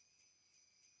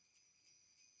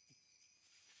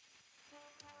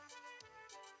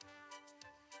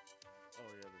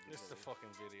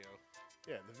fucking video.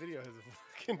 Yeah, the video has a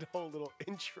fucking whole little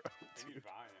intro. Dude.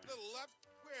 Little left,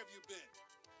 where have you been?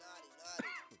 Naughty.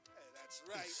 Hey, that's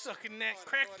right. Sucking that Naughty,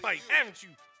 crack naughty pipe, you. haven't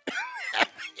you?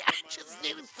 I just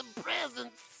needed some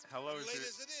presents. Hello is Late your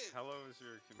as it is. hello is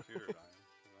your computer dying.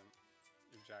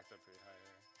 You've jacked up pretty high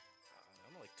here.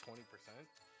 I'm like 20%.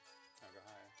 Now go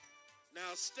higher.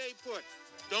 Now stay put.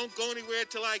 Don't go anywhere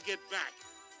till I get back.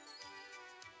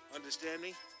 Understand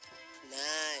me?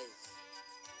 Nice.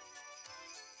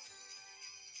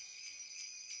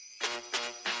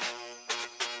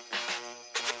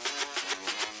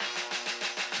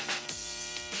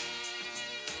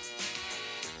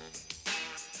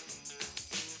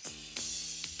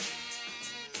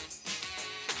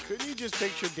 Couldn't you just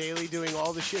picture Daly doing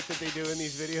all the shit that they do in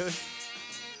these videos?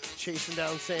 Chasing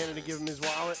down Santa to give him his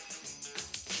wallet?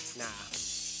 Nah.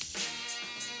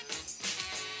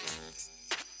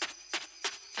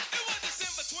 It was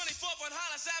December 24th on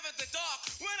Hollis Ave at the dark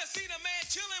when I seen a man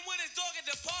chilling with his dog at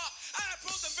the park. I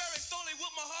approached him very slowly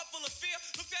with my heart full of fear.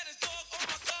 Looked at his dog, oh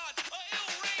my God, a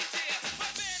ill reindeer.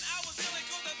 But then I was yelling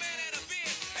 'cause the man had a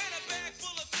beard and a bag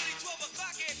full of goodies, 12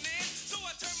 o'clock at night. So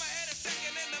I turned my head a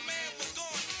second and the man was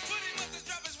gone. But he must have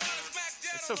dropped his wallet back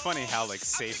down. It's so funny how like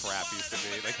safe rap used to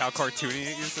be, like how cartoony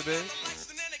it used to be.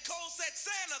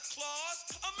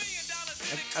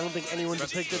 I don't think anyone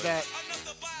depicted that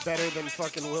better than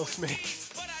fucking Will Smith.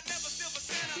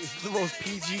 He's the most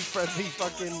PG-friendly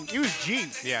fucking... He was G.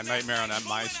 Yeah, Nightmare on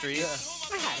My Street. Yeah.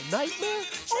 I had a nightmare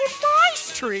on my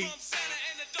street.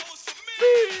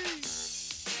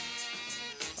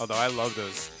 Although I love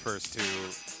those first two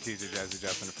DJ Jazzy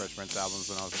Jeff and the Fresh Prince albums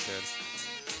when I was a kid.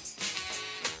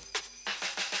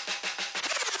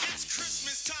 It's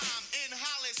Christmas time in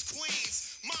Hollis, Queens.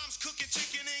 Mom's cooking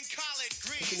chicken and collard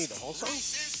greens. You need the whole song?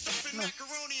 No.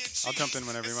 I'll jump in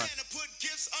whenever you want. Santa put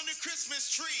gifts under Christmas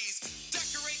trees.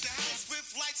 Decorate the house with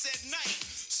lights at night.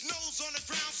 Snow's on the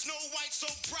ground, snow white so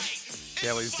bright.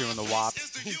 Daly's doing the WAP.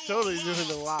 He's totally doing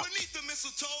the WAP. Beneath the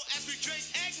mistletoe as we drink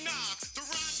eggnog. The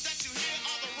rhymes that you hear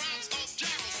are the rhymes of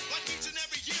carols. Like each and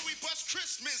every year we bust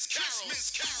Christmas carols.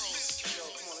 Yo,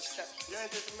 come on, let's check. You ain't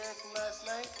just the man from last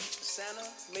night? Santa,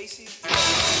 Macy.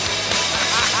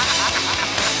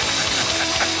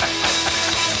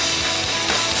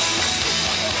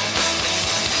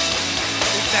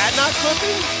 Is that not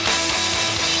clipping?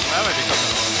 That might be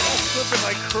coming. That's clipping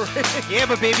like crazy. Yeah,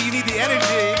 but baby, you need the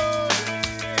energy.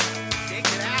 Shake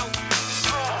it out.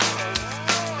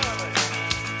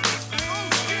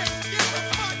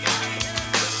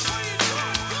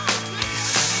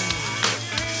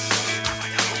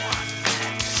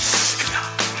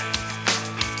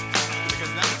 Because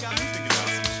now you got me thinking about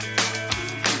some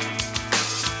shit.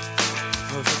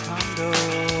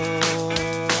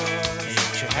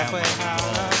 Halfway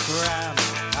hologram.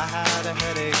 I had a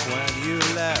headache when you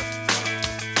left.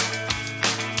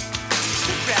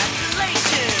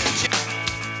 Congratulations!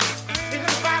 Is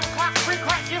this 5 o'clock free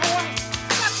crack giveaway?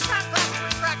 That's 5 o'clock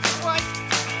free crack giveaway.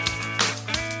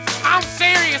 I'm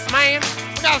serious, man.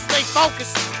 We gotta stay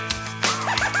focused.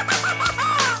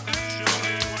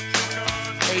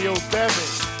 Hey, yo, Devin.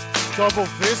 Double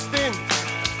fisting?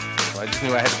 Well, I just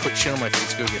knew I had to put shit on my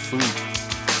face to go get food.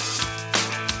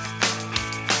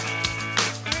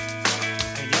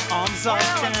 And your arms are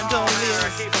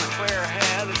chandeliers. Keeping a clear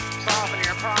head, solving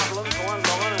your problems one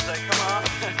by one as they come up.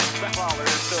 That's all there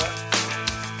is to it.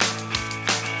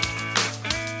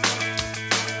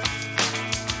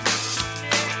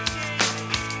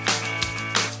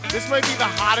 This might be the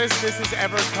hottest this has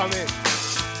ever come in.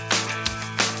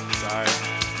 Sorry.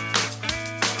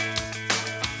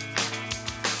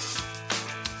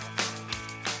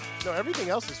 No, everything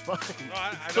else is fine. No, I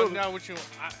It's don't totally- know what you.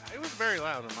 It was very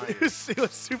loud in my It ears.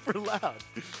 was super loud.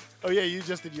 Oh yeah, you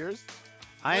just did yours?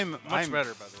 I'm Much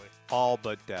better, by the way. all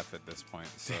but deaf at this point.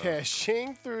 So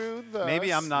Dashing through the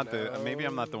maybe I'm not snow.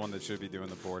 the one that should be doing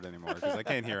the board anymore because I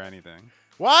can't hear anything.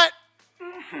 What?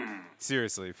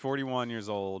 Seriously, 41 years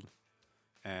old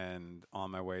and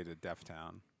on my way to Deaf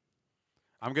Town.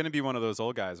 I'm gonna be one of those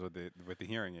old guys with the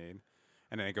hearing aid,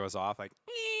 and then it goes off like,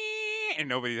 and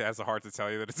nobody has the heart to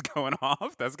tell you that it's going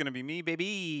off. That's gonna be me,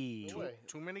 baby. No way.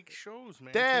 Too many shows,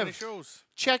 man. Too many Dev, shows.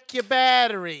 check your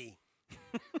battery.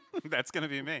 That's gonna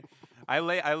be me.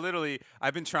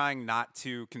 I've been trying not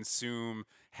to consume,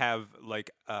 have like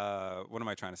what am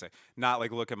I trying to say? Not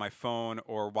like look at my phone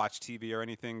or watch TV or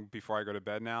anything before I go to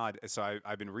bed now.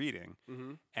 I've been reading,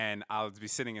 and I'll be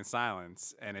sitting in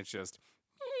silence, and it's just.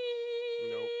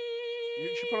 Nope.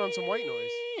 You should put on some white noise.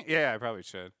 Yeah, I probably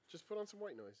should. Just put on some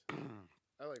white noise.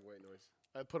 I like white noise.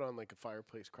 I put on like a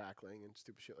fireplace crackling and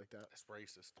stupid shit like that. That's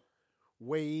racist.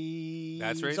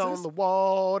 Waves racist? on the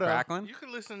water. Cracklin? You could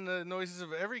listen to noises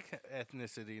of every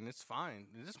ethnicity, and it's fine.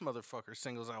 This motherfucker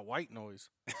singles out white noise.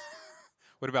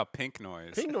 What about pink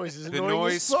noise? Pink noise is the annoying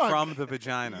noise as fuck. from the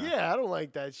vagina. Yeah, I don't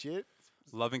like that shit.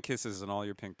 Love and Kisses and all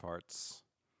your pink parts.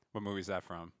 What movie is that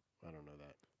from? I don't know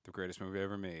that. The greatest movie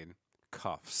ever made.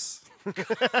 Cuffs.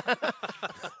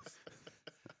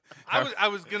 I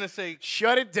was gonna say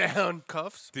Shut it down.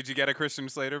 cuffs. Did you get a Christian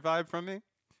Slater vibe from me?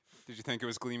 Did you think it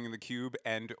was Gleaming the Cube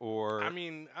and or I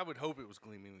mean, I would hope it was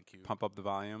Gleaming the Cube. Pump Up the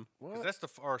Volume? Because What? that's the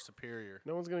far superior.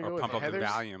 No one's gonna Or go with Pump Up Heathers? the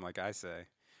Volume, like I say.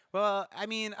 Well, I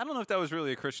mean, I don't know if that was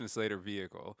really a Christian Slater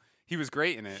vehicle. He was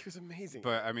great in it. He was amazing.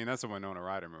 But, I mean, that's a Winona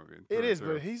Ryder movie. It through is, and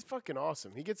through. but he's fucking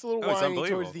awesome. He gets a little Oh, he's whiny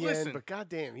towards unbelievable. the Listen. end, but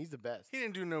goddamn, he's the best. He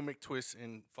didn't do no McTwist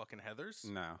in fucking Heathers.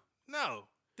 No. No.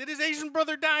 Did his Asian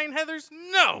brother die in Heathers?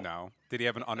 No. No. Did he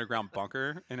have an underground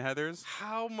bunker in Heathers?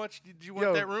 How much did you want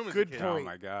Yo, that room as good a kid? point. Oh,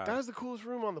 my God. That was the coolest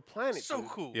room on the planet. So dude.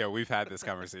 cool. Yeah, we've had this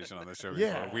conversation on the show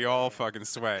Yeah. before. We all fucking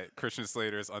sweat Christian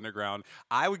Slater's underground.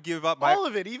 I would give up my... All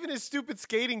of it, even his stupid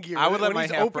skating gear. I would let when my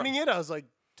he's half opening it, I was like,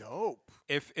 dope.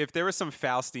 If there was some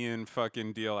Faustian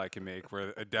fucking deal I could make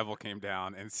where a devil came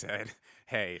down and said,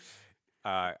 hey,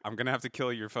 I'm going to have to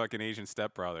kill your fucking Asian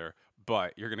stepbrother,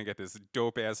 but you're going to get this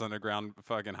dope-ass underground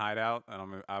fucking hideout,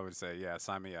 and I would say, yeah,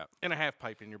 sign me up. And a half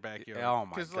pipe in your backyard. Oh,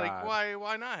 my Because, like, God.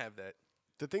 why not have that?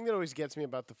 The thing that always gets me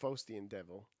about the Faustian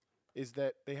devil is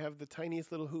that they have the tiniest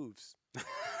little hooves.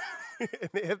 And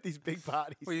they have these big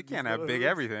bodies. Well, you with these can't have little big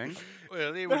hooves. everything.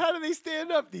 Well, it But would, how do they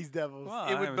stand up, these devils? Well,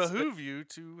 it I would was- behoove you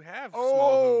to have small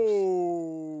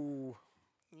Oh. hooves.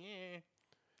 Yeah.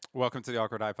 Welcome to the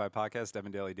Awkward Hi-Fi Podcast.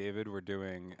 Devin Daly David. We're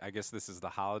doing, I guess this is the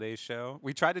holiday show.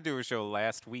 We tried to do a show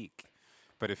last week,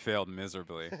 but it failed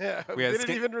miserably. We didn't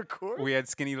even record? We had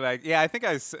Skinny Legs. Yeah, I think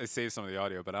I saved some of the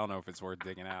audio, but I don't know if it's worth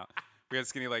digging out. We had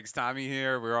Skinny Legs Tommy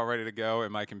here. We were all ready to go,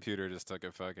 and my computer just took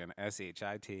a fucking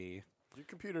SHIT. Your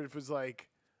computer was like,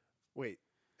 wait,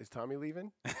 is Tommy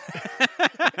leaving?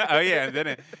 Oh yeah, and then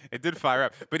it did fire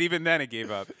up. But even then it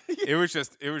gave up. It was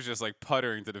just like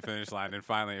puttering to the finish line, and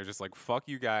finally it was just like, fuck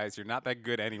you guys, you're not that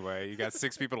good anyway. You got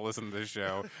 6 people to listen to this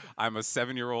show. I'm a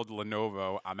 7-year-old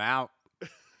Lenovo. I'm out.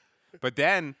 But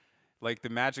then, like the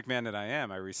magic man that I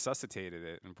am, I resuscitated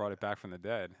it and brought it back from the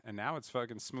dead. And now it's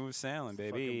fucking smooth sailing,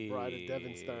 baby. fucking Bride of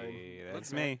Devenstein.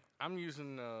 That's me. I'm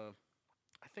using,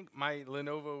 I think my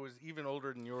Lenovo is even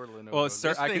older than your Lenovo. Well, sir,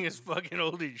 this I thing could- is fucking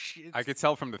old as shit. I could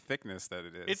tell from the thickness that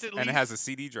it is. It's at and it has a least-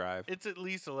 CD drive. It's at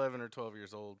least 11 or 12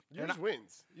 years old. Yours And I-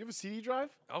 wins. You have a CD drive?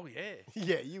 oh, yeah.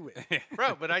 Yeah, you win.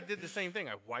 Bro, but I did the same thing.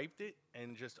 I wiped it,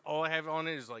 and just all I have on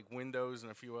it is like Windows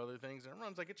and a few other things, and it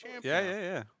runs like a champ. Yeah, now. yeah,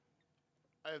 yeah.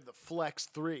 I have the Flex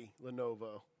 3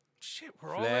 Lenovo. Shit,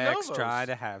 we're all Flex Lenovo's. try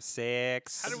to have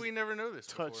sex. How did we never know this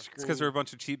before? Touch screen. It's because we're a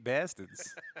bunch of cheap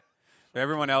bastards. But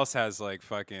everyone else has like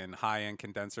fucking high-end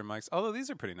condenser mics. Although these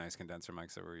are pretty nice condenser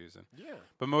mics that we're using. Yeah.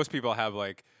 But most people have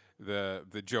like the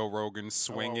Joe Rogan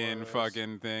swinging those.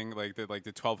 fucking thing, like the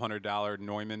 $1,200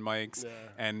 Neumann mics Yeah.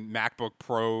 and MacBook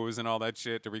Pros and all that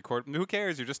shit to record. Who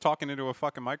cares? You're just talking into a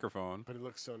fucking microphone. But it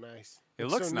looks so nice. It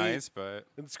It's looks so nice, neat. but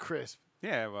It's crisp.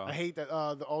 yeah, well, I hate that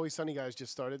the Always Sunny guys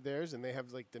just started theirs, and they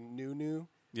have like the new.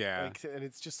 yeah, Like, and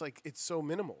it's just like, it's so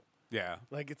minimal. yeah.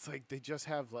 Like, it's like they just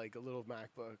have like a little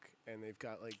MacBook, and they've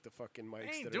got like the fucking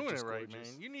mics They ain't that doing are it just right,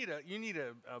 gorgeous. man. You need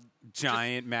a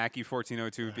Giant Mackie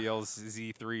 1402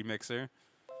 BLZ3 mixer.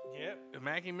 a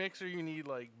Mackie mixer. You need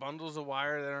like bundles of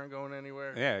wire that aren't going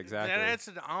anywhere. Yeah, exactly. That adds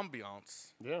to the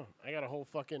ambiance. Yeah, I got a whole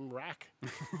fucking rack.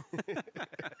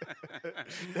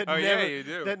 Oh, yeah, you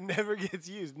do. That never gets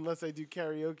used unless I do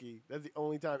karaoke. That's the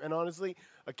only time. And honestly,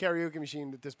 a karaoke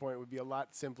machine at this point would be a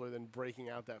lot simpler than breaking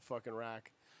out that fucking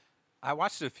rack. I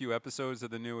watched a few episodes of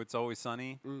the new It's Always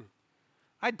Sunny. Mm.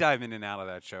 I dive in and out of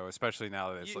that show, especially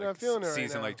now that it's You're not like feeling it right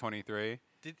season now. like 23.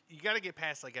 You got to get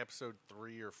past like episode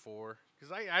 3 or 4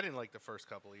 because I didn't like the first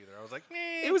couple either. I was like,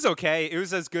 meh. It was okay. It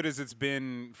was as good as it's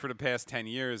been for the past 10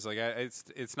 years. Like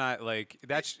it's not like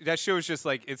that. That show is just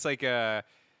like it's like a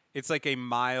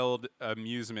mild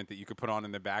amusement that you could put on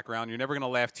in the background. You're never gonna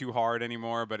laugh too hard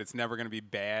anymore, but it's never gonna be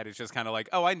bad. It's just kind of like,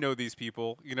 oh, I know these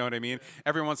people. You know what I mean?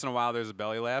 Every once in a while, there's a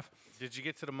belly laugh. Did you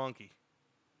get to the monkey?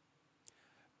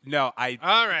 No,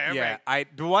 All right. yeah,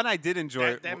 the one I did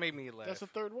enjoy. That made me laugh. That's the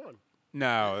third one.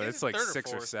 No, Is it's it like third or 6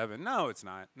 or fourth? 7. No, it's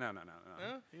not. No.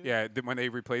 Huh? Yeah, when they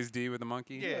replaced D with the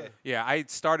monkey. Yeah. Yeah, I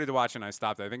started to watch and I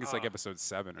stopped. I think it's like Oh. episode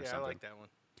 7 or Yeah, I something. like that one.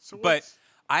 So But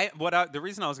what's- the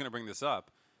reason I was going to bring this up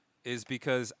is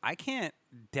because I can't.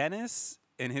 Dennis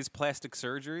and his plastic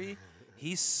surgery,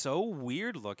 he's so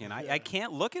weird looking. I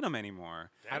can't look at him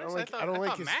anymore. I don't Dennis, like. thought, I don't like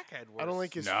thought his. Mac had worse. I don't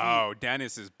like his feet. No,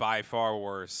 Dennis is by far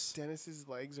worse. Dennis's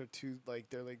legs are too like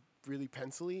they're like really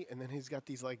pencily, and then he's got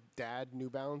these like dad New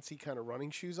Balance-y kind of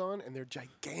running shoes on, and they're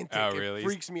gigantic. Oh, really? It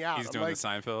freaks me out. He's I'm doing like, the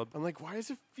Seinfeld. I'm like, why does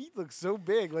his feet look so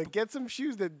big? Like, get some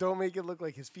shoes that don't make it look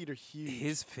like his feet are huge.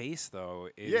 His face, though,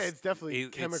 is it's definitely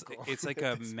chemical. It's like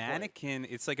at a this mannequin.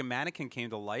 It's like a mannequin came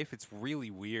to life. It's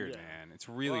really weird, man. It's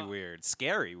really weird,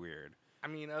 scary weird. I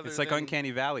mean, other It's like than,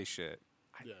 Uncanny Valley shit.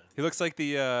 Yeah. He looks like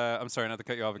the. I'm sorry, not to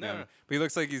cut you off again, No. but he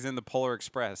looks like he's in the Polar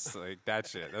Express, like that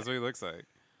shit. That's what he looks like.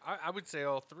 I would say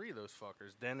all three of those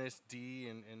fuckers, Dennis, D,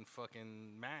 and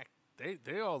fucking Mac,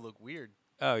 they all look weird.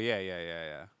 Oh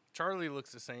yeah. Charlie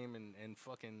looks the same and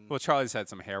fucking. Well, Charlie's had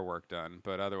some hair work done,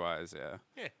 but otherwise, yeah.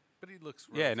 Yeah, but he looks.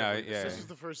 Yeah, no, relatively the yeah. This same. is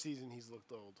the first season he's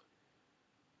looked old.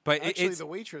 But Actually, it's the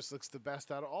waitress looks the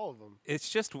best out of all of them. it's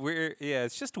just weird. Yeah,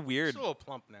 it's just weird. She's a little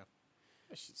plump now.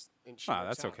 She Wow,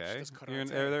 works that's out. She okay. does They're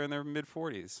karate. in their mid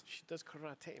 40s. She does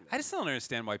karate, man. I just don't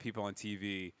understand why people on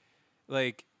TV,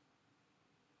 like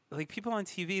people on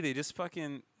TV, they just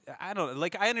fucking. I don't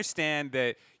like. I understand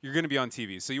that you're going to be on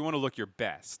TV, so you want to look your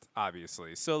best,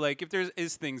 obviously. So like, if there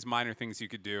is things, minor things you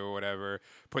could do or whatever,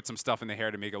 put some stuff in the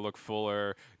hair to make it look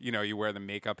fuller. You know, you wear the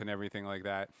makeup and everything like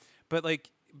that. But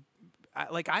like.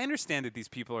 I understand that these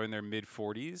people are in their mid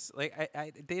 40s. Like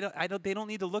they don't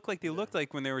need to look like they looked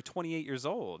like when they were 28 years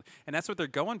old, and that's what they're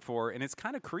going for, and it's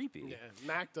kind of creepy. Yeah,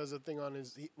 Mac does a thing on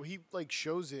his. He like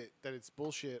shows it that it's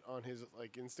bullshit on his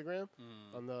like Instagram,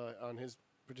 on his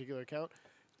particular account.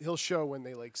 He'll show when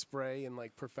they like spray and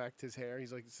like perfect his hair.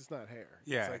 He's like, this is not hair.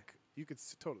 Yeah. It's like you could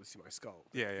totally see my skull.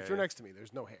 Yeah, If yeah, you're yeah. next to me,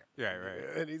 there's no hair. Yeah,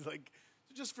 right. And he's like,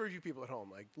 just for you people at home,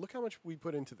 like, look how much we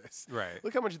put into this. Right.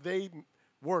 Look how much they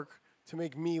work to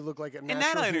make me look like a natural And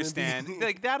that I human understand. being.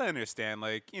 Like that I understand.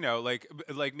 Like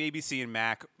like maybe seeing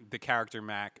Mac, the character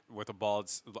Mac, with a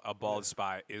bald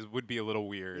spot would be a little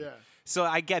weird. Yeah. So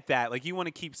I get that. Like you want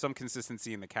to keep some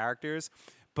consistency in the characters,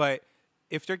 but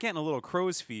if they're getting a little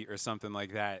crow's feet or something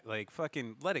like that, like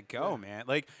fucking let it go, man.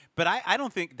 Like, but I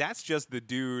don't think that's just the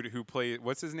dude who plays.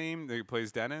 What's his name? Who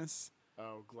plays Dennis?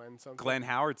 Oh, Glenn something. Glenn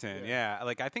Howerton, yeah.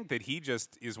 Like I think that he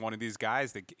just is one of these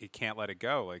guys that he can't let it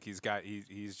go. Like he's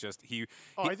just.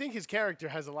 I think his character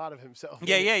has a lot of himself.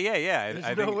 Yeah. There's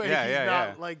I no think, way yeah, he's yeah, not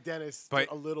yeah. like Dennis But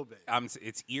a little bit.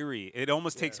 It's eerie. It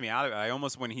almost takes me out of it. I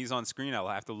almost, when he's on screen, I'll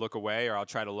have to look away, or I'll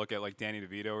try to look at like Danny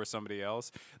DeVito or somebody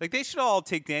else. Like they should all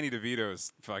take Danny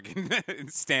DeVito's fucking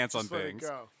stance Just on let things. it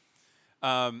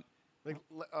go.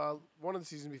 One of the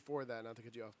seasons before that, not to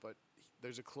cut you off, but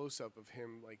there's a close up of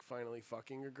him like finally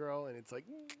fucking a girl, and it's like,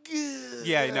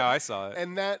 Yeah, no, I saw it.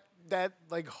 and that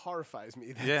like horrifies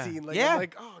me. That Yeah. scene, like, Yeah. I'm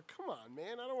like, oh come on,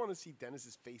 man, I don't want to see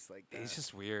Dennis's face like that. It's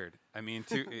just weird. I mean,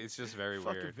 it's just very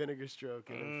fucking weird. vinegar stroke.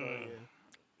 And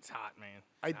It's hot, man.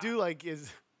 I do like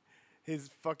his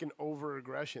fucking over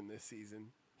aggression this season.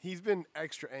 He's been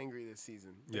extra angry this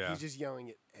season. Like, Yeah. he's just yelling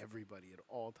at everybody at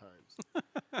all times.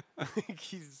 Like,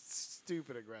 he's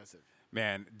stupid aggressive.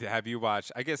 Man, have you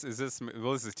watched? I guess this is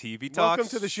TV talk. Welcome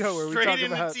to the show where we Straight talk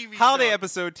into about TV Holiday talk.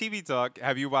 episode TV talk.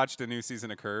 Have you watched a new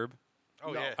season of Curb?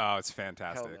 Oh No. yeah. Oh, it's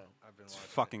fantastic. Hell no. I've been It's watching.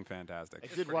 fucking fantastic. I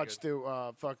did pretty watch good.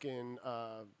 the fucking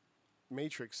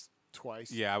Matrix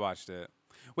twice. Yeah, I watched it.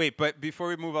 Wait, but before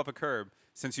we move up a curb,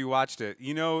 since you watched it,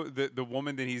 you know the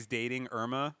woman that he's dating,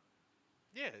 Irma?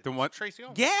 Yeah. The it's one Tracy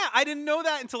Ullman. Yeah, I didn't know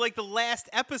that until like the last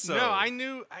episode. No, I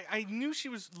knew she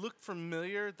looked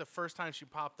familiar the first time she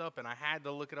popped up, and I had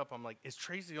to look it up. I'm like, is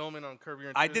Tracy Ullman on Curb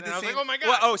Your I Enthusiasm? did the And I was same. like, oh my god.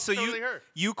 Well, oh, it's so totally her.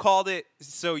 you called it.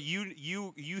 So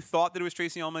you thought that it was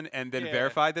Tracy Ullman and then Yeah.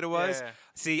 verified that it was. Yeah.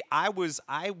 See, I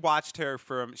watched her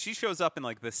from. She shows up in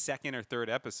like the second or third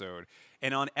episode,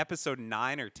 and on episode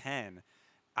 9 or 10.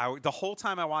 The whole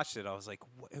time I watched it, I was like,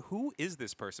 who is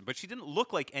this person? But she didn't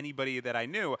look like anybody that I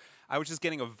knew. I was just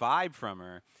getting a vibe from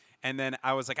her. And then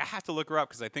I was like, I have to look her up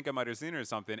because I think I might have seen her or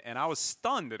something. And I was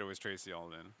stunned that it was Tracy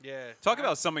Ullman. Yeah. Talk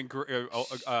about someone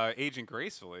aging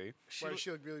gracefully. Why, does she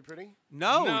look really pretty?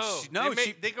 No,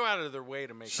 they go out of their way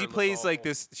to make. She her look plays like awful.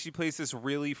 this. She plays this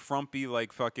really frumpy,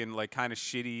 like fucking, like kind of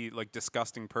shitty, like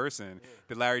disgusting person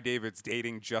that Larry David's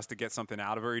dating just to get something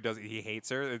out of her. He hates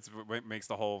her. It's what makes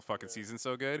the whole fucking season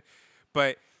so good.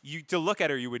 But to look at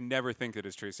her, you would never think that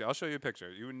it's Tracy. I'll show you a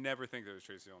picture. You would never think that it was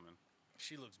Tracy Ullman.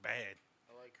 She looks bad.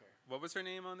 I like her. What was her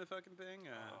name on the fucking thing?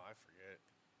 Oh, I forget.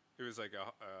 It was like a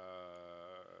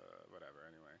whatever.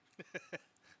 Anyway.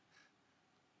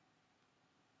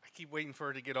 I keep waiting for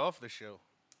her to get off the show.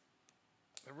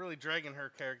 They're really dragging her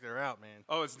character out, man.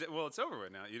 Oh, it's over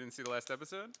with now. You didn't see the last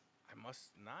episode? I must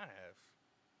not have.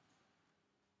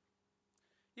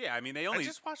 Yeah, I mean I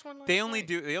just watched one last They only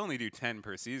night. do 10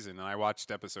 per season, and I watched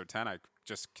episode 10. I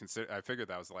figured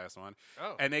that was the last one.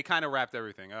 Oh. And they kind of wrapped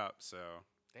everything up. So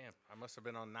Damn, I must have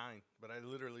been on 9, but I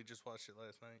literally just watched it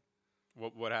last night.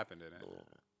 What happened in it?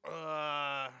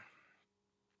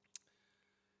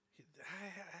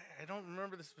 I don't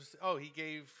remember the specific. Oh, he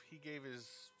gave his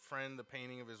friend the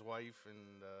painting of his wife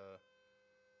and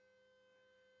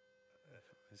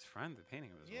His friend, the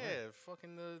painting of his wife. yeah,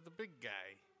 fucking the big guy.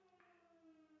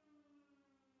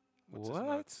 What's his What?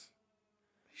 nuts?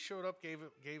 He showed up, gave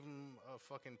him a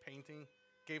fucking painting,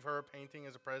 gave her a painting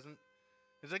as a present.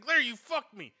 He's like, Larry, you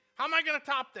fucked me. How am I gonna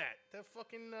top that? That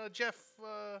fucking Jeff.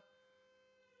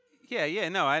 Yeah.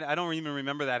 No, I don't even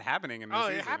remember that happening in the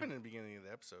season. It happened in the beginning of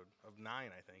the episode of 9,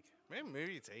 I think.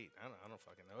 Maybe it's 8. I don't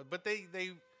fucking know. But they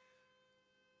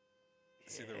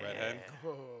See the redhead?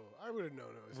 Oh, I would have known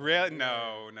it was. Really? him.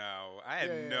 No. I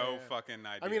had no yeah. fucking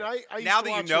idea. I mean, I used now to that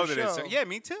you watch know her that it's show. yeah,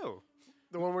 me too.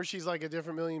 The one where she's like a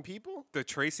different million people? The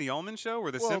Tracy Ullman show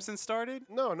where The Well, Simpsons started?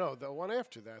 No, the one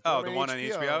after that. Oh, the one on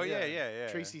HBO? Yeah.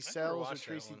 Tracy I never Sells or watched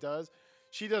that Tracy one. does.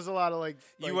 She does a lot of like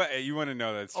You want to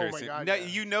know that it's Oh my Tracy? God, No, yeah.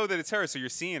 you know that it's her, so you're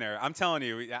seeing her. I'm telling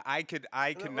you, I could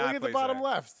Look not. at the place bottom her.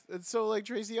 left. It's so like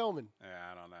Tracy Ullman. Yeah,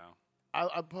 I don't know.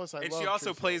 Plus, I And love she also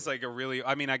Tracy plays Ullman. like a really.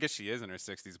 I mean, I guess she is in her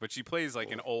 60s, but she plays like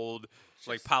an old,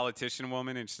 like politician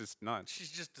woman, and it's just nuts.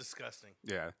 she's just disgusting.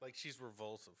 Yeah. Like she's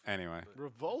revulsive. Anyway,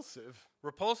 Revulsive.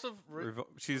 Repulsive.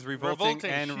 she's revolting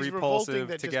revolting. and She's repulsive revolting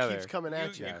that together. just keeps coming You,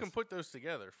 at you. you Yes. can put those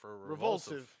together for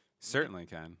Revulsive. Certainly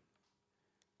can.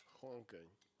 Okay.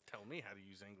 Tell me how to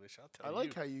use English. I'll I tell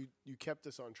like you. how you kept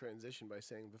us on transition by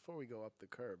saying before we go up the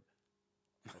curb.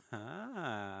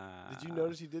 Did you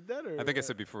notice you did that? Or I think I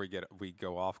said before we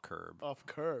go off curb. off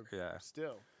curb. Yeah.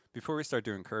 Still. Before we start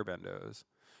doing curb endos.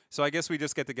 So I guess we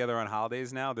just get together on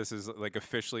holidays now. This is like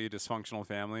officially a dysfunctional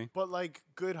family. But like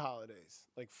good holidays,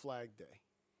 like Flag Day,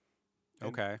 And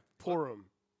Okay. Purim,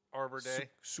 Arbor Day.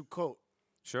 Sukkot.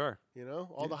 Sure. You know,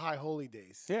 all the high holy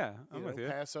days. Yeah, You I'm know, with you.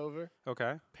 Passover,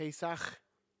 Okay. Pesach,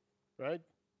 right?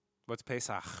 What's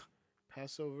Pesach?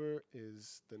 Passover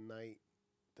is the night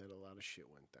that a lot of shit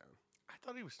went down. I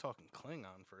thought he was talking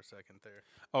Klingon for a second there.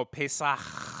 Oh, Pesach,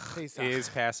 Pesach. is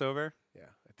Passover. Yeah.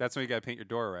 That's when you gotta paint your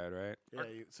door red, right?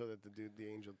 Yeah, so that the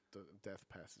angel death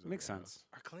passes. over Makes your sense.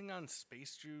 Are Klingons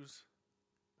space Jews?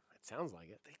 house. It sounds like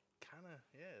it. They kind of,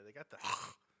 yeah, they got the.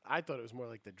 I thought it was more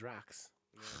like the Drax.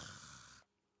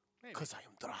 Maybe. Because I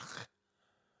am Drax.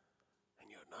 And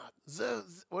you're not.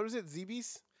 What was it?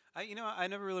 Zebis? I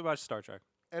never really watched Star Trek.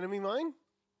 Enemy Mine?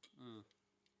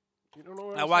 You don't know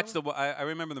what I watched I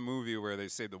remember the movie where they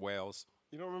saved the whales.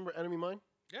 You don't remember Enemy Mine?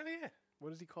 Yeah. What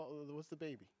does he call what's the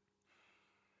baby?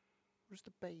 Where's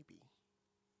the baby?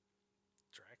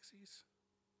 Draxies?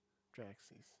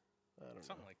 Draxes. I don't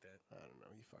Something know. like that. I don't know.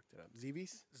 You fucked it up.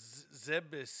 Zebis?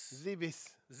 Zebis. Zebis.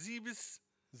 Zebis.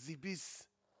 Zebis.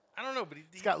 I don't know, but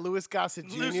He's got Louis Gossett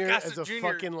Jr. Louis Gossett as a Jr.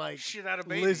 fucking like shit out of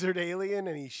baby. lizard alien,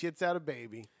 and he shits out a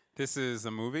baby. This is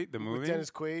the movie. The movie. With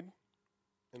Dennis Quaid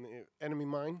and the Enemy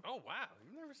Mine. Oh wow,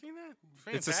 you've never seen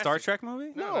that? It's a Star Fantastic. Trek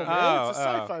movie. No, no, man, no. it's a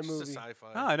sci-fi It's movie. a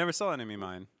sci-fi. Oh, I never saw Enemy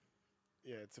Mine.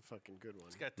 Yeah, it's a fucking good one.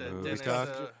 It's got the Movie Dennis.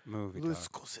 talk. Movie Louis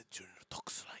talk. Gossett Jr.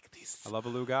 talks like this. I love a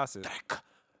Lou Gossett.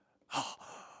 I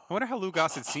wonder how Lou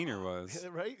Gossett Senior was.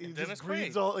 Right? He Dennis just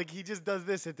breathes Quaid. all like he just does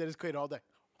this at Dennis Quaid all day.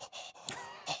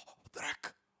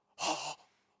 Drek.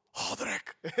 Drek.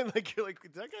 And like you're like,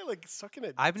 is that guy like sucking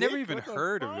a I've never dick? even What the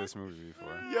heard of fuck? this movie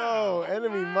before. Yo,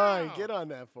 Enemy Mine, Wow. get on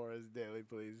that for us, Daly,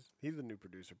 please. He's the new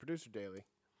producer. Producer Daly.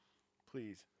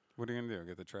 Please. What are you gonna do?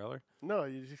 Get the trailer? No,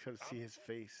 you just gotta see his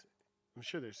face. I'm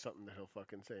sure there's something that he'll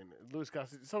fucking say.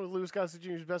 Some of Louis Gossett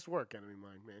Jr.'s best work, Enemy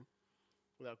Mine, man.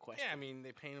 Without question. Yeah, I mean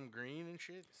they paint him green and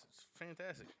shit. It's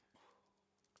fantastic.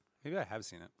 Maybe I have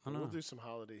seen it. I don't We'll know. do some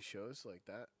holiday shows like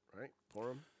that, right?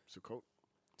 Purim, Sukkot.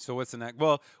 So what's the next?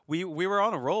 Well, we were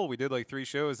on a roll. We did like 3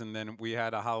 shows, and then we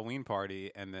had a Halloween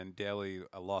party, and then Daly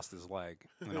lost his leg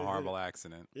in a horrible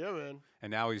accident, Yeah, man.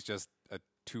 and now he's just a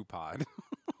 2-pod,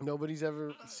 Nobody's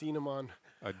ever seen him on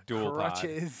a dual pod.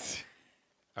 crutches.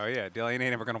 Oh yeah, Daly ain't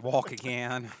ever gonna walk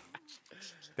again.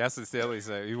 That's what Daly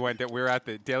said. We were at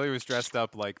the Daly was dressed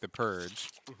up like the Purge.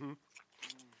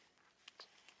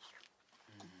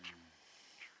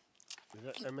 Is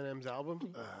that Eminem's album?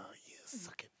 Oh, you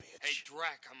suck it, bitch. Hey,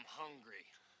 Drac, I'm hungry.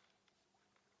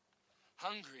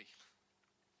 Hungry.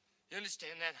 You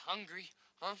understand that? Hungry,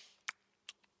 huh?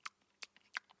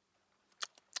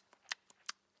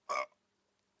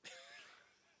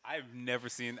 I've never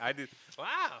seen. I did.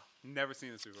 Wow. Never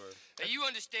seen this before. Hey, you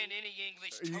understand any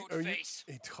English, Are you- toad-face?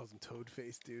 He calls him Toad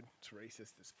Face, dude. It's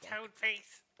racist as fuck. Toad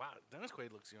face. Wow, Dennis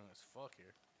Quaid looks young as fuck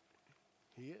here.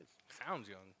 He is. Sounds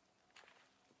young.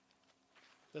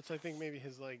 That's, I think, maybe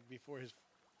his, like, before his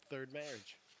third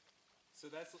marriage. So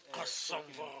that's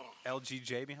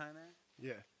LGJ behind that.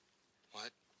 Yeah.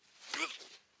 What?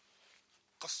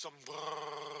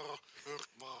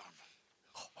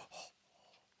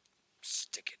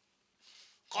 Stick it.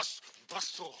 Cos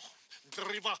Basso.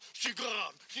 Driva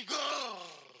Shigan. Shigan.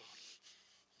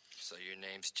 So your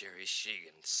name's Jerry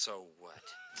Sheegan. So what?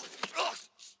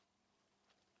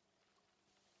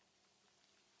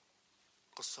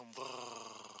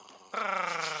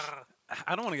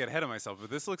 I don't want to get ahead of myself, but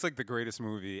this looks like the greatest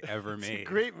movie ever It's made. a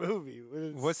great movie.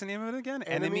 What's the name of it again?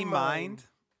 Enemy Enemy Mind.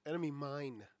 Enemy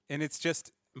Mine. And it's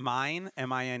just mine,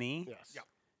 M-I-N-E? Yes. Yep.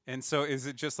 And so is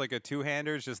it just like a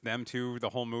two-hander? It's just them two, the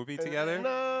whole movie together?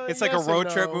 no, It's like yes a and road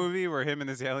trip no. movie where him and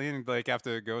his alien like have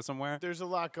to go somewhere? There's a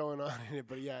lot going on in it,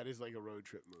 but yeah, it is like a road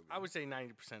trip movie. I would say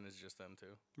 90% is just them two.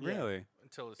 Really?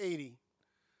 Until it's 80,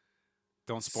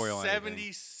 Don't spoil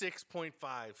anything. 76.5.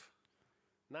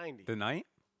 90. The Night?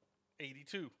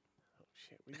 82. Oh,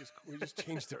 shit, we just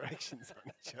changed directions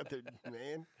on each other,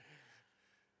 man.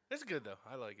 It's good though.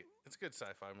 I like it. It's a good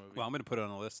sci-fi movie. Well, I'm going to put it on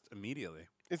the list immediately.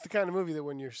 It's the kind of movie that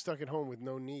when you're stuck at home with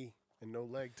no knee and no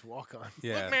leg to walk on.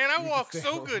 Yeah. Look, man, I You walk can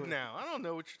so stay good home. now. I don't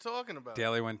know what you're talking about.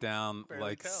 Daly went down Barely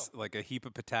like tell. like a heap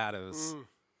of potatoes.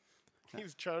 He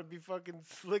was trying to be fucking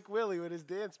Slick Willy with his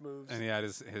dance moves. And he had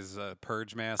his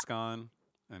purge mask on.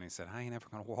 And he said, I ain't ever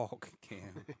going to walk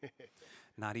again.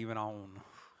 Not even on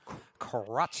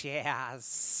crutches.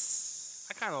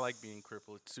 I kind of like being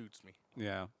crippled. It suits me.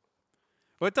 Yeah.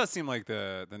 Well, it does seem like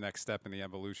the next step in the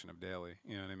evolution of Daly.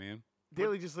 You know what I mean?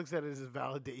 Daly just looks at it as a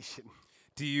validation.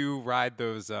 Do you ride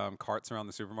those carts around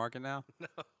the supermarket now?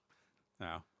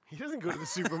 No. He doesn't go to the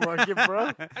supermarket,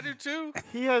 bro. I do too.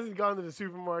 He hasn't gone to the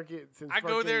supermarket since I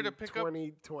go there to fucking pick up-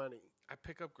 2020, I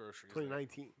pick up groceries. there.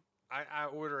 2019. I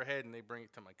order ahead and they bring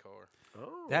it to my car.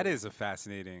 Oh. That is a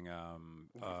fascinating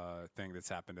thing that's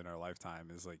happened in our lifetime.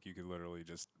 Is like you could literally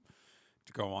just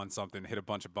go on something, hit a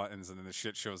bunch of buttons, and then the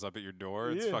shit shows up at your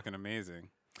door. It's Yeah. fucking amazing.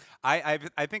 I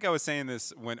think I was saying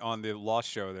this when on the Lost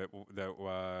show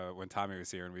that when Tommy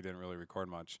was here and we didn't really record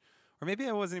much, or maybe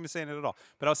I wasn't even saying it at all.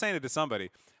 But I was saying it to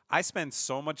somebody. I spend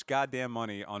so much goddamn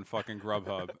money on fucking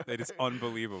Grubhub that it's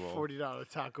unbelievable. $40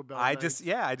 Taco Bell. I nights.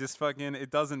 just fucking it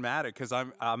doesn't matter because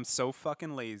I'm so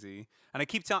fucking lazy, and I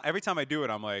keep telling every time I do it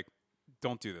I'm like,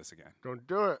 don't do this again. Don't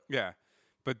do it. Yeah,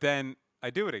 but then I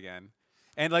do it again,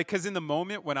 and like because in the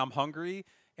moment when I'm hungry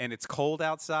and it's cold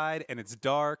outside and it's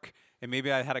dark and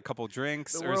maybe I had a couple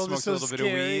drinks The or world smoked is so a little bit of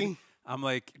weed, scary. I'm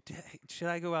like, should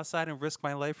I go outside and risk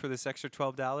my life for this extra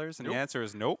 $12? And Nope. the answer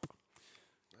is nope.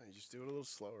 You just do it a little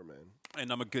slower, man.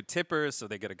 And I'm a good tipper, so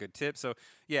they get a good tip. So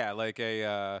yeah, like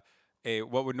a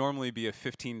what would normally be a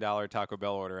 $15 Taco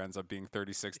Bell order ends up being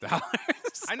 $36.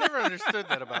 I never understood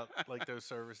that about like those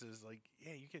services. Like,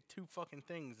 yeah, you get two fucking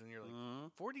things, and you're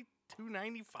like,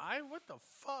 $42.95. What the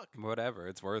fuck? Whatever,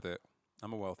 it's worth it.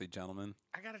 I'm a wealthy gentleman.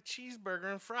 I got a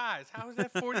cheeseburger and fries. How is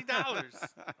that $40?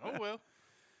 Oh well.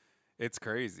 It's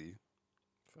crazy.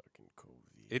 Fucking cozy.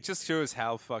 It just shows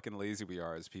how fucking lazy we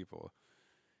are as people.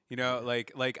 You know,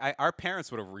 like our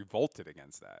parents would have revolted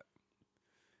against that.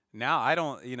 Now I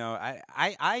don't, you know,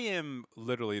 I am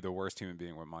literally the worst human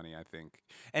being with money, I think.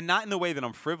 And not in the way that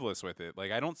I'm frivolous with it.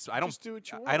 Like I don't Just do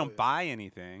what you want I don't with it. buy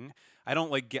anything. I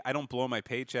don't I don't blow my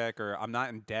paycheck or I'm not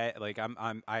in debt. Like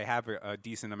I have a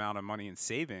decent amount of money in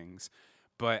savings,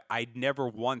 but I never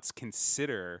once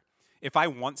consider if I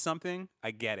want something,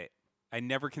 I get it. I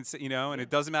never consider, you know, and it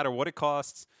doesn't matter what it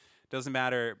costs. Doesn't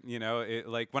matter, you know,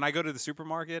 like when I go to the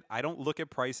supermarket, I don't look at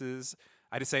prices.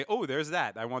 I just say, oh, there's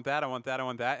that. I want that. I want that. I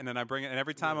want that. And then I bring it. And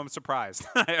every time I'm surprised.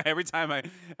 Every time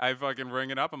I fucking bring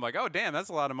it up, I'm like, oh, damn, that's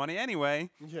a lot of money anyway.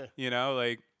 Yeah. You know,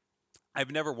 like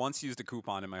I've never once used a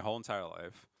coupon in my whole entire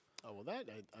life. Oh well, that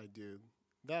I do.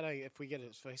 That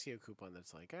if I see a coupon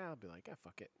that's like, I'll be like,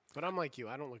 fuck it. But I'm like you.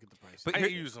 I don't look at the price. But I here-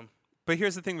 use them. But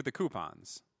here's the thing with the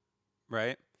coupons,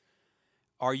 right?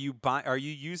 Are you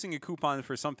using a coupon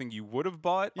for something you would have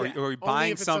bought, Yeah, or are you only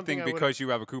buying if it's something something I would've- because you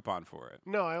have a coupon for it?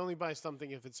 No, I only buy something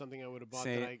if it's something I would have bought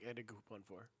See? that I had a coupon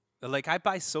for. Like I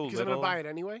buy so Because little. I'm gonna buy it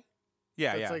anyway.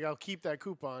 Yeah, So yeah. it's like I'll keep that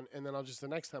coupon, and then I'll just the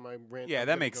next time I rent. Yeah, I'm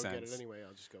that gonna makes go Get sense. it anyway,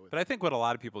 I'll just go with But it. I think what a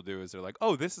lot of people do is they're like,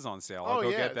 "Oh, this is on sale. I'll Oh go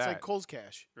yeah, get it's that." like Kohl's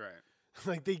Cash. Right.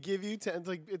 Like they give you 10.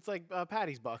 It's like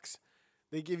Patty's bucks.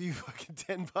 They give you fucking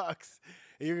 $10,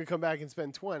 and you're gonna come back and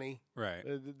spend 20. Right.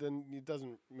 Then it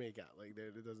doesn't make out like that.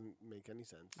 It doesn't make any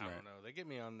sense. I don't know. They get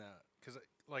me on that because,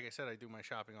 like I said, I do my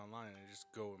shopping online and I just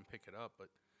go and pick it up. But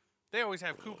they always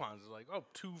have coupons. It's like, oh,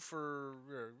 2 for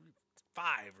 $5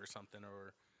 or something,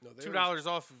 or No, they $2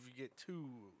 off if you get 2.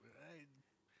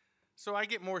 So I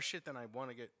get more shit than I want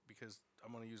to get because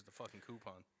I'm gonna use the fucking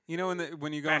coupon. You know,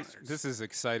 when you go, Bastards. this is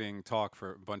exciting talk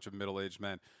for a bunch of middle-aged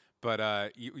men.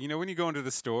 But you know when you go into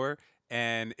the store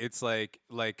and it's like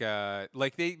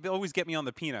they always get me on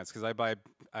the peanuts because I buy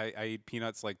I eat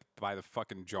peanuts like by the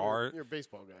fucking jar. You're a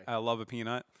baseball guy. I love a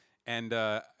peanut, and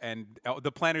the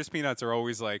Planters peanuts are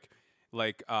always like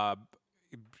like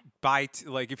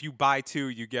if you buy 2,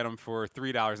 you get them for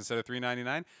 $3 instead of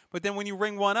 $3.99. But then when you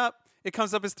ring one up, it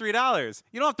comes up as $3.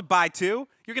 You don't have to buy 2.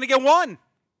 You're gonna get 1.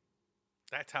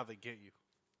 That's how they get you.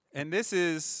 And this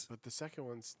is. But the second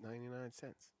one's 99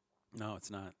 cents. No, it's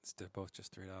not. They're both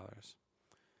just $3.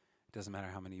 It doesn't matter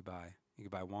how many you buy. You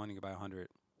can buy 1. You can buy 100.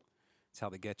 It's how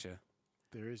they get you.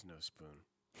 There is no spoon.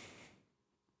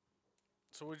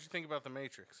 So what did you think about The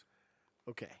Matrix?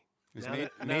 Okay. It's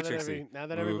Matrixy. Now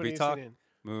that movie everybody's talk. in.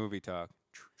 Movie talk.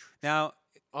 Now,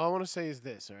 all I want to say is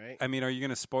this. All right. I mean, are you going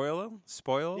to spoil them?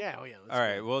 Spoil? Yeah. Oh yeah. All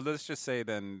right. Well, let's just say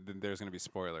then there's going to be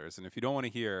spoilers, and if you don't want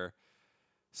to hear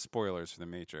spoilers for The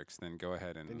Matrix, then go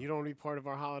ahead and. Then you don't want to be part of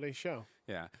our holiday show.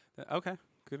 Yeah. Okay.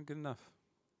 Good enough.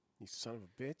 You son of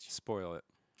a bitch. Spoil it.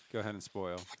 Go ahead and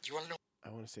spoil. You want to know? I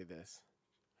want to say this.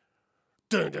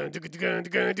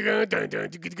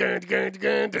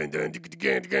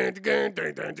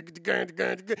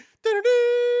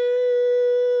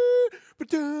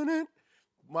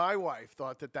 My wife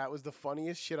thought that was the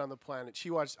funniest shit on the planet.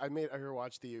 I made her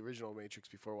watch the original Matrix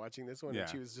before watching this one, Yeah. and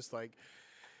she was just like,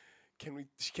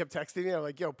 she kept texting me. I'm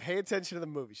like, yo, pay attention to the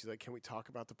movie. She's like, can we talk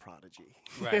about The Prodigy?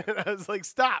 Right. And I was like,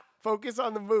 stop, focus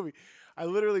on the movie. I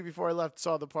literally, before I left,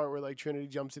 saw the part where like Trinity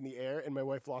jumps in the air, and my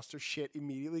wife lost her shit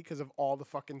immediately because of all the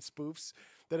fucking spoofs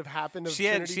that have happened. Of She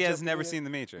Trinity has jumping never in. seen The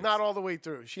Matrix. Not all the way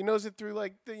through. She knows it through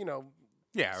like the,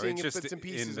 Yeah, seeing it's it just bits and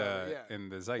pieces in the of it, yeah. in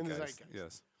the In the zeitgeist. zeitgeist.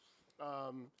 Yes.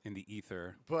 In the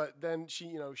ether. But then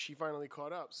she finally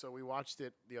caught up, so we watched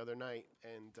it the other night,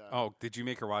 and Oh, did you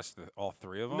make her watch all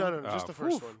 3 of them? no, just the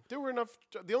first whew. one. There were enough.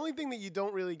 The only thing that you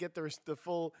don't really get the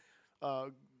full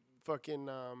fucking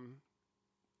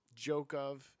joke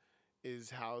of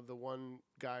is how the one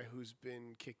guy who's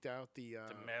been kicked out, the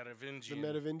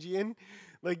Merovingian,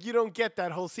 like you don't get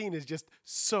that whole scene is just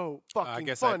so fucking I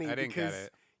guess funny I didn't because get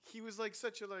it. he was like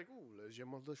such a like, ooh, le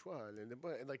j'aime le cheval,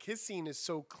 and like his scene is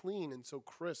so clean and so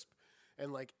crisp,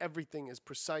 and like everything is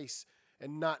precise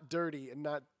and not dirty and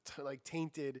not like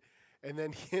tainted. And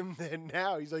then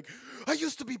now he's like, I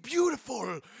used to be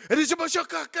beautiful, and he's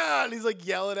like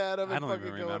yelling at him. I and don't fucking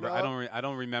even going remember. off. I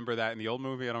don't remember that in the old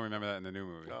movie. I don't remember that in the new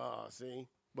movie. Oh, see,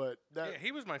 but that Yeah,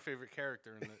 he was my favorite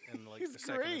character in like he's the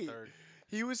second great. and third.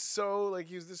 He was so like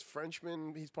he was this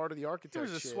Frenchman. He's part of the He architect.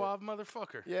 was a shit. suave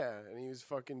motherfucker. Yeah, and he was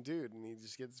fucking dude, and he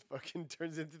just gets fucking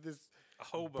turns into this A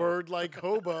hobo. bird-like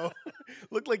hobo.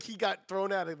 Looked like he got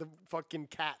thrown out of the fucking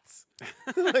cats.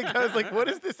 Like I was like, what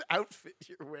is this outfit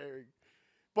you're wearing?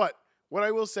 But what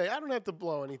I will say, I don't have to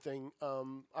blow anything.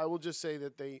 I will just say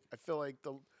that I feel like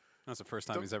That's the first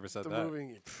time he's ever said the that.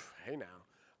 movie. Hey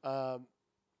now,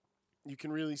 you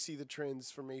can really see the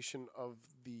transformation of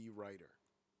the writer.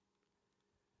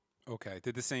 Okay.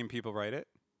 Did the same people write it?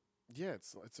 Yeah,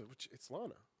 it's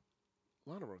Lana.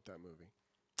 Lana wrote that movie.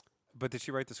 But did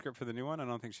she write the script for the new one? I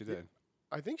don't think she did.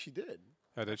 I think she did.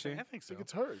 Oh, did she? I think I so. think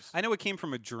it's hers. I know it came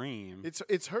from a dream.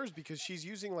 It's hers because she's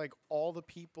using like all the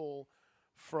people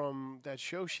from that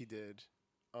show she did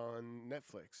on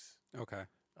Netflix. Okay.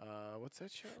 What's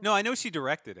that show? No, I know she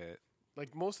directed it.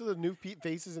 Like most of the new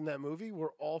faces in that movie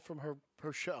were all from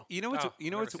her show. You know what's Oh,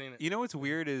 never seen it. you know what's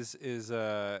weird is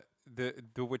the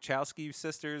Wachowski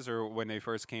sisters, or when they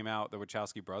first came out, the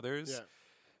Wachowski brothers,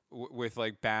 Yeah. with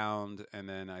like Bound and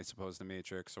then I suppose The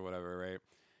Matrix or whatever, right?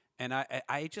 And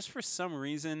I just for some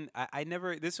reason I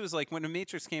never. This was like when The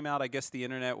Matrix came out. I guess the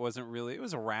internet wasn't really. It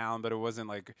was around, but it wasn't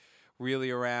like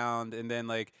really around. And then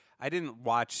like I didn't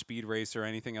watch Speed Racer or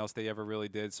anything else they ever really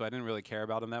did, so I didn't really care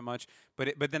about them that much.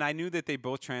 But then I knew that they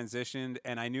both transitioned,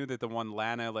 and I knew that the one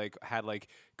Lana like had like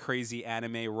crazy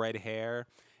anime red hair.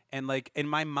 And like in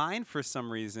my mind, for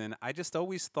some reason, I just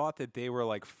always thought that they were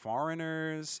like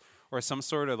foreigners or some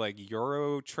sort of like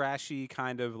Euro trashy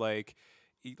kind of like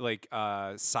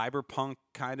cyberpunk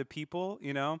kind of people,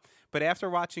 you know? But after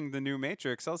watching the new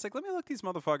Matrix, I was like, let me look these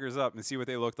motherfuckers up and see what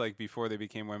they looked like before they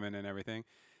became women and everything.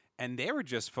 And they were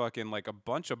just fucking like a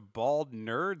bunch of bald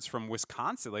nerds from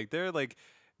Wisconsin. Like they're like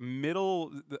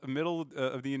middle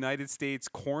of the United States,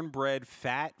 cornbread,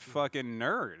 fat fucking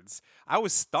nerds. I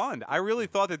was stunned. I really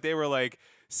thought that they were like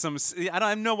I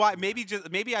don't know why. Maybe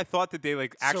I thought that they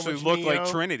like actually much looked like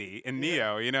Neo. Trinity and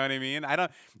Neo. You know what I mean?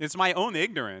 It's my own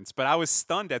ignorance, but I was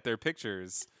stunned at their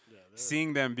pictures,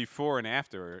 seeing them before and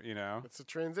after. You know, It's a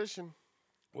transition.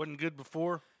 Wasn't good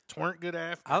before. Weren't good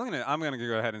after. I'm gonna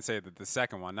go ahead and say that the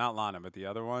second one, not Lana, but the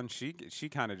other one, she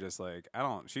kind of just like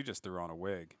she just threw on a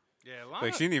wig. Yeah, Lana.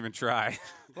 Like she didn't even try.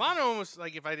 Lana almost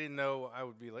like if I didn't know, I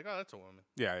would be like, oh, that's a woman.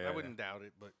 Yeah. I wouldn't doubt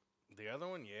it, but the other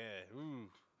one, yeah. Ooh.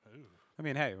 I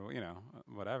mean, hey,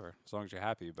 whatever, as long as you're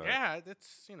happy. But Yeah,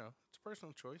 that's it's a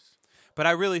personal choice. But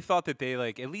I really thought that they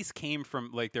like at least came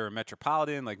from like they're a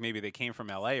metropolitan, like maybe they came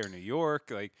from L.A. or New York.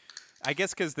 Like, I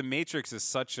guess because The Matrix is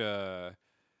such a,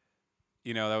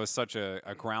 that was such a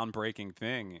groundbreaking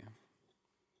thing.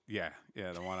 Yeah,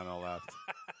 the one on the left.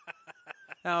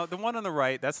 Now the one on the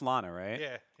right, that's Lana, right?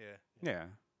 Yeah.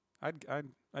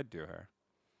 I'd do her.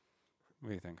 What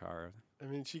do you think, Howard? I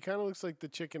mean, she kind of looks like the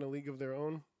chick in A League of Their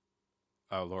Own.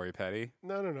 Oh, Lori Petty.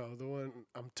 No, the one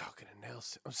I'm talking to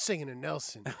Nelson. I'm singing to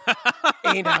Nelson.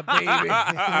 Ain't I, baby?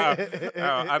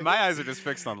 My eyes are just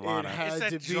fixed on Lana. It had that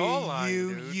to be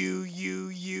jawline, you.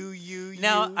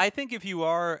 Now, I think if you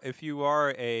are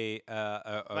a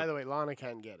By the way, Lana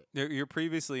can get it. you're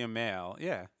previously a male,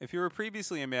 yeah. If you were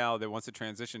previously a male that wants to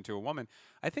transition to a woman,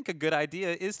 I think a good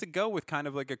idea is to go with kind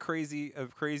of like a crazy.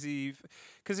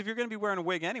 Because if you're going to be wearing a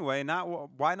wig anyway,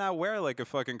 why not wear like a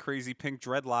fucking crazy pink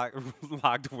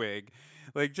dreadlocked wig?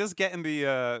 Like just getting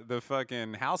the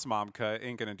fucking house mom cut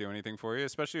ain't gonna do anything for you,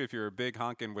 especially if you're a big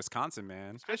honking Wisconsin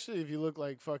man. Especially if you look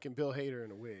like fucking Bill Hader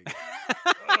in a wig.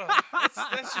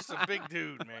 That's just a big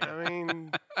dude,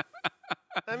 man.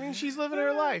 I mean, she's living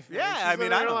her life. Man. Yeah, She's I mean,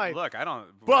 living I her don't life. look. I don't.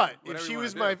 But whatever if you she wanna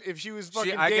was do. if she was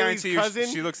fucking I Daly's guarantee cousin, you,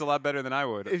 she looks a lot better than I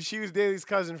would. if she was Daly's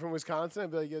cousin from Wisconsin,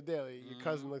 I'd be like, yo, Daly, your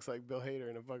cousin looks like Bill Hader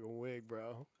in a fucking wig,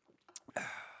 bro.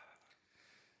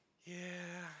 Yeah.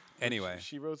 Anyway,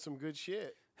 She wrote some good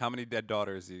shit. how many dead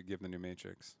daughters do you give the new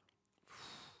Matrix?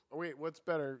 Oh, wait, what's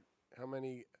better? How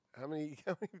many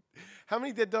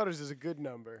dead daughters is a good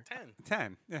number? 10.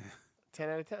 10. Yeah. 10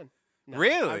 out of 10. No,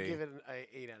 Really? I'll give it an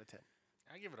 8 out of 10.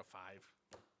 I give it a 5.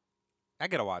 I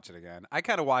gotta watch it again. I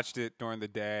kind of watched it during the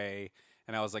day,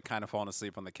 and I was like kind of falling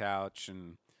asleep on the couch,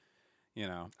 and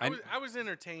I was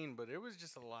entertained, but it was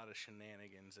just a lot of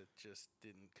shenanigans that just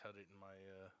didn't cut it in my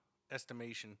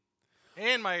estimation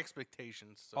and my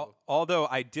expectations. So although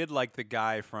I did like the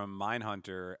guy from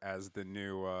Mindhunter as the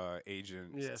new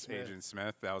agent, Yeah, Smith. Agent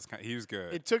Smith. That was he was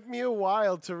good. It took me a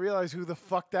while to realize who the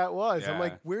fuck that was. I'm Yeah.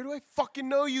 like, where do I fucking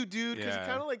know you, dude? Because Yeah. he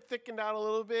kind of like thickened out a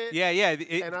little bit. yeah.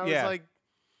 And I was like,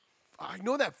 I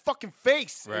know that fucking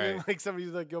face. And then Right. like somebody's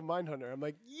like, yo, Mindhunter. I'm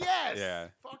like, yes. yeah.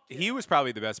 Fuck yeah. He was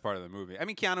probably the best part of the movie. I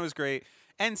mean, Keanu was great,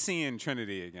 and seeing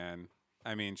Trinity again.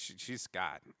 I mean, she's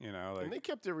got like. And they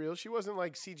kept it real. She wasn't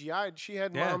like CGI'd. She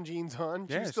had Yeah. mom jeans on.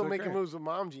 She Yeah, was she still looked making great. moves with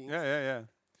mom jeans. Yeah.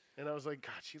 And I was like,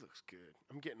 God, she looks good.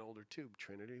 I'm getting older too,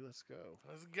 Trinity. Let's go.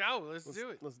 let's go. Let's do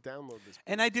it. Let's download this.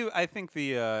 And I think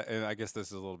and I guess this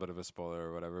is a little bit of a spoiler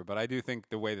or whatever, but I do think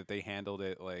the way that they handled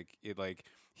it, like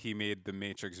he made the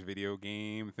Matrix video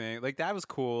game thing, like that was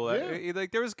cool. Yeah.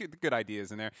 Like there was good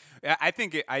ideas in there. I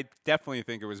definitely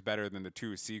think it was better than the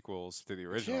 2 sequels to the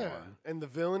original Yeah. one. And the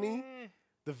villainy.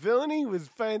 The villainy was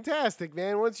fantastic,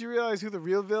 man. Once you realize who the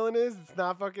real villain is, it's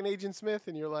not fucking Agent Smith,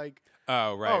 and you're like,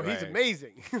 Oh, right. oh, he's right.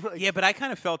 amazing. Like, Yeah, but I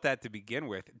kind of felt that to begin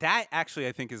with. That actually,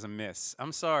 I think, is a miss.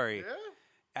 I'm sorry.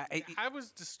 Yeah? I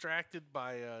was distracted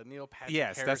by Neil Patrick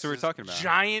Yes, that's what we're Harris's talking about.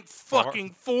 Giant fucking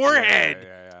forehead.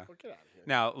 Yeah. Well, get out of here.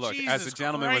 Now, look, as a Jesus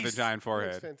gentleman with a Christ. giant That's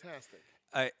forehead, fantastic.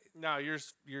 No,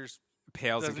 yours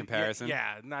pales in doesn't- comparison.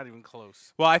 Yeah, not even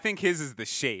close. Well, I think his is the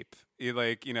shape.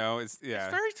 It's It's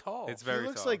very tall. It's very He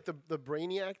looks tall. like the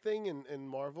Brainiac thing in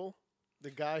Marvel. The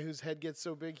guy whose head gets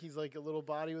so big, he's like a little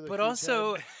body with a But huge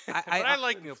also, head. But I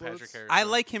like It Neil floats. Patrick Harris. I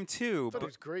like him too. thought he But,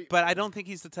 was great, but I man. don't think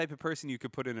he's the type of person you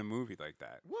could put in a movie like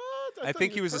that. What? I thought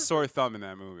think he was a perfect. sore thumb in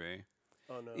that movie.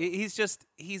 Oh no.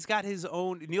 He's got his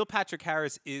own. Neil Patrick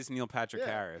Harris is Neil Patrick Yeah,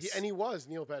 Harris. and he was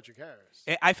Neil Patrick Harris.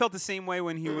 I felt the same way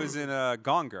when he was in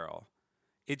Gone Girl.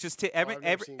 It just I've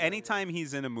never seen Gone Girl. anytime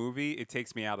he's in a movie, it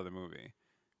takes me out of the movie.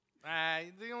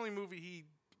 The only movie he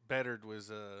bettered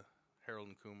was Harold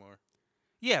and Kumar.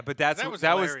 Yeah, but That that was was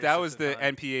hilarious at the the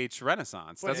time. NPH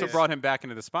Renaissance. But That's what his- brought him back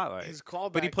into the spotlight. His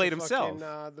callback, but he played to himself.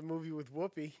 fucking, the movie with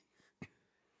Whoopi.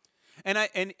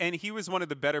 And he was one of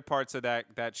the better parts of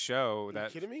that show. Are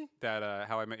that you kidding me? That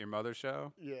How I Met Your Mother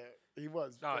show. Yeah, he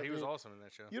was. No, I he was mean, awesome in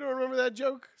that show. You don't remember that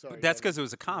joke? Sorry. That's Evan. because it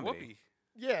was a comedy. Whoopi.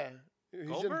 Yeah. He's in-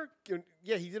 Goldberg?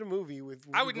 yeah, he did a movie with.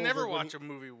 I Whoopi would never Goldberg when watch he- a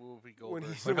movie with Whoopi when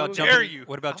Goldberg. he's What in about one of Dare Jumping? you?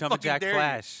 What about How Jumping fucking Jack dare you?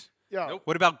 Flash? Yeah, Nope.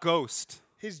 What about Ghost?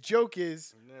 his joke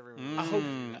is. Never. I hope-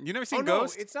 You never seen Oh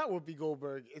Ghost? no, it's not Whoopi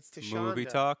Goldberg. It's Tashonda. Movie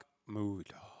talk. Movie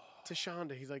talk.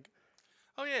 Tashonda. He's like,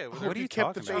 Oh yeah. I with hope What are you you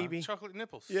kept the talking about? baby. chocolate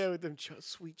nipples. Yeah, with them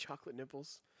sweet chocolate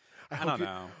nipples. I hope don't you-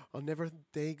 know. I'll never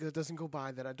day doesn't go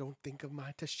by that I don't think of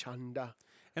my Tashonda.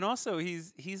 And also,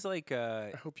 he's like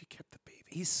I hope you kept the baby.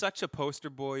 he's such a poster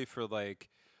boy for like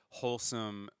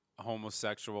wholesome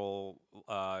homosexual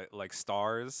like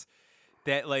stars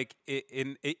that like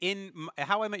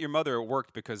How I Met Your Mother it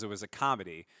worked because it was a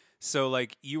comedy. So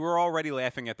like you were already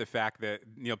laughing at the fact that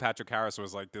Neil Patrick Harris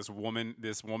was like this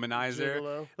womanizer.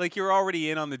 Gigolo. Like you're already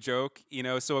in on the joke,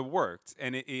 so it worked.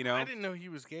 And I didn't know he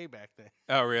was gay back then.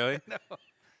 Oh really? No.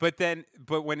 But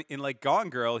when in like Gone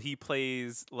Girl, he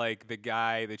plays like the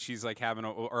guy that she's like having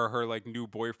or her like new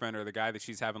boyfriend or the guy that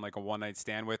she's having like a one night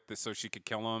stand with, so she could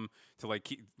kill him to like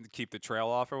keep the trail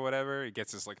off or whatever. He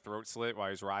gets his like throat slit while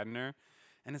he's riding her.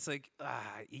 And it's like,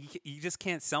 you just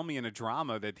can't sell me in a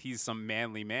drama that he's some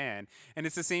manly man. And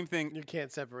it's the same thing. You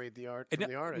can't separate the art from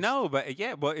the artist. No, but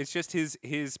yeah, well, it's just his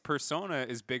persona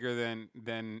is bigger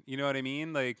than you know what I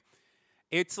mean? Like,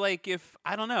 it's like if,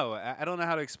 I don't know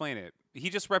how to explain it. He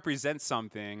just represents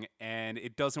something, and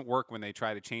it doesn't work when they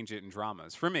try to change it in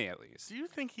dramas, for me at least. Do you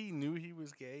think he knew he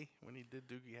was gay when he did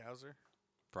Doogie Howser?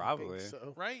 Probably. I think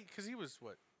so. Right? Because he was,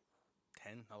 what,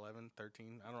 10, 11,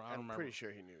 13? I don't remember. I'm pretty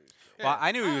sure he knew he was gay. Well,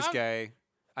 I knew he was gay.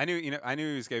 I knew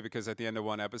he was gay because at the end of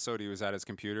one episode he was at his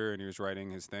computer and he was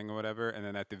writing his thing or whatever, and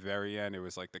then at the very end it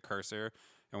was like the cursor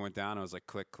and went down and it was like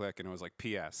click click and it was like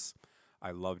P.S.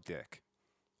 I love dick,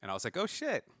 and I was like, oh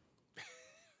shit.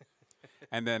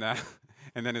 and then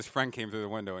his friend came through the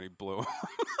window and he blew him.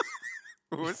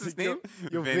 What's his name?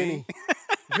 Yo, Vinny.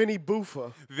 Vinny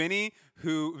Buffa. Vinny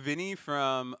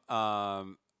from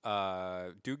Doogie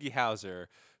Howser,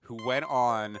 who went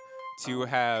on to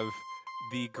have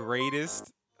the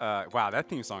greatest. Wow, that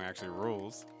theme song actually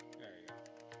rules. There you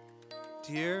go.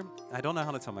 Dear, I don't know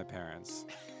how to tell my parents,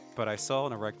 but I saw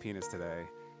an erect penis today,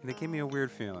 and it gave me a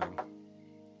weird feeling.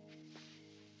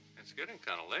 It's getting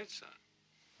kind of late, son.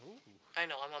 Ooh. I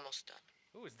know, I'm almost done.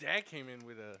 Oh, his dad came in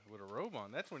with a robe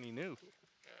on. That's when he knew.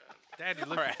 Dad, you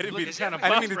All right, I didn't looking mean, kind of I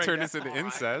didn't mean to buff turn right this into now.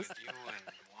 incest. You and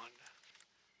Wanda.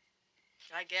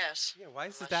 I guess. Yeah, why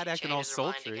is his Unless dad she acting all changes her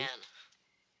mind sultry? again.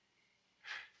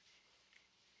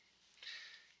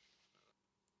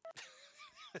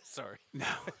 Sorry. No.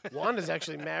 Wanda's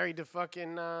actually married to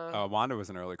fucking. Wanda was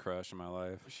an early crush in my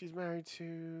life. She's married to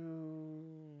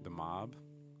The Mob.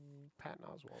 Patton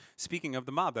Oswalt. Speaking of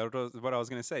The Mob, that was what I was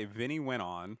going to say. Vinny went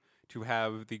on to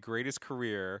have the greatest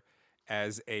career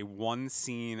as a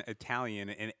one-scene Italian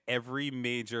in every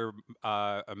major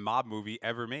mob movie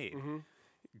ever made. Mm-hmm.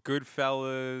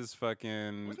 Goodfellas,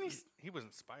 fucking. Wasn't he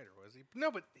wasn't Spider, was he?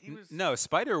 No, but he was. No,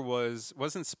 Spider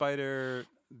wasn't Spider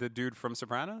the dude from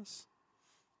Sopranos?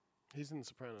 He's in The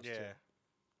Sopranos too. Yeah.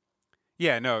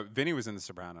 Yeah, no, Vinny was in The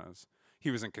Sopranos.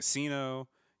 He was in Casino.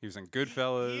 He was in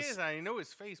Goodfellas. He is. I know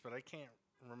his face, but I can't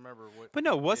remember what. But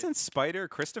no, he wasn't Spider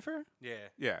Christopher? did.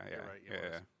 Yeah, You're right, it yeah.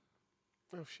 was.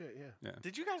 Oh shit, yeah.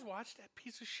 Did you guys watch that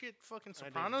piece of shit fucking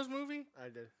Sopranos movie? I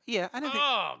did. Yeah, I didn't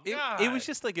Oh think God! it was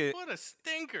just like a. What a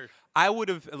stinker! I would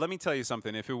have. Let me tell you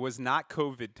something. If it was not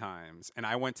COVID times and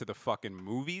I went to the fucking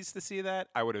movies to see that,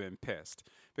 I would have been pissed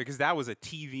because that was a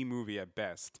TV movie at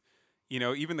best.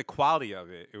 Even the quality of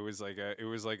it was like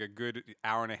a good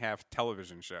hour and a half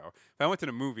television show. If I went to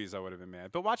the movies, I would have been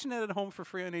mad. But watching it at home for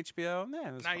free on HBO, man.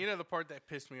 It was Now fun. you know the part that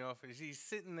pissed me off is he's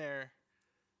sitting there,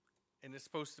 and it's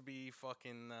supposed to be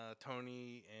fucking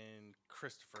Tony and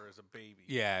Christopher as a baby.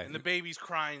 Yeah. And the baby's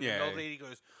crying. Yeah. And the old lady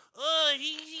goes, "Oh,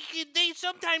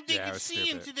 sometimes they Yeah, it can was see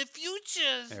stupid. into the future."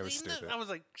 Yeah, it was stupid. I was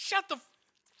like, "Shut the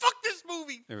fuck this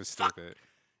movie." It was Fuck. stupid.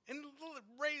 And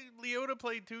Ray Liotta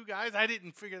played two guys. I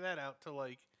didn't figure that out till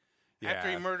like after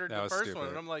he Yeah, murdered that the was first one, stupid.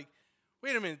 and I'm like,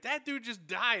 "Wait a minute, that dude just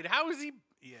died. How is he?"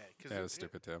 Yeah, because That was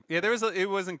stupid too. Yeah, it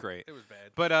wasn't great. It was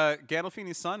bad. But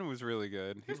Gandolfini's son was really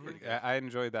good. He was pretty good. I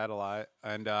enjoyed that a lot,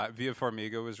 and Via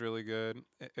Formiga was really good.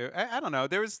 I don't know.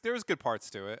 There was good parts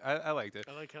to it. I liked it.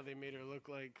 I like how they made her look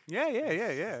like. Yeah.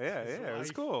 It was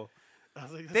life. cool. I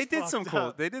was like, They "That's did some fucked cool.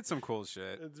 up." They did some cool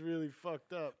shit. It's really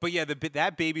fucked up. But yeah,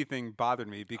 that baby thing bothered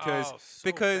me because Oh,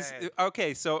 so bad.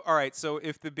 okay, so all right, so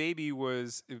if the baby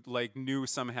was like knew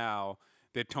somehow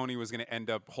that Tony was going to end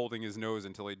up holding his nose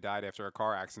until he died after a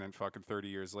car accident fucking 30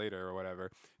 years later or whatever,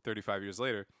 35 years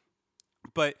later.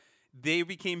 But they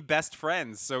became best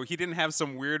friends. So he didn't have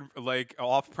some weird like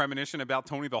off premonition about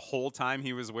Tony the whole time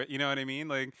he was with, you know what I mean?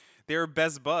 Like they were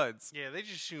best buds. Yeah, they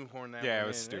just shoehorned that. Yeah, one it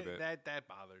was in. stupid. That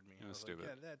bothered me. It was I like, stupid.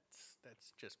 yeah,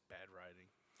 that's just bad writing.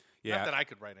 Yeah. Not that I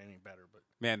could write any better, but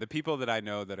Man, the people that I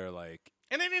know that are like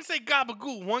and they didn't say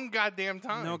gabagool one goddamn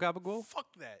time. no gabagool. Fuck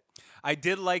that. I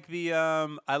did like the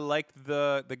I liked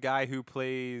the guy who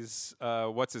plays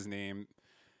what's his name,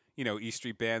 E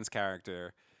Street Band's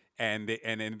character. And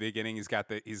in the beginning, he's got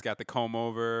the comb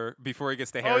over before he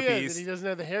gets the Oh hairpiece. yeah, that he doesn't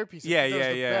have the hairpiece. Yeah, That was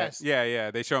yeah, the yeah, best.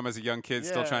 yeah. They show him as a young kid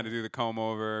still Yeah. trying to do the comb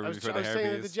over I was before the saying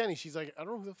that to hairpiece. Jenny. She's like, I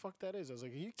don't know who the fuck that is. I was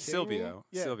like, are you kidding me?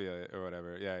 Yeah. Sylvia or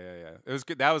whatever. Yeah. It was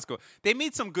good. That was cool. They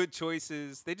made some good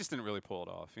choices. They just didn't really pull it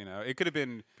off. You know, it could have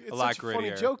been It's a lot such a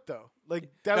funny grittier. joke though. Like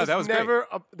that No, was, that was great. never.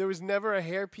 There was never a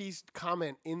hairpiece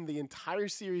comment in the entire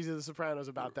series of The Sopranos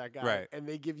about that guy. Right. And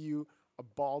they give you a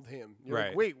bald him. You're Right.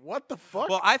 like, wait, what the fuck?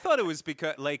 Well, I thought it was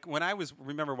because, like, when I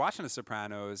remember watching The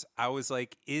Sopranos, I was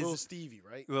like, Little Stevie,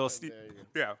 right? Little Right, Stevie? there you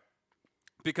go. Yeah.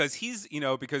 Because he's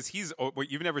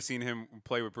you've never seen him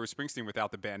play with Bruce Springsteen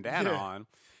without the bandana Yeah. on.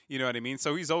 You know what I mean?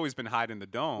 So he's always been hiding the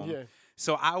dome. Yeah.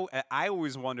 So I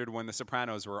always wondered when The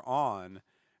Sopranos were on,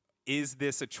 is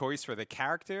this a choice for the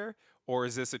character or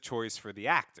is this a choice for the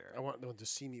actor? I want no one to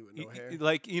see me with no hair.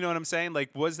 Like, you know what I'm saying? Like,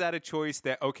 was that a choice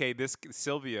that, okay, this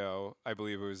Silvio, I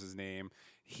believe it was his name,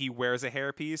 he wears a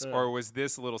hairpiece, or was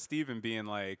this little Steven being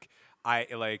like,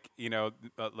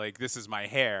 this is my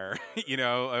hair,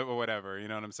 or whatever, you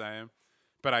know what I'm saying?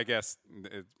 But I guess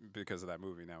because of that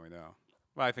movie, now we know.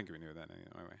 Well, I think we knew that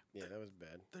anyway. Yeah, that was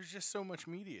bad. There's just so much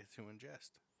media to ingest.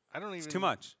 I don't even. It's too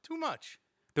much. Too much.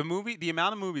 The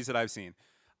amount of movies that I've seen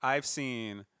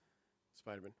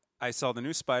Spider-Man. I saw the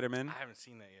new Spider-Man. I haven't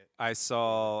seen that yet.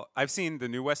 I've seen the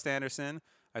new Wes Anderson.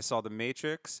 I saw The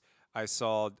Matrix. I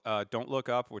saw Don't Look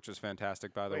Up, which was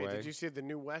fantastic, by the Wait, way. did you see the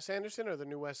new Wes Anderson or the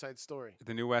new West Side Story?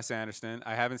 The new Wes Anderson.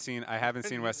 I haven't seen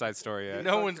West Side Story yet.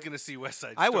 No one's gonna see West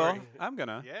Side I Story. will. I'm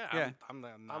gonna. Yeah. I'm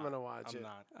not. I'm gonna watch it.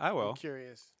 Not. I will. I'm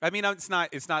curious. I mean, it's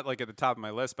not like at the top of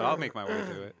my list, but I'll make my way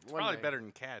to it. It's probably better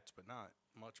than Cats, but not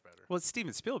much better. Well, it's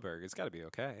Steven Spielberg. It's got to be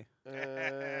okay.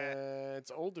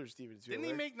 It's older Steven Spielberg. Didn't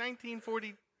he make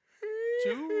 1942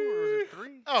 or was it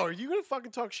 3? Oh, are you gonna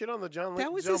fucking talk shit on the John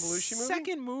That was John his Belushi movie?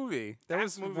 second movie. That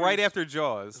was movie right was- after It's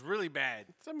Jaws. really bad,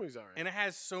 That movie's alright. and it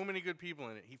has so many good people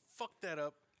in it. He fucked that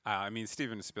up. I mean,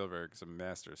 Steven Spielberg is a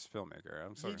master filmmaker.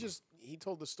 I'm sorry. He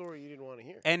told the story you didn't want to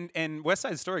hear. And West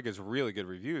Side Story gets really good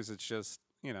reviews. It's just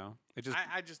it just.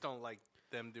 I just don't like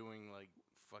them doing like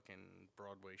fucking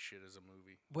Broadway shit as a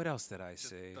movie. What else did I Just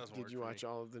see? doesn't Did work you for watch me.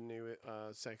 all of the new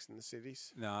Sex in the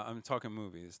Cities? No, I'm talking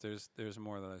movies. There's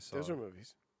more that I saw. Those are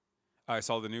movies. I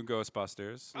saw the new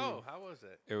Ghostbusters. Oh, how was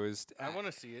it? It was. I want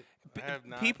to see it. I have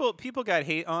not. People got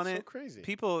hate on So it. crazy.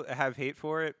 People have hate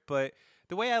for it, but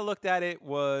the way I looked at it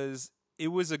was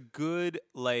a good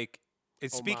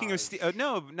It's speaking of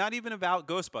no, not even about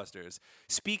Ghostbusters.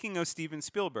 Speaking of Steven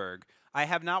Spielberg, I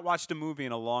have not watched a movie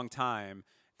in a long time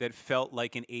that felt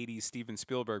like an 80s Steven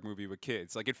Spielberg movie with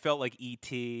kids. Like it felt like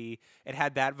E.T. It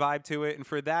had that vibe to it, and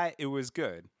for that, it was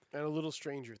good. And a little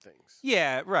Stranger Things.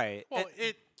 Yeah, right. Well,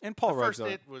 and Paul the Rudd's first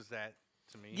on- It was that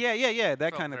to me. Yeah,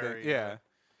 that Felt kind of thing. very, Yeah.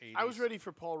 80s. I was ready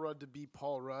for Paul Rudd to be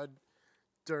Paul Rudd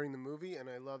during the movie, and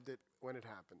I loved it when it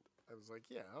happened. I was like,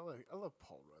 yeah, I love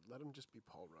Paul Rudd. Let him just be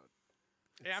Paul Rudd.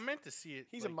 Yeah, I meant to see it.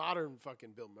 He's a modern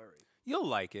fucking Bill Murray. You'll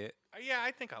like it. Yeah,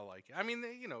 I think I'll like it. I mean,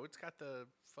 it's got the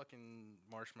fucking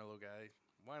marshmallow guy.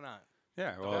 Why not?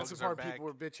 Yeah, well, That's the dogs are part back. people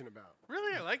were bitching about.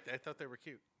 Really, I liked it. I thought they were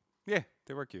cute. Yeah,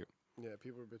 they were cute. Yeah,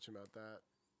 people were bitching about that.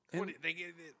 What, And- they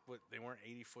gave it, they weren't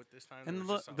 80 foot this time. And There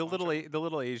the, was just a the bunch little of them? the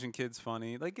little Asian kid's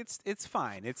funny. Like it's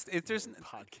fine. There's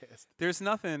Podcast.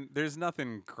 there's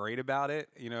nothing great about it.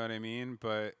 You know what I mean?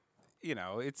 But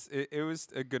it was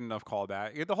a good enough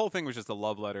callback. The whole thing was just a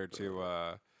love letter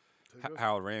to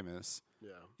Harold Ramis.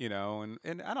 Yeah.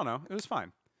 And I don't know. It was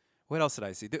fine. What else did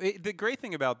I see? The great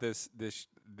thing about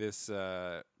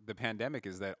the pandemic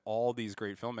is that all these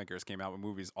great filmmakers came out with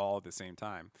movies all at the same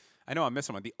time. I know I'm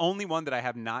missing one. The only one that I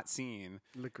have not seen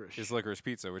is Licorice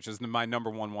Pizza, which is my number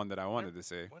one that I wanted to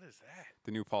see. What is that?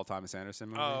 The new Paul Thomas Anderson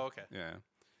movie. Oh, okay. Yeah.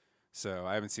 So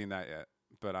I haven't seen that yet,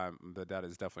 but that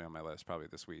is definitely on my list probably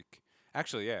this week.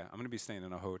 Actually, yeah, I'm gonna be staying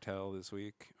in a hotel this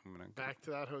week. I'm gonna Back to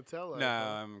that hotel. No,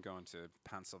 I'm going to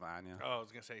Pennsylvania. Oh, I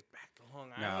was gonna say back to Long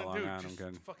No, Island, Long dude. Island, I'm Just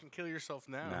good. fucking kill yourself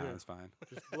now. No, it's fine.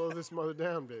 Just blow this mother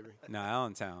down, baby. No,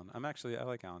 Allentown. I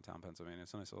like Allentown, Pennsylvania.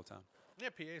 It's a nice little town. Yeah,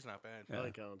 PA's not bad. Yeah. I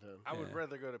like Allentown. I would Yeah.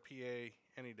 rather go to PA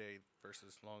any day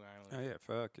versus Long Island. Oh yeah,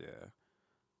 fuck yeah.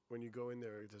 When you go in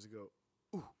there, does it go,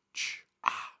 ooh, ch,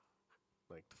 ah?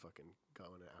 Like the fucking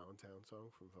Going to Allentown song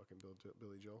from fucking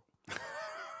Billy Joel.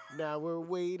 Now we're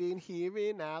waiting here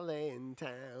in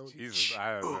Allentown. Jesus,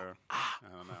 I don't know. I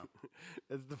don't know.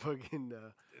 That's the fucking.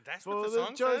 That's For what the the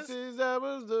song says? choices that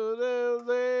was the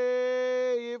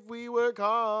day, if we work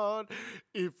hard,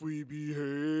 if we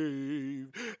behave,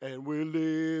 and we're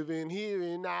living here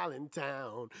in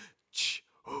Allentown. Ch,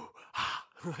 ooh, ah.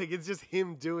 Like it's just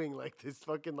him doing like this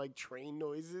fucking like train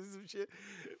noises and shit.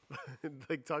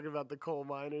 like talking about the coal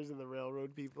miners and the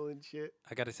railroad people and shit.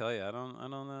 I got to tell you,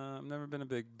 I've never been a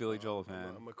big Billy Joel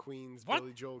fan. I'm a Queens What?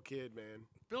 Billy Joel kid, man.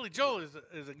 Billy Joel is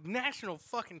a national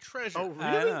fucking treasure. Oh,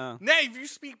 I really? know. Now, if you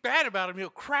speak bad about him, he'll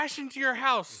crash into your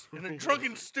house in a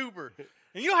drunken stupor.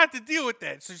 And you'll have to deal with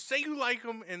that. So say you like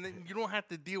him, and then you don't have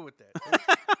to deal with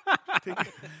that.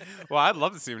 Well, I'd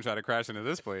love to see him try to crash into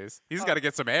this place. He's got to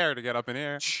get some air to get up in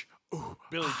here.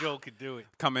 Billy Joel could do it.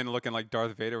 Come in looking like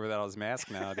Darth Vader without his mask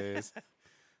nowadays.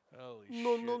 Holy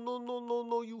No, shit.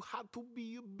 no. You have to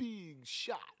be a big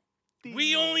shot.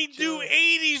 We only do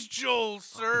 80s Joel,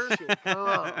 sir. Shit, come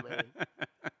on, man.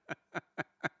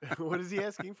 What is he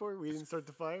asking for? We didn't start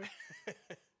the fire?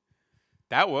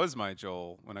 That was my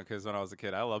Joel because when I was a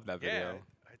kid, I loved that Yeah, video.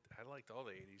 I liked all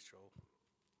the 80s Joel.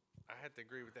 I had to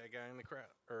agree with that guy in the crowd,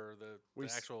 or We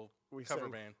the s- actual we cover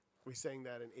sang- band. We sang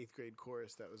that in 8th grade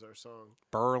chorus. That was our song.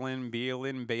 Berlin,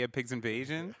 Beelin, Bay of Pigs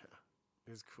Invasion.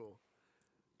 It was cool.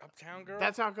 Uptown Girl?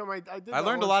 That's how come I did I that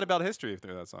learned a once- lot about history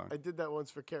through that song. I did that once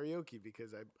for karaoke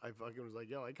because I fucking was like,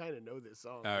 yo, I kind of know this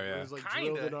song. Oh, Like, yeah. It was like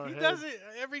drilled in Kinda. our He head. does it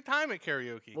every time at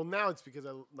karaoke. Well, now it's because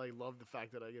I like love the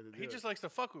fact that I get to do He it. just likes to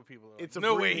fuck with people. It's a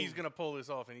no way breed. he's going to pull this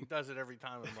off, and he does it every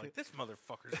time. I'm like, this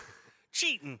motherfucker's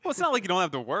cheating. Well, it's not like you don't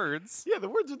have the words. Yeah, the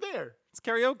words are there. It's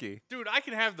karaoke. Dude, I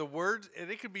can have the words, and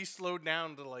it could be slowed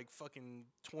down to like fucking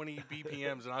 20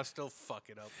 BPMs, and I'll still fuck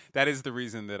it up. That is the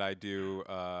reason that I do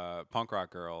Punk Rock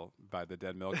Girl by the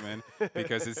Dead Milkmen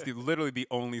because it's literally the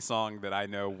only song that I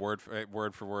know word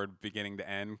for word, beginning to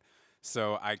end.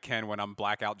 So I can, when I'm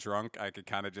blackout drunk, I could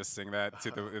kind of just sing that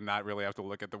and not really have to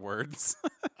look at the words.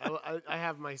 I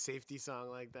have my safety song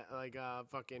like that, like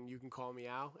fucking "You Can Call Me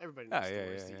Al." Everybody Oh, knows the yeah,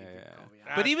 words yeah, to "You yeah, Can yeah. Call Me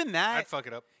Al." But even that, I'd fuck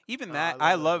it up. Even Oh, that,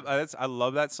 I I love love I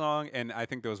love that song, and I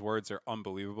think those words are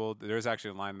unbelievable. There's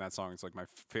actually a line in that song. It's like one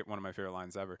of my favorite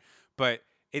lines ever. But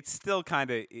it's still kind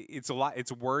of it's a lot.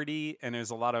 It's wordy, and there's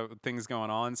a lot of things going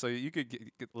on. So you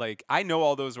could like I know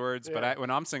all those words, Yeah. but when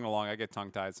I'm singing along, I get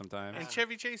tongue tied sometimes. And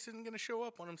Chevy Chase isn't going to show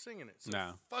up when I'm singing it. So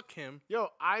No. fuck him. Yo,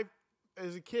 I,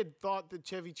 as a kid, thought that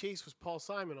Chevy Chase was Paul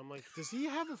Simon. I'm like, does he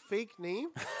have a fake name?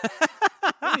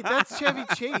 Wait, that's Chevy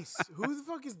Chase. Who the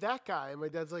fuck is that guy? And my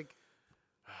dad's like,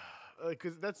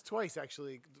 because that's twice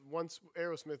actually. Once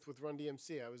Aerosmith with Run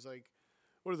DMC. I was like,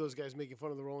 what are those guys making fun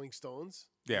of the Rolling Stones?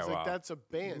 I Yeah, was well, like, that's a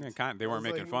band. Yeah, they I weren't was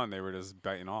making like, fun. They were just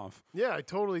biting off. Yeah, I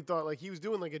totally thought like he was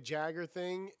doing like a Jagger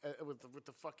thing with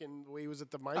the fucking way he was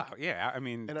at the mic. Oh, yeah, I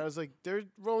mean, And I was like, they're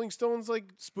Rolling Stones like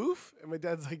spoof? And my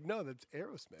dad's like, no, that's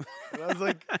Aerosmith. And I was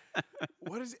like,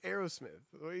 what is Aerosmith?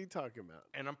 What are you talking about?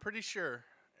 And I'm pretty sure,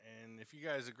 and if you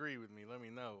guys agree with me, let me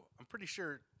know. I'm pretty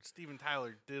sure Steven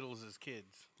Tyler diddles his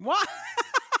kids. what?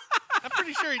 I'm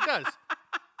pretty sure he does.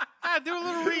 Do a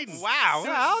little reading. Wow.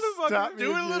 How the fuck? Stop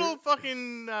Do me, a dude. little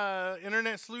fucking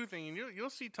internet sleuthing, and you'll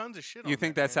see tons of shit on You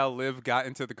think that, that's man. how Liv got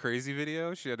into the crazy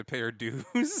video? She had to pay her dues.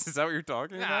 Is that what you're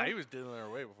talking Nah, about? he was diddling her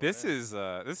way before This that.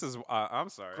 is I'm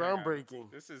sorry. hang on.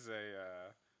 Groundbreaking. This is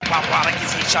a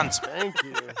Thank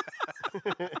you.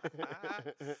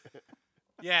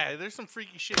 Yeah, there's some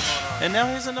freaky shit going on. And now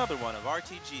here's another one of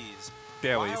RTG's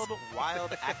Dailies.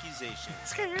 wild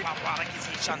accusations.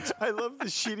 I love the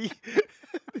shitty.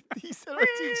 He said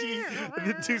RTG, and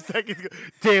then 2 seconds ago,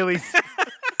 dailies.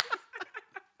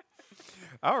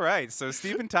 All right, so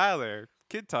Steven Tyler,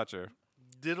 kid toucher.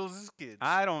 Diddles his kids.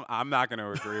 I'm not going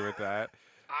to agree with that.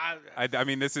 I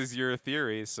mean, this is your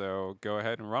theory, so go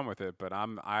ahead and run with it. But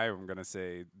I'm going to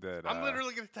say that I'm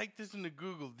literally going to type this into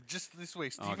Google just this way.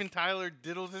 Oh, Steven Tyler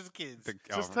diddles his kids.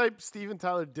 Just type Steven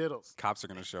Tyler diddles. Cops are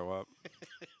going to show up.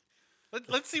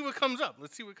 Let's see what comes up.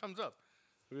 Let's see what comes up.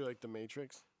 We like the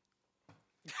Matrix.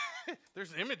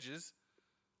 There's images.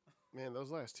 Man, those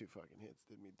last 2 fucking hits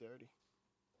did me dirty.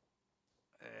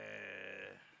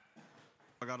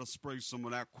 I gotta spray some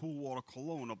of that cool water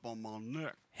cologne up on my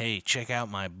neck. Hey, check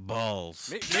out my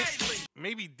balls.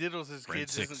 Maybe diddles his Brent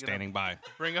kids Six isn't standing gonna by.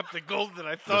 bring up the gold that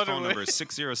I The thought phone it number would. is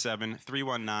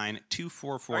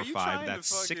 607-319-2445.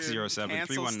 That's cancel Steven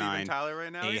 607-319. Tyler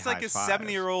right now. a He's like high a five.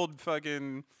 70-year-old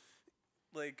fucking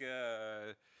like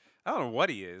I don't know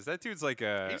what he is. That dude's like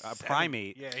a He's 70.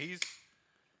 primate. Yeah,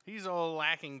 he's all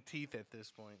lacking teeth at this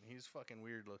point. He's fucking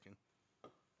weird looking.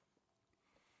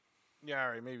 Yeah,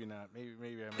 all right, maybe not.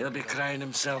 Maybe I'm. He'll be crying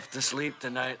himself to sleep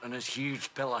tonight on his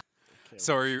huge pillow.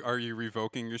 So are you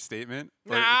revoking your statement?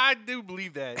 Nah, I do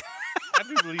believe that. I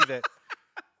do believe that.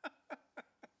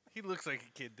 He looks like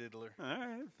a kid diddler. All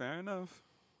right, fair enough.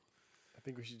 I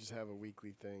think we should just have a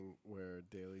weekly thing where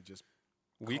Daily just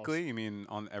Weekly? You mean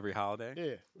on every holiday?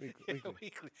 Yeah, weekly. Yeah,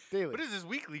 weekly. Daily. What is this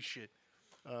weekly shit?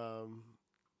 I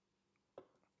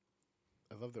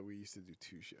love that we used to do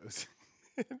 2 shows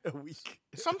in a week.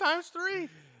 Sometimes 3.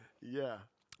 Yeah.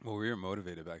 Well, we were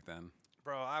motivated back then.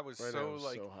 Bro, I was Right now, so I'm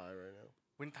like so high right now.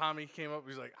 when Tommy came up, he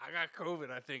was like, "I got COVID."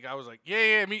 I think I was like,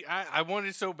 "Yeah, me." I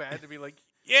wanted so bad to be like,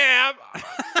 "Yeah,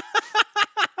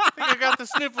 I think I got the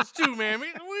sniffles too, man. We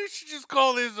should just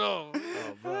call this off."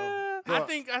 Oh, bro. I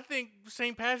think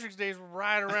St. Patrick's Day is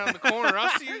right around the corner.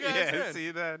 I'll see you guys Yeah, then. see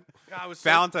you then. God, I was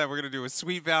Valentine. We're gonna do a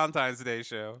sweet Valentine's Day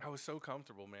show. I was so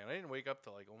comfortable, man. I didn't wake up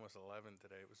till like almost 11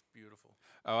 today. It was beautiful.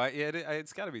 Oh,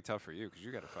 it's got to be tough for you because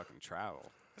you got to fucking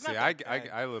travel. It's See, not I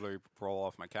that literally roll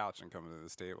off my couch and come to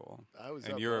this table. I was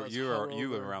and up, you I was live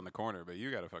hungover. around the corner, but you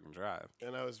got to fucking drive.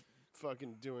 And I was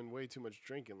fucking doing way too much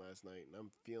drinking last night, and I'm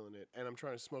feeling it. And I'm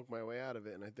trying to smoke my way out of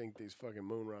it, and I think these fucking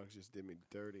moon rocks just did me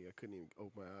dirty. I couldn't even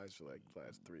open my eyes for like the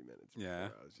last 3 minutes. Yeah.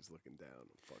 before I was just looking down. And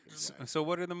fucking jacked. So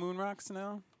what are the moon rocks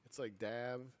now? It's like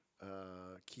dab,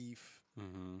 keef,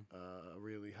 Mm-hmm.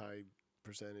 really high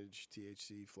percentage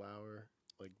THC flower,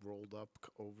 like rolled up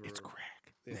over. It's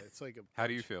crack. Yeah, it's like a. How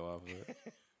do you feel off of it?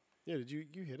 Yeah, did you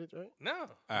hit it right? No.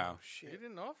 Oh. He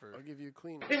didn't offer it. I'll give you a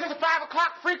clean. Is this a 5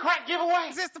 o'clock free crack giveaway?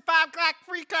 Is this the 5 o'clock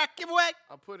free crack giveaway?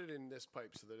 I'll put it in this pipe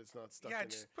so that it's not stuck Yeah, in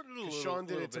just there. put it a 'Cause little- Sean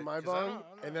did little it to bit, my 'cause I bong,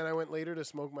 don't- and then I went later to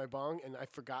smoke my bong, and I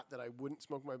forgot that I wouldn't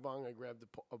smoke my bong. I grabbed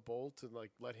a bowl to like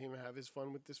let him have his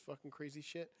fun with this fucking crazy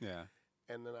shit. Yeah.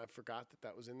 And then I forgot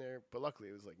that was in there. But luckily,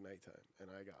 it was like nighttime, and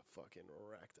I got fucking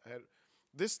wrecked. I had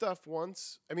this stuff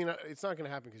once. I mean, it's not gonna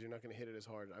happen because you're not gonna hit it as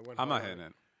hard. I'm not hitting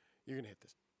it. You're gonna hit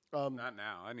this. Not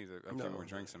now. I need a few more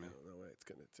drinks in me. No way.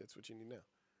 It's what you need now.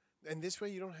 And this way,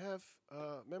 you don't have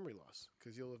memory loss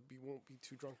because won't be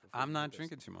too drunk. before I'm you not do this.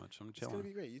 drinking too much. I'm It's chilling. gonna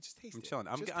be great. You just taste it. I'm chilling.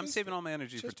 Just I'm taste saving it. all my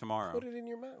energy for Just tomorrow. Put it in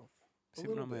your mouth.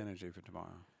 Saving all my energy for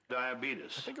tomorrow.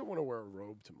 Diabetes. I think I want to wear a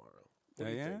robe tomorw. What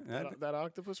do you Yeah? think? That'd- That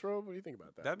octopus robe. What do you think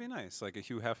about that? That'd be nice, like a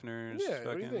Hugh Hefner's. Yeah.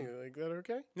 What do you fucking- think? Like that?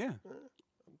 Okay. Yeah.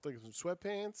 I'm thinking some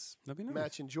sweatpants. That'd be nice.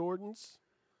 Matching Jordans.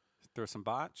 Throw some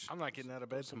botch. I'm not getting out of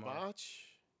bed Some tomorrow. botch.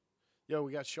 Yo,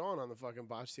 we got Sean on the fucking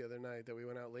botch the other night that we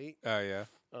went out late. Oh yeah.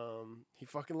 He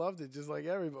fucking loved it, just like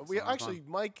everybody. Sounds Actually, fun.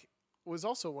 Mike was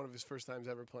also one of his first times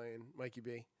ever playing. Mikey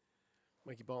B,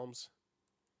 Mikey Balms.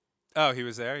 Oh, he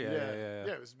was there. Yeah.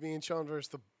 Yeah, it was me and Sean versus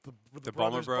the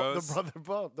Balmer brothers,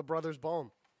 Bros? the brothers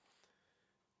Balm.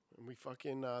 And we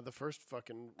fucking the first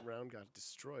fucking round got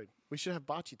destroyed. We should have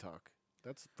bocce talk.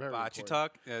 That's very Bocce important.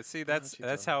 talk. Yeah. See, that's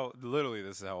Bocce how literally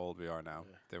this is how old we are now.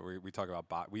 That we talk about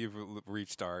bot. We've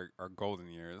reached our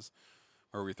golden years,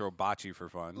 where we throw bocce for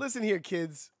fun. Listen here,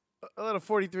 kids. I let a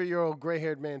 43-year-old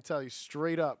gray-haired man tell you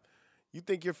straight up, you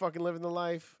think you're fucking living the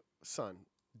life? Son,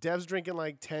 Dev's drinking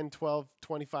like 10, 12,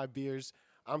 25 beers.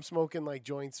 I'm smoking like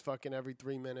joints fucking every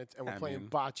 3 minutes, and we're playing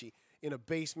bocce in a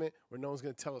basement where no one's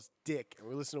going to tell us dick. And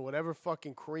we're listening to whatever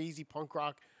fucking crazy punk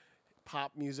rock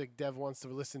pop music Dev wants to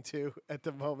listen to at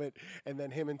the moment. And then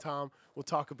him and Tom will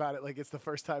talk about it like it's the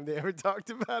first time they ever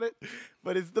talked about it.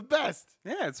 But it's the best.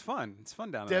 Yeah, it's fun. It's fun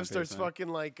down there. Dev starts fucking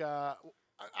like, I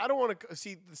don't want to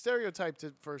see the stereotype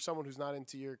for someone who's not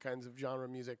into your kinds of genre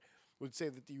music would say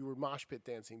that you were mosh pit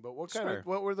dancing. But what kind of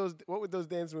what would those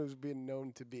dance moves be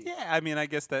known to be? Yeah, I mean, I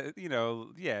guess that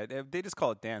they just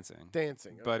call it dancing.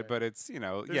 Dancing, but it's There's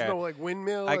yeah. no like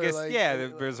windmill. I or guess like,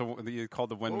 there's you called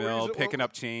the windmill, picking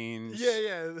up change.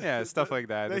 Yeah, stuff like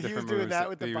that. He different was doing moves that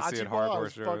with the you would see bocce at ball. I hardcore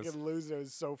was shows. fucking loser. It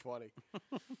was so funny.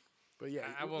 But yeah,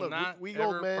 I will look, not we ever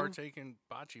old men. partake in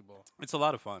bocce ball. It's a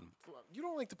lot of fun. You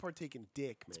don't like to partake in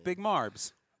dick, man. It's big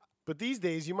marbs. But these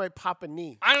days, you might pop a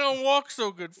knee. I don't walk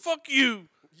so good. Fuck you.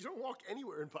 You don't walk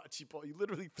anywhere in bocce ball. You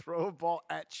literally throw a ball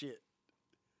at shit.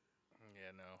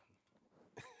 Yeah,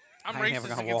 no. I'm I ain't never racist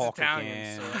gonna against walk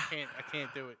Italians, so again. I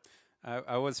can't do it.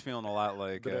 I was feeling a lot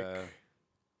like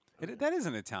Brick. that is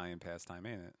an Italian pastime,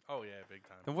 ain't it? Oh yeah, big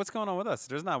time. Then what's going on with us?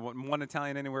 There's not one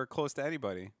Italian anywhere close to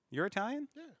anybody. You're Italian?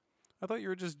 Yeah. I thought you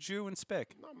were just Jew and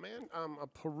spick. No, man. I'm a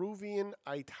Peruvian,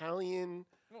 Italian.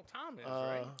 Well, Tom is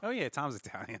right. Oh yeah, Tom's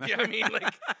Italian. Yeah, I mean,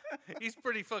 like, he's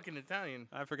pretty fucking Italian.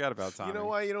 I forgot about Tommy. You know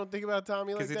why you don't think about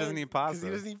Tommy like that? Because he doesn't eat pasta. Because he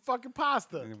doesn't eat fucking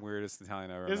pasta. The weirdest Italian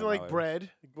I ever He doesn't met in like my life.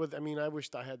 bread. I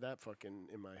wished I had that fucking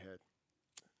in my head.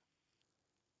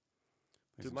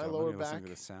 Ladies Dude, and my gentlemen, lower you're listening back. to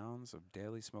the sounds of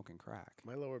daily smoking crack.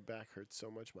 My lower back hurts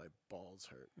so much, my balls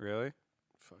hurt. Really?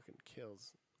 Fucking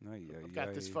kills. No, yeah. I've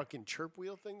got this fucking chirp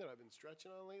wheel thing that I've been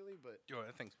stretching on lately, but Yo,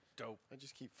 that thing's dope. I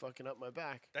just keep fucking up my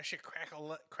back. That shit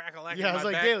crackle Yeah, I was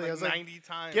like, back Daly, like I was like, 90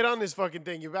 times. get on this fucking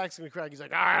thing. Your back's gonna crack. He's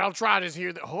like, all right, I'll try this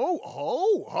here. Ho,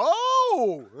 ho,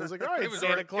 ho. I was like, all right, It was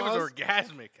Santa Claus. It was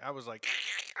orgasmic. I was like,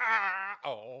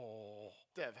 oh.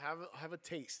 Dev, have a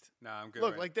taste. No, I'm good.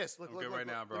 Look right. like this. Look, I'm look, good look, right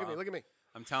now, bro. Look at me.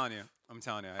 I'm telling you.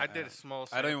 I did a small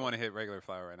I don't even sample. want to hit regular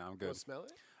flour right now. I'm You good. want to smell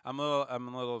it? I'm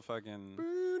a little fucking.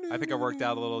 I think I worked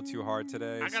out a little too hard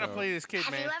today. I gotta so- play this kid,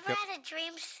 Have man. you ever had a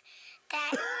dreams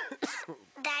that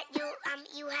that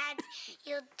you had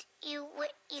you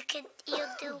could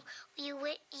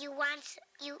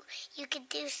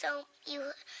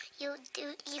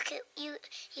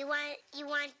you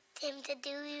want him to do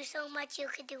you so much you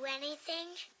could do anything?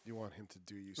 You want him to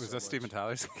do you so Was that much. Steven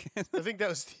Tyler's kid? I think that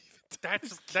was Steven.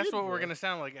 That's kid, what we're bro. gonna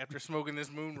sound like after smoking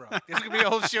this moon rock. This is gonna be a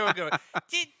whole show going.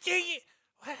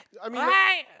 I mean,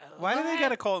 Why do they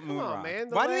gotta call it come moon on, rock? man.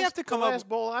 Why do they have to come the up? last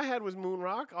bowl I had was moon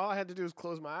rock. All I had to do was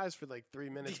close my eyes for like 3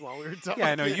 minutes while we were talking.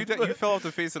 Yeah, I know you fell off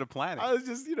the face of the planet. I was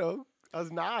just, I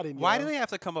was nodding. Why do they have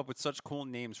to come up with such cool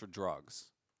names for drugs?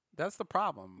 That's the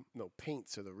problem. No,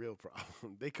 paints are the real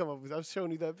problem. They come up with. I was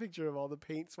showing you that picture of all the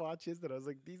paint swatches that I was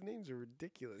like, these names are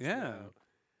ridiculous. Yeah.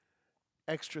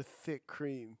 Extra thick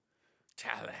cream.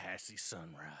 Tallahassee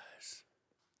Sunrise.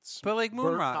 But like moon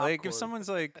Burnt rock, like popcorn. if someone's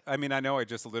like, I mean, I know I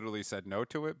just literally said no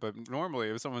to it, but normally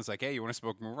if someone's like, hey, you want to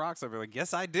smoke moon rocks? I'd be like,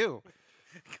 yes, I do.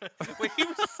 Wait, he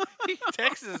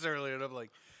texted us earlier, and I'm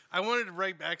like, I wanted to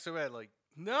write back so bad, like,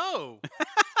 no,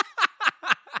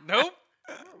 nope,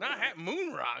 not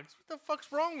moon rocks. What the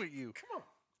fuck's wrong with you? Come on,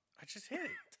 I just hit it.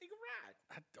 Take a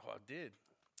ride. I did.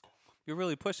 You're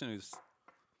really pushing this.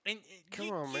 And,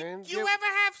 Come on, man. You Get- ever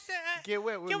have? Get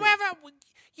wet with You me. ever?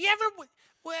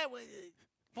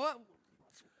 What?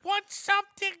 Want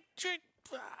something?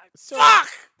 So- Fuck!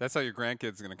 That's how your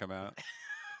grandkid's gonna come out.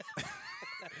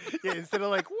 Yeah, instead of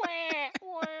like,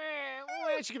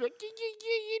 she could be like, you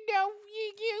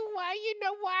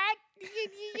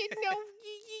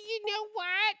know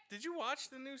what? Did you watch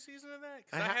the new season of that?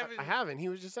 'Cause I haven't. He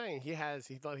was just saying he has.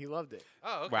 He thought he loved it.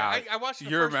 Oh, okay. Wow, I watched the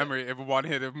your first memory. If one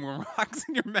hit of moon rocks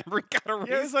and your memory got erased.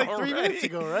 Yeah, it was like 3 already. minutes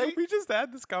ago, right? We just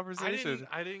had this conversation.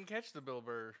 I didn't catch the Bill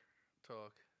Burr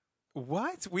talk.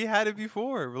 What? We had it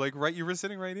before. Like right, you were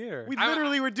sitting right here. We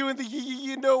literally were doing the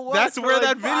you know what. That's for where like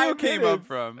that video 5 came minutes. up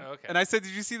from. Okay. And I said,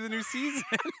 "Did you see the new season?"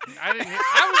 I didn't.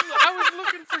 I was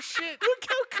looking for shit. Look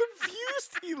how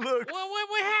confused he looks.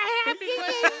 What happened?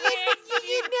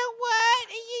 You know what?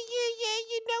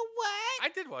 You know what? I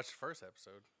did watch the first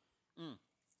episode.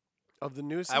 Of the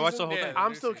new season? I watched the whole Yeah, thing. the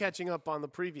I'm new still season. catching up on the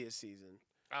previous season.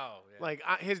 Oh, yeah. Like,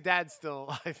 his dad's still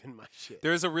alive in my shit.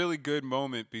 There's a really good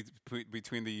moment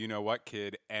between the you know what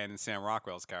kid and Sam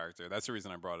Rockwell's character. That's the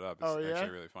reason I brought it up. It's Oh, yeah? actually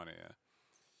really funny. Yeah.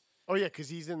 Oh, yeah, because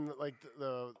he's in, like,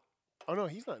 the... Oh, no,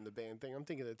 he's not in the band thing. I'm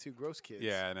thinking of the two gross kids.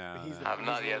 Yeah, no. But he's no. the- I've he's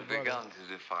not the yet little brother. begun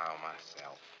to defile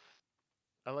myself.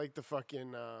 I like the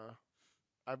fucking...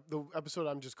 the episode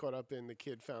I'm just caught up in, the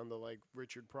kid found the, like,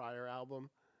 Richard Pryor album.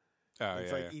 Oh,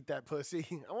 It's yeah, like, yeah. eat that pussy.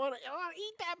 I want to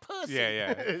eat that pussy. Yeah,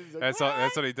 yeah. He's like,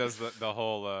 That's what he does the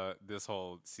whole this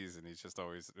whole season. He's just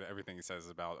always everything he says is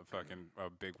about a fucking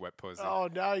big wet pussy. Oh,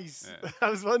 nice. Yeah. I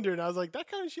was wondering. I was like,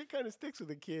 that kind of shit kind of sticks with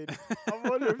a kid. I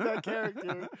wonder if that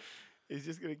character is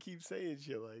just going to keep saying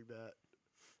shit like that.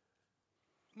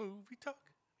 Movie talk.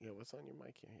 Yeah, what's on your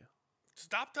mic here? Yeah.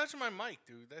 Stop touching my mic,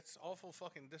 dude. That's awful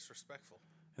fucking disrespectful.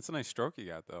 It's a nice stroke you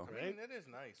got though. I mean, it is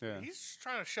nice. Yeah. But he's just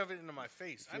trying to shove it into my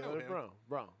face. I know Feel it, him.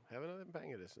 bro. Have another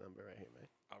bang of this number right here, man.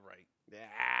 All right.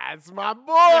 That's my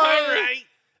boy. All right.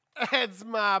 That's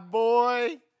my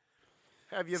boy.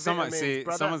 Have your vitamins,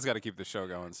 brother. Someone's got to keep the show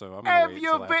going, so I'm gonna Have wait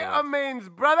your until after that. vitamins,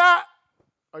 brother.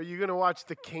 Are you gonna watch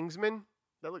The Kingsman?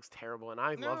 That looks terrible, and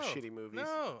I love No, shitty movies.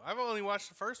 No, I've only watched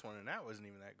the first one, and that wasn't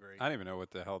even that great. I don't even know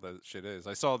what the hell that shit is.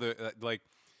 I saw the like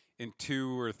in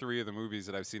 2 or 3 of the movies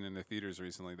that I've seen in the theaters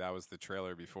recently. That was the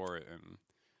trailer before it, and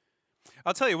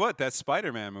I'll tell you what, that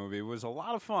Spider-Man movie was a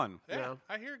lot of fun. Yeah,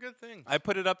 I hear good things. I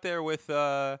put it up there with,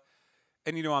 and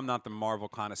you know I'm not the Marvel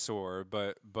connoisseur,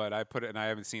 but I put it, and I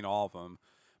haven't seen all of them,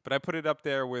 but I put it up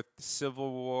there with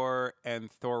Civil War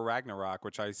and Thor Ragnarok,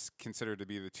 which I consider to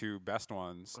be the 2 best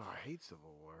ones. Oh, I hate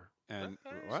Civil War. And So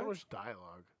what? much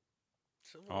dialogue.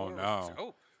 Civil Oh War was no!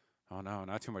 dope. Oh no!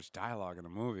 Not too much dialogue in a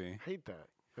movie. I hate that.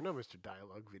 I know Mr.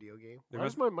 Dialogue video game. There Why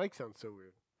was- does my mic sound so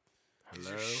weird? 'Cause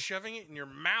Hello? You're shoving it in your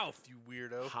mouth, you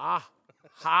weirdo. Ha.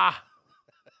 Ha.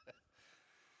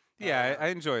 Yeah, I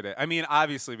enjoyed it. I mean,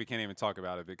 obviously we can't even talk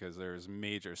about it because there's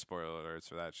major spoiler alerts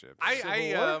for that shit.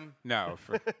 No,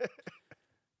 for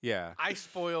yeah. I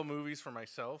spoil movies for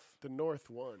myself. The North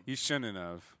won. You shouldn't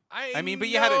have. I mean, but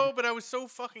know, you had it, but I was so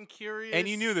fucking curious. and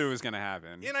you knew that it was gonna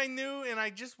happen. And I knew, and I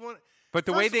just want. But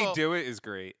the way First of they all, do it is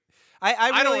great.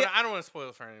 I don't want to spoil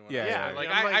it for anyone. Yeah, else. yeah, Like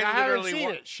yeah. I'm like, I haven't literally seen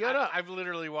it. Shut up. I've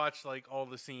literally watched like all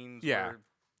the scenes. Yeah. Where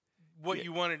what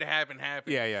you wanted to happen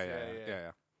happened.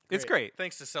 Yeah. It's great.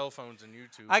 Thanks to cell phones and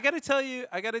YouTube. I gotta tell you.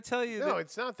 No, that,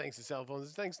 it's not thanks to cell phones.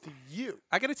 It's thanks to you.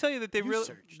 I gotta tell you that they You really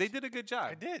searched. they did a good job.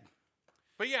 I did.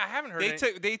 But yeah, I haven't heard.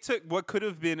 They took what could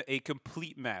have been a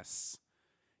complete mess,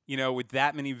 with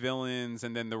that many villains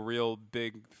and then the real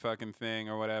big fucking thing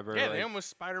or whatever. Yeah, like, they almost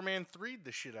Spider-Man 3'd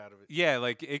the shit out of it. Yeah,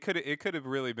 like it could have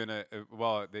really been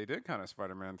well, they did kind of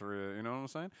Spider-Man 3, you know what I'm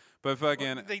saying? But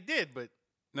fucking Well, they did, but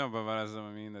no, but that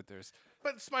doesn't mean that there's.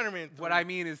 But Spider-Man 3. What I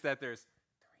mean is that there's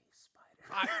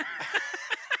 3 Spider.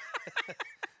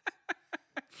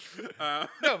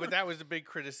 No, but that was the big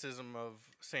criticism of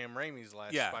Sam Raimi's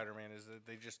last Spider-Man is that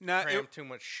they just crammed too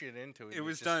much shit into it. It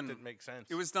was just done. Didn't make sense.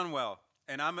 It was done well,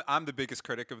 and I'm the biggest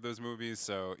critic of those movies,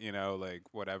 so like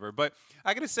whatever. But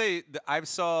I gotta say, I've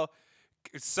saw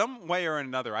some way or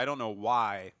another. I don't know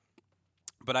why,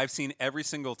 but I've seen every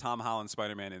single Tom Holland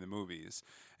Spider-Man in the movies.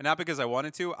 And not because I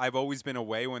wanted to. I've always been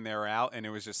away when they were out, and it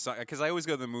was just because I always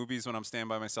go to the movies when I'm staying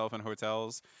by myself in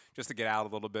hotels just to get out a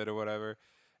little bit or whatever.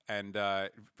 And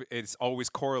it's always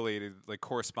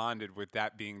corresponded with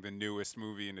that being the newest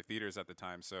movie in the theaters at the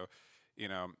time. So,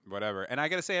 whatever. And I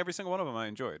got to say, every single one of them I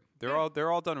enjoyed. They're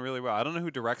all done really well. I don't know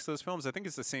who directs those films. I think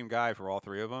it's the same guy for all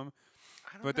 3 of them.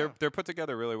 But they're put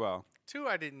together really well. 2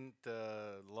 I didn't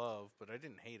love, but I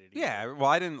didn't hate it either. Yeah, well,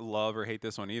 I didn't love or hate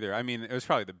this one either. I mean, it was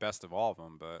probably the best of all of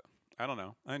them, but I don't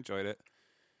know. I enjoyed it.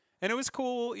 And it was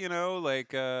cool,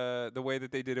 the way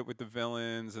that they did it with the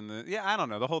villains and I don't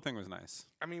know. The whole thing was nice.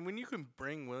 I mean, when you can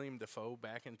bring William Dafoe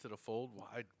back into the fold,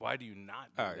 why do you not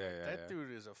do that? That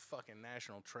dude is a fucking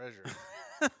national treasure.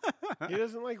 He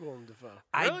doesn't like Willem Dafoe.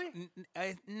 Really?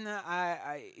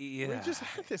 Yeah. We just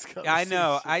had this conversation. I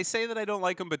know. I say that I don't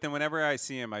like him, but then whenever I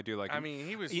see him, I do like him. I mean,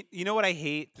 he was. You know what I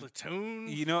hate? Platoon.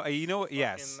 You know.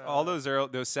 Yes, all those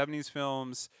 70s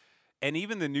films. And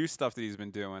even the new stuff that he's been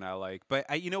doing, I like.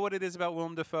 But you know what it is about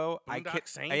Willem Dafoe? Boondock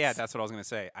Saints? Yeah, that's what I was going to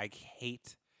say. I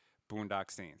hate Boondock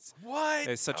Saints. What?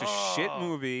 It's such a shit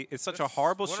movie. It's such a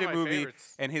horrible shit movie.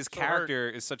 Favorites. And his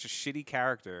character is such a shitty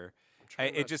character.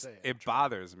 It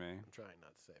bothers me. I'm trying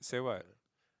not to say it. Say what?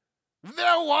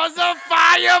 There was a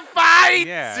firefight!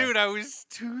 Yeah. Dude, I was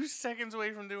 2 seconds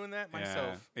away from doing that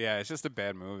myself. Yeah, it's just a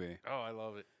bad movie. Oh, I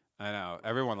love it. I know.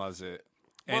 Everyone loves it.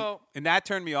 And that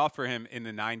turned me off for him in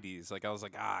the 90s. Like, I was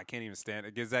like, I can't even stand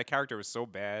it. Because that character was so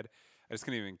bad. I just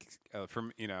couldn't even,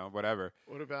 whatever.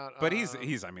 What about... But he's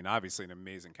I mean, obviously an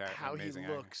amazing character. How amazing he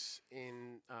looks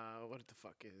in, what the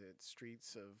fuck is it?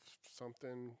 Streets of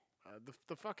something?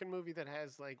 The fucking movie that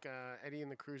has, Eddie and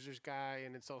the Cruisers guy,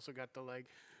 and it's also got the,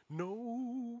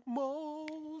 no more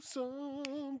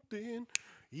something.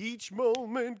 Each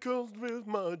moment comes with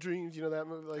my dreams. You know that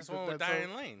movie? That's the one with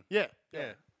Diane Lane. Yeah.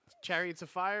 Yeah. Chariots of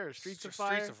Fire or Streets of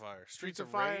Fire? Streets of Fire. Streets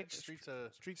of Rage.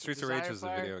 Streets of Rage was the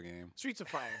video game. Streets of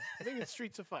Fire. I think it's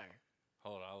Streets of Fire.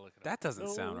 Hold on, I'll look it up. That doesn't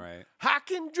sound right. I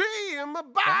can dream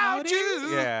about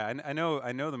you. Yeah, I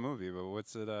know the movie, but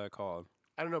what's it called?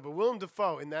 I don't know, but Willem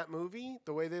Dafoe in that movie,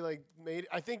 the way they made,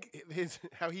 I think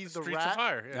how he's the Streets rat. of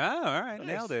Fire. Yeah. Oh, all right, Nice.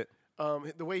 nailed it.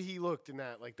 The way he looked in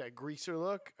that, that greaser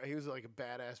look, he was like a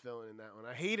badass villain in that one.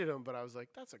 I hated him, but I was like,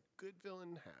 that's a good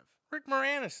villain to have. Rick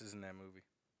Moranis is in that movie.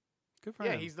 Good for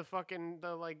Yeah, him. he's the fucking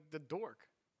the dork.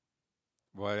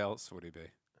 What else would he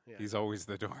be? Yeah. He's always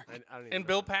the dork. I don't even And know.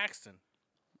 Bill Paxton.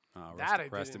 Oh,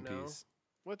 That rest I in didn't know. peace.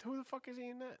 Who the fuck is he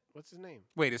in that? What's his name?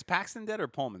 Wait, is Paxton dead or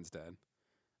Pullman's dead?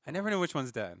 I never know which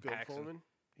one's dead. Bill Paxton. Pullman.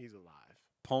 He's alive.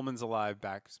 Pullman's alive.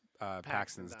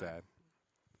 Paxton's died. dead.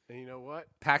 And you know what?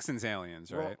 Paxton's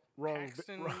aliens, right? Wrong.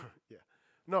 Paxton- wrong. Yeah.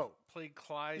 No. Played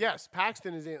Clyde. Yes,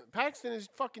 Paxton is in. Paxton is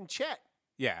fucking Chet.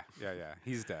 Yeah.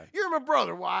 He's dead. You're my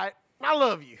brother, Wyatt. I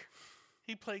love you.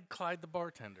 He played Clyde the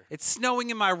bartender. It's snowing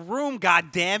in my room.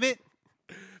 God damn it!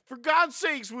 For God's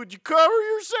sakes, would you cover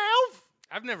yourself?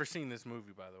 I've never seen this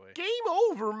movie, by the way. Game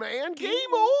over, man. Game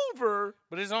over.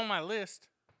 But it's on my list.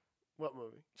 What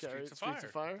movie? Streets of Streets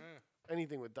of Fire. Fire?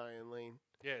 Anything with Diane Lane.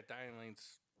 Yeah, Diane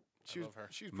Lane's. I love her.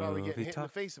 She was probably getting Movie hit in the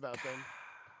talk. face about then.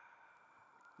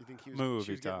 You think she Movie was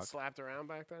getting talk. slapped around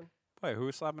back then? Wait, who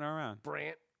was slapping her around?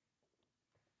 Brant.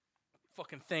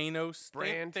 Fucking Thanos.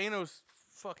 Brand. Thanos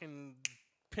fucking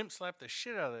pimp slapped the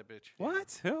shit out of that bitch.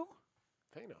 What? Who?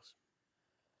 Thanos.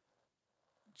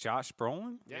 Josh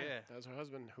Brolin? Yeah. That was her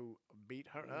husband who beat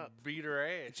her up. Beat her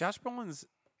ass. Josh Brolin's.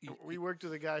 We worked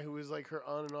with a guy who was like her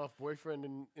on and off boyfriend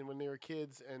and when they were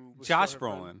kids and was Josh still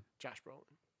her friend. Brolin. Josh Brolin.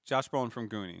 Josh Brolin from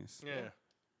Goonies. Yeah.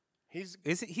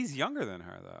 He's younger than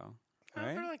her though,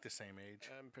 right? They're like the same age.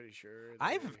 I'm pretty sure.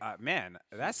 I've man,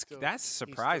 that's still- that's he still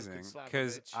could surprising slap a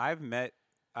because bitch.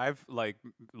 I've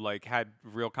had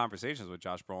real conversations with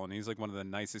Josh Brolin. He's like one of the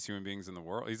nicest human beings in the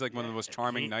world. He's like one of the most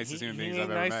charming, nicest human beings he I've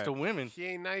ain't ever nice met. to women. He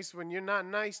ain't nice when you're not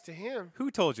nice to him.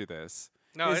 Who told you this?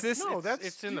 No, is this?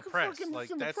 it's in the press. Like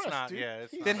that's not. Dude. Yeah.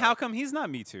 It's Then not how come he's not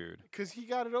Me Too'd? Because he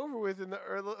got it over with in the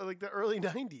early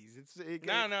 '90s.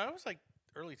 No, it was like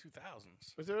early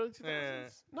 2000s. Was it early 2000s? Yeah.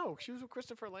 No, she was with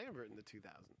Christopher Lambert in the 2000s.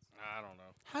 I don't know.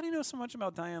 How do you know so much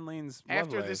about Diane Lane's love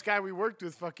After life? this guy we worked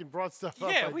with fucking brought stuff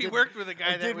up. Yeah, I we did- worked with a guy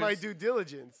I that did my was due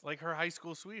diligence. like her high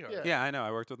school sweetheart. Yeah. Yeah, I know.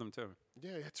 I worked with him too.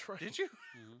 Yeah, that's right. Did you?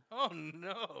 Oh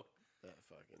no. That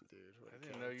fucking dude. What I a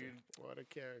didn't know character. you. What a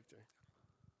character.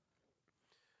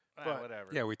 Ah, whatever.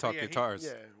 Yeah, we talk guitars.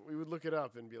 Yeah, we would look it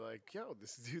up and be like, "Yo,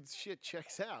 this dude's shit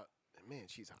checks out." And man,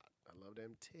 she's hot. I love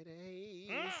them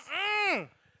titties.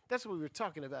 That's what we were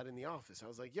talking about in the office. I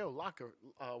was like, "Yo,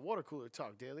 water cooler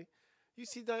talk, Daily. You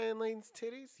see Diane Lane's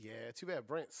titties? Yeah. Too bad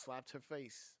Brent slapped her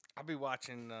face. I'll be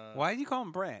watching. Why do you call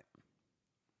him Brant?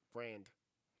 Brand.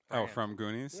 Oh, from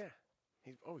Goonies? Yeah.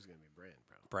 He's always gonna be Brand,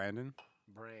 bro. Brandon?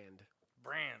 Brand.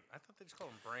 Brand. I thought they just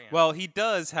called him Brand. Well, he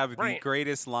does have the Brant.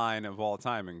 greatest line of all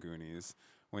time in Goonies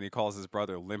when he calls his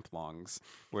brother Limp Lungs,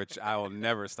 which I will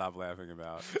never stop laughing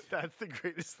about. That's the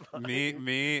greatest line.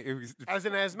 It was As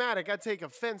an asthmatic, I take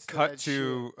offense to cut that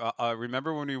to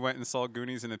remember when we went and saw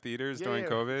Goonies in the theaters during Yeah.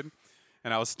 COVID,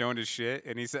 and I was stoned as shit,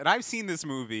 and he said, "I've seen this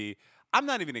movie. I'm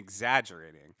not even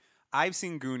exaggerating. I've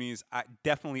seen Goonies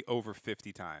definitely over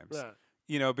 50 times." Yeah.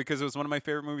 You know, because it was one of my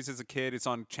favorite movies as a kid. It's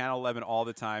on Channel 11 all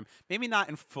the time. Maybe not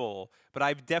in full, but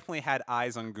I've definitely had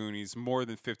eyes on Goonies more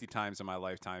than 50 times in my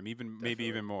lifetime, maybe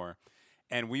even more.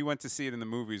 And we went to see it in the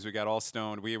movies. We got all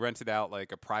stoned. We rented out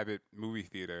like a private movie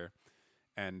theater,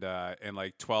 and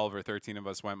like 12 or 13 of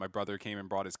us went. My brother came and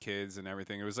brought his kids and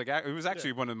everything. It was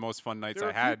actually one of the most fun nights There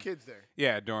were I a few had. kids there.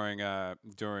 Yeah, during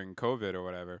COVID or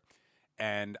whatever.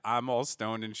 And I'm all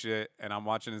stoned and shit, and I'm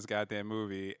watching this goddamn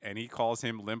movie, and he calls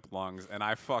him Limp Lungs, and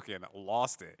I fucking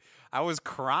lost it. I was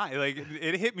crying. Like,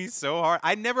 it hit me so hard.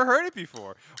 I never heard it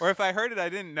before. Or if I heard it, I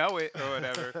didn't know it or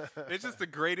whatever. It's just the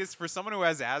greatest. For someone who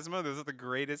has asthma, those are the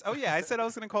greatest. Oh, yeah, I said I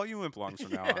was going to call you Limp Lungs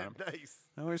from now on. Nice.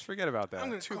 I always forget about that. I'm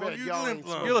going to Too call bad you y'all Limp ain't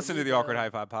Lungs. You're listening to the Awkward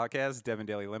High Five podcast, Devin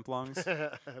Daly Limp Lungs.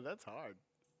 That's hard.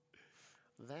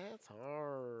 That's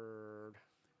hard.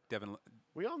 Devin,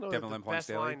 We all know Devin that Limp the Lungs best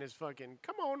Daily. line is fucking,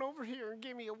 "Come on over here and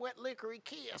give me a wet licorice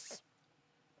kiss."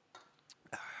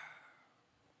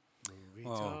 Movie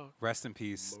oh, talk. rest in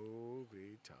peace,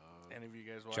 Movie talk. Any of you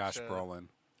guys watch Josh Brolin.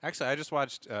 Actually, I just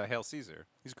watched Hail Caesar.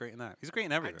 He's great in that. He's great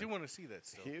in I everything. do want to see that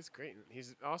still. He is great.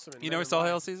 He's awesome. In You know, Men we in saw Black.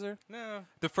 Hail Caesar. No.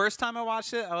 The first time I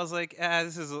watched it, I was like,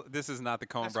 this is not the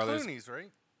Coen That's brothers. Clooney's,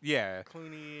 right? Yeah,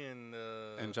 Clooney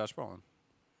and Josh Brolin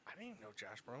I didn't even know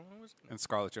Josh Brolin was in it. and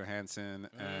Scarlett Johansson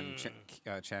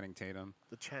and Channing Tatum.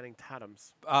 The Channing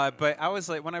Tatums. But I was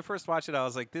like, when I first watched it, I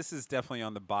was like, this is definitely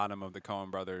on the bottom of the Coen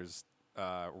brothers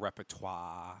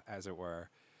repertoire, as it were.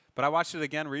 But I watched it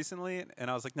again recently,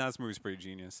 and I was like, no, this movie's pretty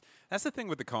genius. That's the thing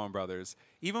with the Coen brothers.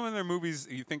 Even when their movies,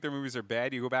 you think their movies are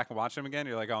bad, you go back and watch them again,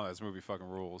 you're like, oh, this movie fucking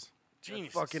rules.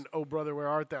 Genius. Fucking "Oh Brother, Where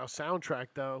Art Thou" soundtrack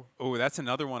though. Oh, that's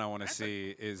another one I want to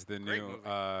see. Is the great new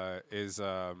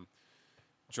movie.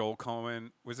 Joel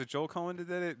Coen? Was it Joel Coen that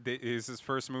did it? Is his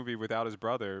first movie without his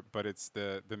brother, but it's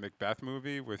the Macbeth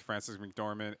movie with Frances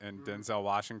McDormand and Denzel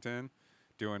Washington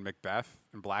doing Macbeth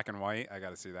in black and white. I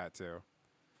got to see that too.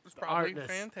 It's probably Artness.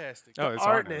 fantastic. Oh, it's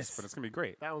artness, but it's gonna be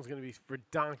great. That one's gonna be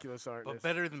redonkulous artness. But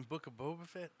better than Book of Boba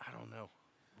Fett? I don't know.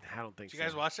 I don't think Did so. you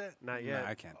guys watch that? Not yet. Nah,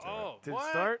 I can't do Oh, Did what? it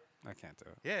start? it. I can't do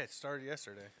it. Yeah, it started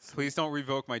yesterday. Please don't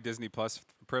revoke my Disney Plus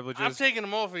privileges. I'm taking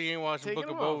them off if you ain't watching Taking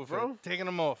Book of them Boba off, Fett. bro. Taking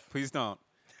them off. Please don't.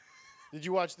 Did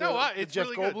you watch the, No, the it's Jeff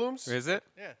really good. Goldblum's? Is it?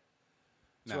 Yeah. Did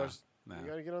you No. watch- No. You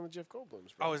gotta get on the Jeff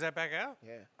Goldblum's, bro. Oh, is that back out?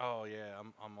 Yeah. Oh yeah,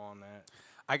 I'm on that.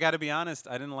 I got to be honest.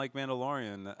 I didn't like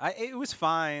Mandalorian. It was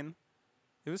fine.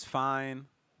 It was fine.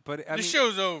 But I The mean,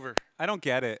 show's over. I don't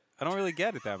get it. I don't really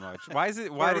get it that much. Why is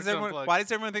it? Why Fireworks does everyone? Unplugged. Why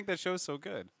does everyone think that show's so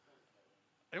good?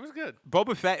 It was good.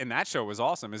 Boba Fett in that show was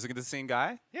awesome. Is it the same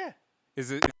guy? Yeah.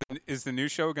 Is the new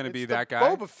show going to be It's the that guy?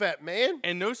 Boba Fett, man.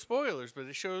 And no spoilers, but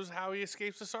it shows how he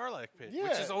escapes the Sarlacc pit, which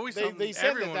Yeah, is always they- something they said that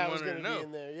everyone that was wanted to gonna be know.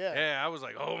 in there, yeah. Yeah, I was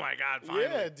like, oh my god, finally.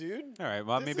 Yeah, dude. All right.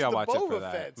 Well, This maybe is I'll the watch it for Boba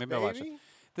that. Fetts, Maybe I'll watch it. baby.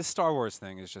 The Star Wars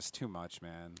thing is just too much,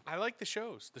 man. I like the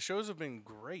shows. The shows have been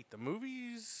great. The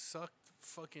movies sucked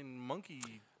fucking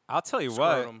monkey. I'll tell you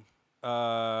scrotum. what.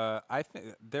 I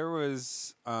think there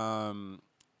was.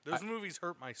 Those movies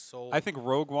hurt my soul. I think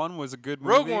Rogue One was a good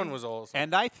movie. Rogue One was awesome.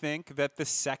 And I think that the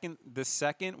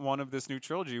second one of this new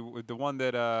trilogy, the one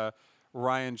that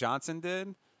Ryan Johnson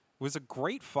did, was a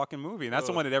great fucking movie. And that's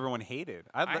the Ugh. one that everyone hated.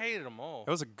 I hated them all. It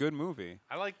was a good movie.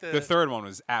 I like The third one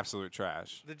was absolute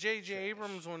trash. The J.J.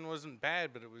 Abrams one wasn't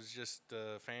bad, but it was just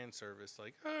fan service.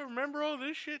 Like, oh, remember all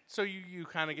this shit? So you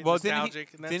kind of get Well,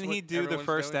 nostalgic. didn't he do the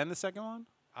first and the second one?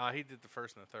 He did the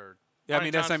first and the third. Yeah, I Ryan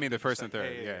mean that's what I Johnson mean. The did first and second.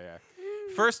 third. Yeah.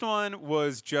 First one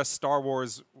was just Star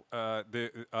Wars,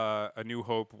 A New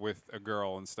Hope with a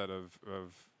girl instead of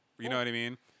you know what I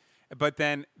mean. But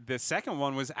then the second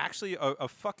one was actually a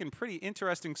fucking pretty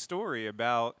interesting story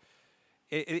about.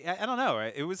 I don't know.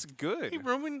 It was good. He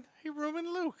ruined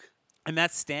Luke. And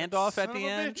that standoff Son at of the a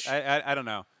end, bitch. I don't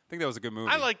know. I think that was a good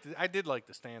movie. I did like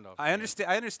the standoff. I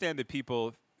understand that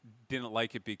people didn't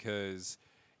like it because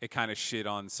it kind of shit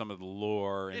on some of the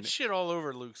lore. And It shit all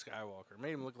over Luke Skywalker.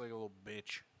 Made him look like a little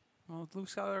bitch. Well, Luke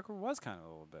Skywalker was kind of a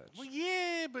little bitch. Well,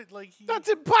 yeah, but like That's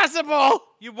impossible.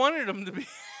 you wanted him to be.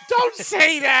 Don't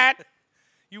say that.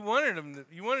 You wanted him.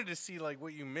 You wanted to see like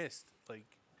what you missed, like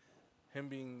him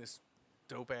being this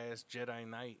dope ass Jedi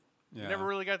Knight. Yeah. You never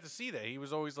really got to see that. He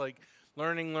was always like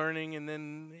learning, and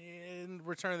then in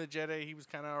Return of the Jedi, he was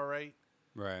kind of all right.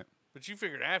 Right. But you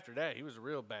figured after that, he was a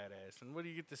real badass. And what do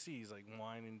you get to see? He's like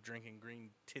whining, drinking green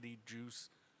titty juice.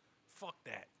 Fuck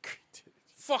that.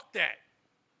 Fuck that.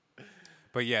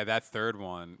 But yeah, that third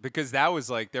one, because that was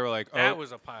like, they were like, That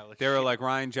was a pile of They were shit. like,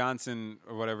 Ryan Johnson,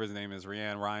 or whatever his name is,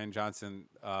 Ryan Johnson,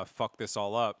 fucked this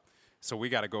all up. So we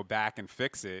got to go back and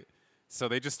fix it. So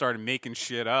they just started making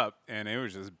shit up, and it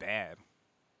was just bad.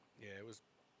 Yeah, it was.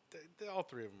 All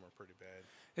three of them were pretty bad.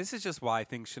 This is just why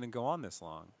things shouldn't go on this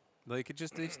long. Like,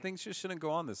 these things just shouldn't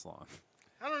go on this long.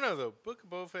 I don't know, though. Book of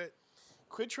Boba Fett.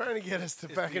 Quit trying to get us to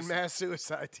It's fucking decent. mass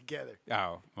suicide together.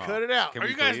 Oh, well, Cut it out. can Are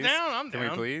we you guys please? down? I'm Can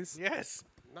down. we please? Yes.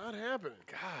 Not happening.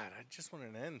 God, I just want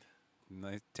an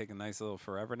end. Take a nice little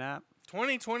forever nap.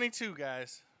 2022,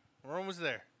 guys. We're almost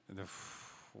there.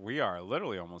 We are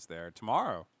literally almost there.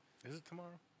 Tomorrow. Is it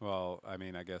tomorrow? Well, I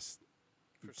mean, I guess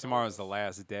For some tomorrow's of the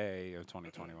last day of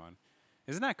 2021.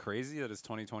 Isn't that crazy that it's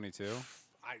 2022?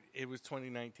 It was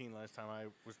 2019 last time I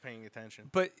was paying attention.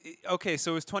 But okay,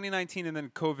 so it was 2019, and then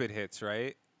COVID hits,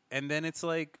 right? And then it's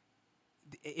like,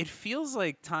 it feels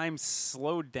like time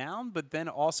slowed down, but then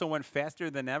also went faster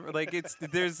than ever. Like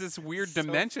there's this weird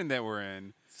dimension that we're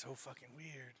in. So fucking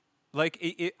weird.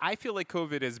 Like I feel like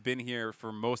COVID has been here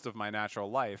for most of my natural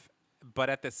life, but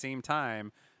at the same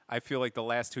time, I feel like the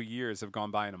last 2 years have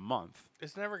gone by in a month.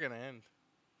 It's never gonna end.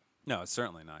 No, it's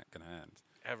certainly not going to end.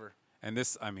 Ever. And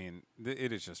this, I mean,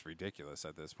 it is just ridiculous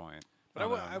at this point. But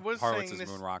I was Horowitz saying is this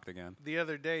moon-rocked again. the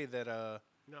other day that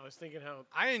No, I was thinking how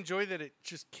I enjoy that it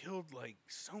just killed like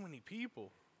so many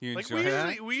people. You like enjoy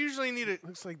that? we usually need it.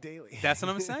 looks like daily. That's what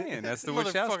I'm saying. That's the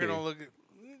Motherfucker Wachowski. don't look.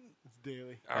 It's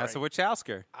daily. That's the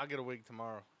Wachowski. I'll get a wig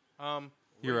tomorrow.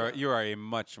 You are a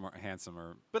much more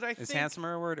handsomer. But I is think-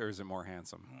 handsomer a word, or is it more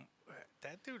handsome?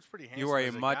 That dude's pretty handsome. You are a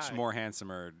as much guy. more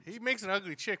handsomer. He makes an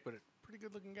ugly chick, but a pretty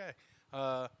good looking guy.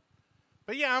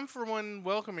 But yeah, I'm for one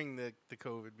welcoming the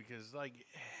COVID because like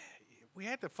we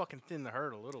had to fucking thin the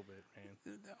herd a little bit,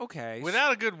 man. Okay.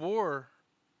 Without a good war,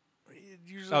 it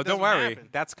usually Oh, don't doesn't worry. happen.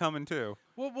 That's coming too.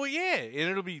 Well, yeah, and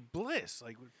it'll be bliss.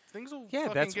 Like things will Yeah,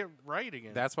 fucking that's get right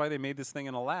again. That's why they made this thing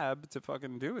in a lab to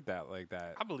fucking do it like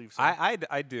that. I believe so.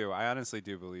 I do. I honestly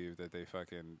do believe that they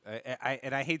fucking.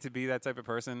 And I hate to be that type of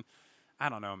person. I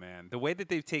don't know, man. The way that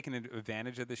they've taken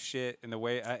advantage of this shit and the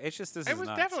way it's just this It is was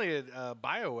nuts. definitely a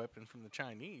bioweapon from the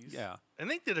Chinese. Yeah. And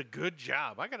they did a good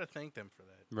job. I got to thank them for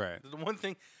that. Right. The one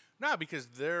thing, because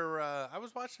they're. I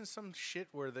was watching some shit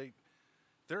where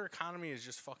their economy is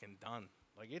just fucking done.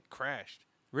 Like it crashed.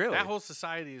 Really? That whole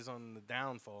society is on the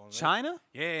downfall. And China?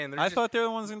 Yeah, and I thought they were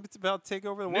the ones about to take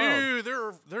over the world.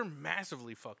 No, they're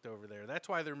massively fucked over there. That's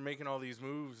why they're making all these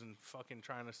moves and fucking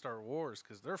trying to start wars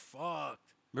because they're fucked.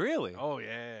 Really? Oh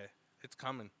yeah, it's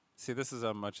coming. See, this is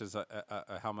how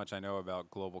much I know about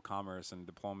global commerce and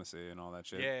diplomacy and all that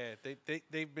shit. Yeah,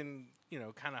 they've been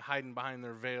kind of hiding behind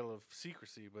their veil of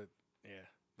secrecy, but yeah,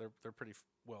 they're pretty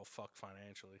well fucked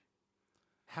financially.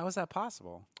 How is that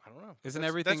possible? I don't know. Isn't That's-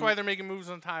 everything? That's why they're making moves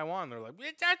on Taiwan. They're like,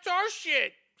 that's our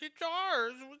shit. It's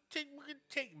ours. We can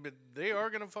take, but they are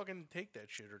gonna fucking take that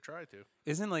shit or try to.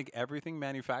 Isn't like everything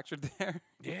manufactured there?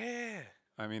 Yeah.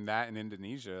 I mean that in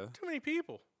Indonesia. Too many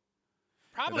people.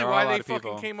 Probably There are why a lot they of fucking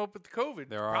people. came up with the COVID.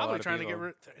 There are a Probably lot of trying to get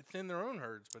people. thin their own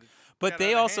herds, but But got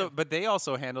they out of hand. they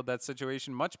also handled that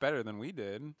situation much better than we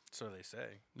did. So they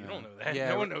say. You Yeah. don't know that. Yeah,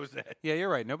 no one but- knows that. Yeah, you're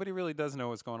right. Nobody really does know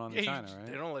what's going on in Yeah, China,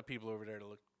 They right? don't let people over there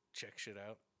to check shit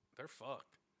out. They're fucked.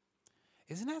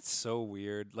 Isn't that so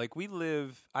weird? Like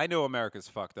I know America's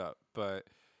fucked up, but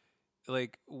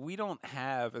like we don't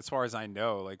have, as far as I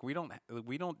know, like we don't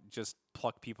just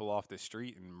pluck people off the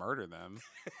street and murder them.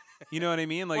 You know what I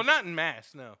mean? Like, well, not in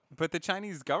mass, no. But the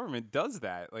Chinese government does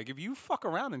that. Like if you fuck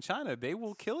around in China, they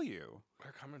will kill you.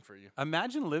 They're coming for you.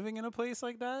 Imagine living in a place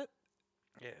like that.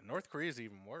 Yeah, North Korea's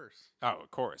even worse. Oh,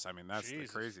 of course. I mean, that's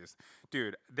Jesus. the craziest.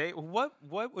 Dude,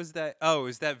 what was that? Oh,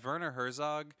 is that Werner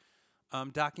Herzog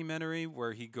documentary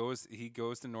where he goes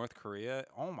to North Korea.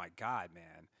 Oh my God,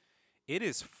 man. It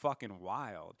is fucking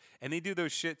wild. And they do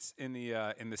those shits in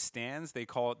the stands. They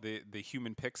call it the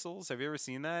human pixels. Have you ever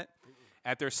seen that?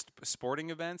 At their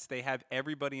sporting events, they have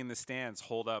everybody in the stands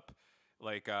hold up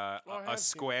like a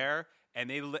square, and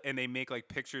they make like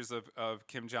pictures of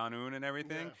Kim Jong-un and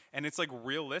everything, and it's like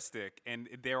realistic, and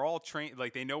they're all trained,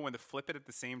 like they know when to flip it at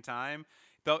the same time.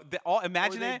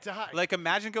 Imagine it. Like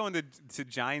imagine going to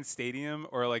Giants Stadium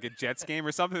or like a Jets game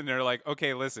or something, and they're like,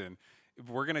 okay, listen,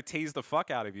 we're gonna tase the fuck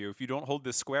out of you if you don't hold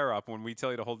this square up when we tell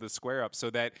you to hold this square up,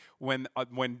 so that when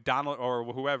Donald or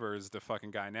whoever is the fucking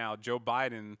guy now, Joe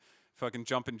Biden. Fucking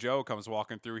Jumpin' Joe comes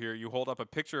walking through here. You hold up a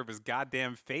picture of his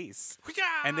goddamn face,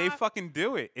 and they fucking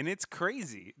do it, and it's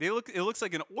crazy. It looks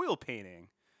like an oil painting.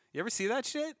 You ever see that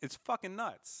shit? It's fucking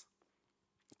nuts.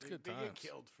 They get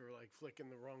killed for like flicking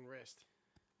the wrong wrist.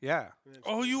 Yeah.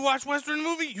 Oh, you watch Western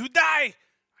movie, you die.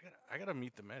 I gotta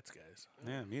meet the Mets guys.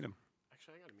 Yeah, meet them.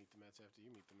 Actually, I gotta meet the Mets after you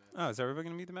meet the Mets. Oh, is everybody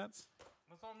gonna meet the Mets?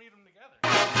 Let's all meet them together.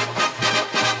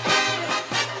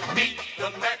 Meet the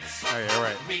Mets. Oh, yeah, you're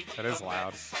right. That is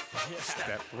loud.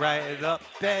 Step right up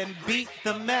and beat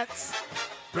the Mets.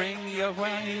 Bring your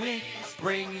wife,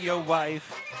 bring your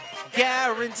wife.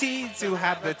 Guaranteed to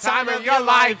have the time of your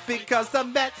life because the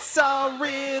Mets are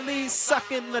really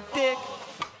sucking the dick.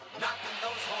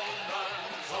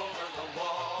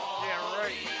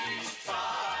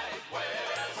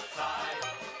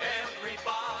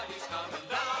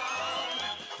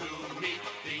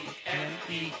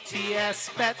 Yes,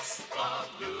 Mets.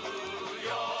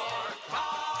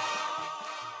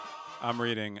 I'm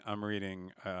reading.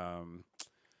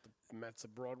 Mets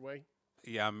of Broadway.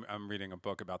 Yeah, I'm reading a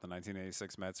book about the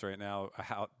 1986 Mets right now.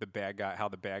 How the bad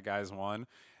guys won.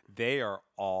 They are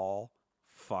all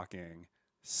fucking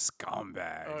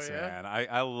scumbags, man.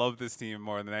 I love this team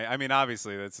more than I mean,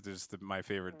 obviously that's just my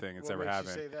favorite thing that's ever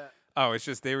happened. Say that? Oh, it's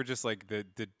just they were just like the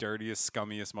dirtiest,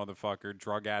 scummiest motherfucker,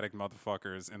 drug addict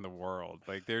motherfuckers in the world.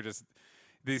 Like they're just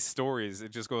these stories.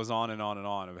 It just goes on and on and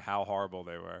on of how horrible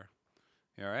they were.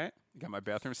 You all right? You got my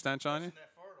bathroom stench on you?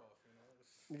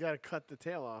 You got to cut the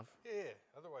tail off. Yeah,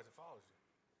 otherwise it follows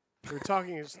you.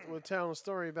 We're telling a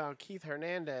story about Keith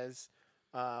Hernandez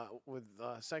with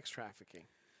sex trafficking.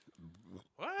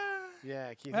 What?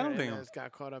 Yeah, Keith Hernandez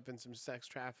got caught up in some sex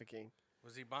trafficking.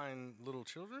 Was he buying little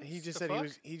children? He just said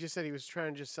he was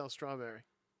trying to just sell strawberry.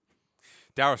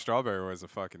 Darryl Strawberry was a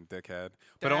fucking dickhead,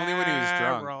 but only when he was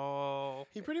drunk.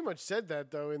 He pretty much said that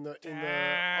though in the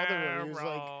other one. He was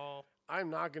like,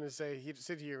 "I'm not gonna he'd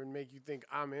sit here and make you think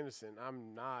I'm innocent.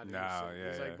 I'm not innocent."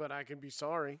 He's like, "But I can be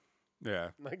sorry." Yeah,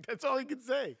 like that's all he could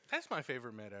say. That's my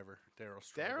favorite Met ever, Darryl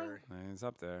Strawberry. He's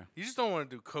up there. You just don't want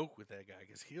to do coke with that guy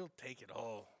because he'll take it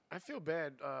all. I feel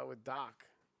bad with Doc.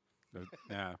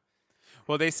 Yeah.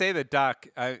 Well, they say that Doc.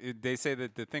 They say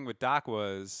that the thing with Doc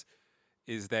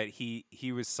is that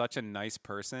he was such a nice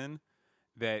person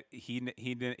that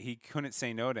he couldn't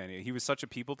say no to any. He was such a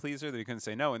people pleaser that he couldn't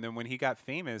say no. And then when he got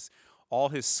famous, all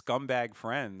his scumbag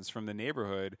friends from the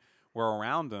neighborhood were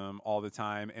around him all the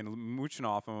time and mooching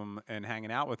off him and hanging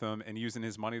out with him and using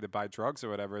his money to buy drugs or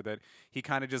whatever, that he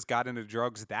kind of just got into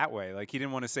drugs that way. Like he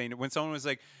didn't want to say, when someone was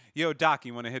like, "Yo, Doc,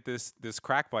 you want to hit this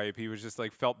crack pipe?" He was just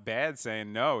like felt bad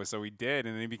saying no. So he did.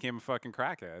 And then he became a fucking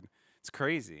crackhead. It's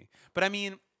crazy. But I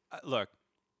mean, look,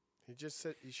 he just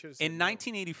said he should have said in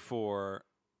 1984,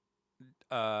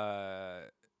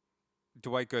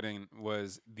 Dwight Gooden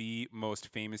was the most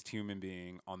famous human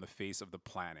being on the face of the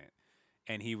planet.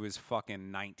 And he was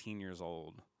fucking 19 years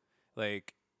old.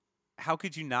 Like, how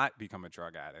could you not become a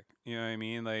drug addict? You know what I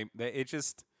mean? Like, it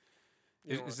just,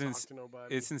 it's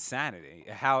insanity.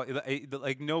 How,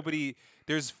 like, nobody,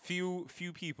 there's few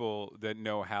people that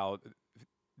know how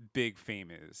big fame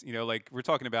is. You know, like, we're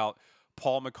talking about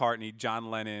Paul McCartney,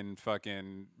 John Lennon,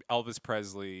 fucking Elvis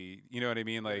Presley. You know what I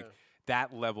mean? Like,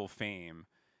 that level fame.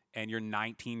 And you're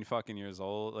 19 fucking years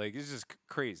old. Like, it's just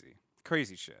crazy.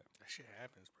 Crazy shit. That shit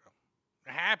happens, bro.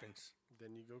 It happens.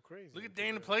 Then you go crazy. Look at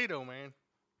Dana Plato, man.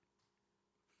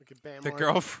 Look at Bam.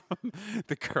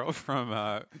 The girl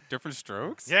from Different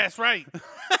Strokes. Yeah, that's right.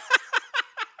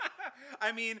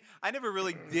 I mean, I never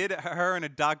really did her in a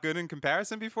Doc Gooden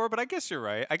comparison before, but I guess you're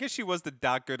right. I guess she was the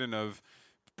Doc Gooden of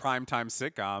primetime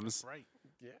sitcoms. That's right.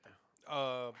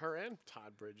 Yeah. Her and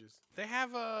Todd Bridges. They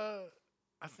have I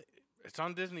think it's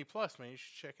on Disney Plus, man. You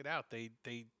should check it out. They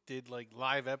did like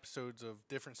live episodes of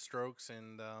Different Strokes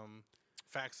and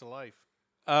Facts of Life.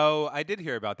 Oh, I did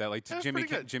hear about that. Like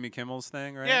Jimmy Kimmel's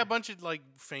thing, right? Yeah, a bunch of like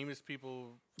famous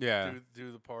people. Yeah.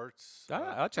 do the parts.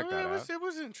 I'll check that out. It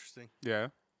was interesting. Yeah.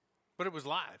 But it was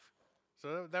live,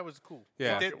 so that was cool.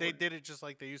 Yeah. They did it just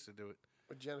like they used to do it.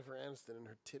 With Jennifer Aniston and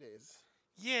her titties.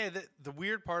 Yeah, the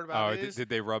weird part about it is did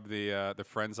they rub the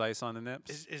Friends ice on the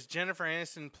nips? is Jennifer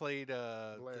Aniston played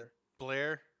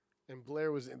Blair. And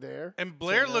Blair was there. And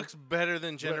Blair So looks better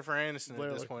than Jennifer Aniston Blair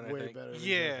at this looked point, way I think. better than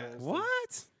Yeah. Jennifer Aniston.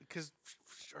 What? Because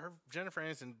Jennifer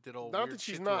Aniston did all Not weird that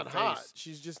she's shit to not her hot. face.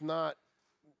 She's just not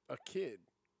a kid.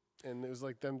 And it was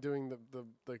like them doing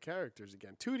the characters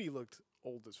again. Tootie looked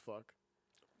old as fuck.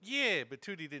 Yeah, but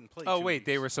Tootie didn't play. Oh Tootie. wait,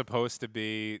 they were supposed to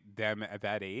be them at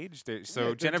that age. So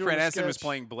they're Jennifer doing a Aniston was sketch.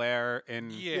 playing Blair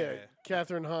in. Yeah.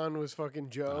 Catherine Hahn was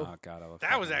fucking Joe. Oh God, I love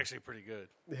That was actually pretty good.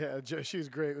 Yeah, Joe, she was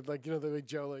great with like the way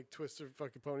Joe like twists her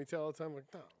fucking ponytail all the time. Like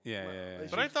no. Yeah, no. yeah, yeah. Like,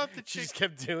 But I thought the she chick just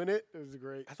kept doing it. It was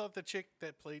great. I thought the chick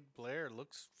that played Blair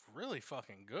looks really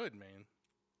fucking good, man.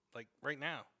 Like right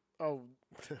now. Oh,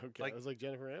 okay. Like- I was like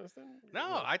Jennifer Aniston.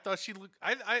 No, I thought she looked.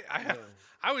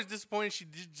 I was disappointed she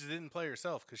just didn't play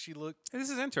herself because she looked.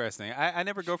 This is interesting. I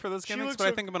never go for those She gimmicks, looks but I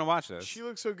so- think I'm gonna watch this. She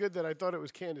looked so good that I thought it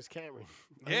was Candace Cameron.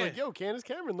 I was Yeah. like, yo, Candace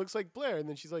Cameron looks like Blair. And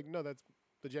then she's like, no, that's.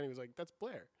 The Jenny was like, that's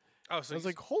Blair. Oh, so I was you-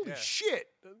 like, holy yeah. shit.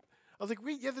 I was like,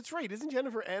 wait, yeah, that's right. Isn't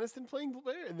Jennifer Aniston playing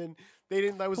Blair? And then they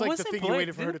didn't. That was But like the wasn't thing Blair, you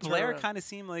waited for her to didn't turn Blair around. kind of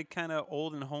seem like kind of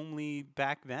old and homely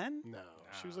back then? No,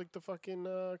 she was like the fucking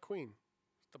queen.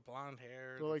 The blonde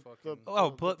hair. Or like the,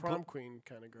 fucking- the prom queen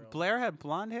kind of girl. Blair had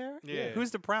blonde hair. Yeah.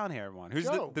 Who's the brown hair one? Who's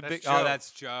Joe. the That's big? Joe. Oh,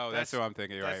 that's Joe. That's That's- who I'm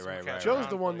thinking. that's Right. from Joe's Brown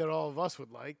the one played. that all of us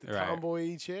would like, the Right.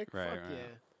 tomboy chick. Right, Fuck right. yeah.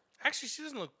 Actually, she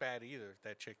doesn't look bad either.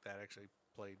 That chick that actually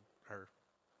played her.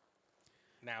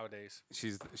 Nowadays,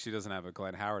 She doesn't have a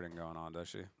Glenn Howarding going on, does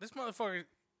she? this motherfucker.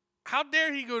 How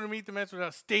dare he go to meet the Mets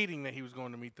without stating that he was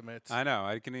going to meet the Mets? I know.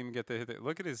 I can even get the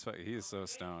look at his. He is so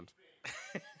stoned.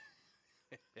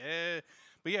 Yeah,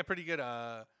 but yeah, pretty good.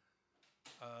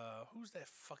 Who's that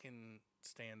fucking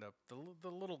stand-up? The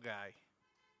little guy.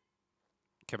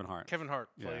 Kevin Hart. Kevin Hart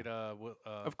Yeah. played.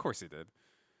 Of course he did.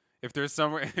 If there's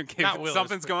somewhere, if Not Willis,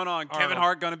 something's but going on, Kevin Arnold.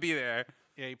 Hart gonna be there.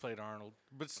 Yeah, he played Arnold,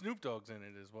 but Snoop Dogg's in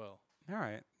it as well. All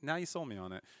right, now you sold me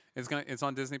on it. It's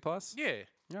on Disney Plus. Yeah,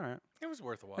 All right, it was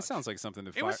worth a watch. that sounds like something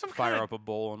to It was some fire kinda up a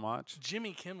bowl and watch.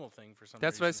 Jimmy Kimmel thing for some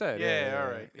That's what I reason. said. Yeah,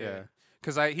 all right. Yeah,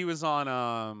 because he was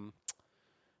on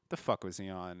the fuck was he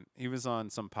on? He was on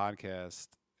some podcast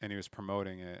and he was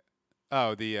promoting it.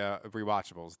 Oh, the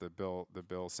Rewatchables, the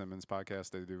Bill Simmons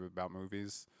podcast they do about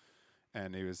movies,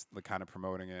 and he was kind of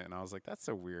promoting it, and I was like, that's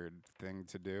a weird thing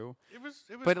to do. It was.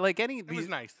 But like any It was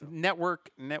nice though.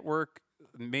 network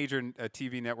major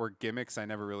TV network gimmicks, I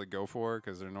never really go for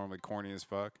because they're normally corny as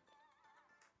fuck.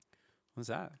 What's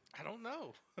that? I don't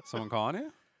know. Someone calling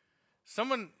you?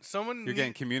 Someone. You're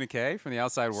getting communique from the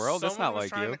outside world. That's not Someone was like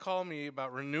trying you. to call me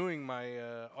about renewing my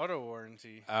auto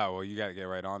warranty. Oh well, you got to get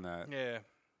right on that. Yeah,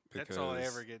 that's all I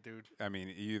because, ever get, dude. I mean,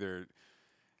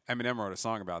 Eminem wrote a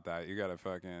song about that. You got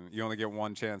to you only get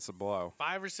one chance to blow.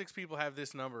 5 or 6 people have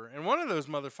this number, and one of those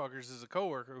motherfuckers is a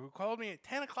coworker who called me at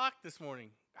 10 o'clock this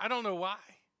morning. I don't know why.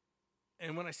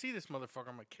 And when I see this motherfucker,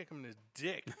 I'm gonna kick him in his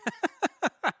dick.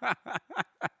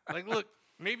 Like, look,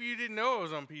 maybe you didn't know I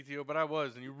was on PTO, but I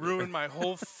was, and you ruined my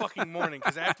whole fucking morning.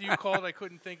 Because after you called, I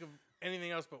couldn't think of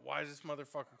anything else. But why is this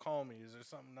motherfucker calling me? Is there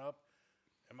something up?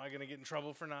 Am I gonna get in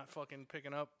trouble for not fucking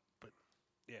picking up? But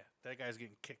yeah, that guy's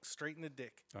getting kicked straight in the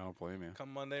dick. I don't blame you.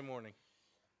 Come Monday morning.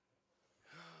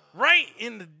 Right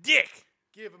in the dick.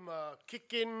 Give him a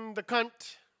kick in the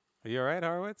cunt. Are you all right,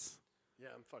 Horowitz? Yeah,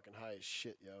 I'm fucking high as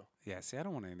shit, yo. Yeah. See, I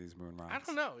don't want any of these moon rocks. I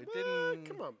don't know. It didn't.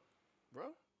 Come on, bro.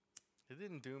 It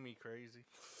didn't do me crazy.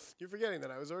 You're forgetting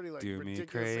that I was already like Do me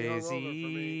ridiculously hungover for me.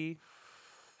 crazy.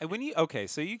 And when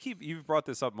so you've brought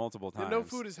this up multiple And times. no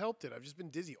food has helped it. I've just been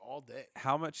dizzy all day.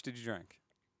 How much did you drink?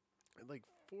 I had like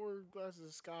 4 glasses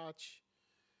of scotch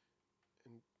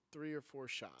and 3 or 4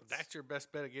 shots. That's your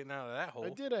best bet of getting out of that hole. I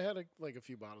did. I had a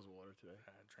few bottles of water today.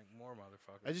 I drink more,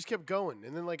 motherfucker. I just kept going,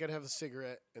 and then like I'd have a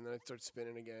cigarette, and then I'd start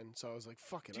spinning again. So I was like,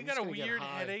 "Fuck it." Do you I'm got just a gonna get weird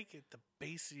high. headache at the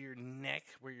base of your neck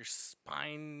where your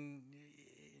spine,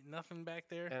 nothing back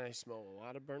there? And I smell a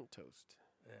lot of burnt toast.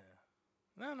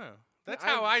 Yeah. No. That's I-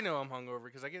 how I know I'm hungover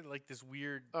because I get like this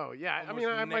weird. Oh yeah, I almost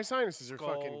mean, my neck sinuses are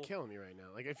fucking skull. killing me right now.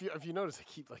 Like if you notice, I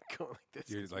keep like going like this.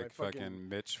 You're 'cause my like fucking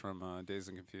Mitch from Dazed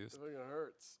and Confused. It fucking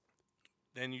hurts.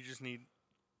 Then you just need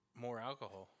more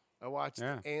alcohol. I watched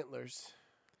Yeah. Antlers.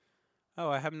 Oh,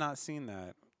 I have not seen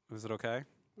that. Was it okay?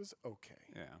 It was okay.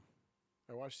 Yeah.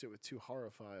 I watched it with 2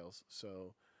 horophiles,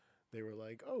 so they were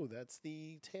like, "Oh, that's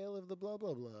the tale of the blah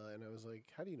blah blah," and I was like,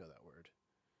 "How do you know that word?"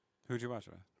 Who'd you watch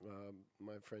it with?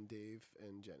 My friend Dave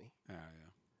and Jenny, Oh, yeah.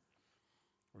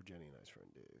 or Jenny and I's friend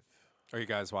Dave. Are you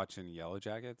guys watching Yellow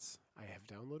Jackets? I have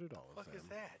downloaded all of What them. is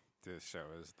that? This show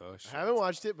is the shit. I haven't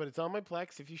watched it, but it's on my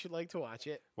Plex. If you should like to watch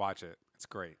it, Watch it. It's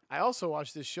great. I also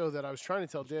watched this show that I was trying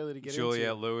to tell Daly to get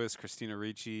Juliette into. Lewis, Christina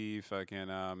Ricci,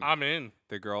 fucking. I'm in.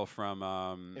 The girl from.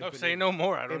 No, say no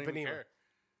more. I don't even Ipanema.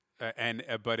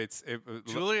 care. But it's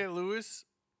Juliette Lewis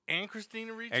and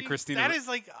Christina Ricci. And Christina That Ri- is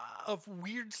like a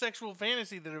weird sexual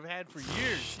fantasy that I've had for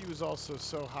years. She was also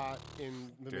so hot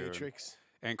in The Dude. Matrix.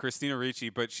 and Christina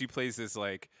Ricci, but she plays this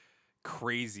like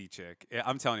crazy chick.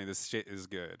 I'm telling you, this shit is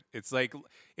good. It's like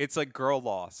Girl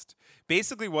Lost.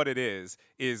 Basically, what it is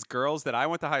girls that I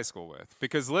went to high school with,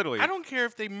 because literally I don't care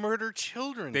if they murder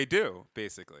children. they do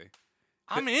basically.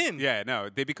 I'm in. Yeah, no,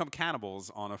 they become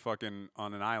cannibals on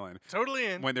an island. Totally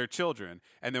in. When they're children,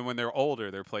 and then when they're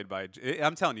older, they're played by.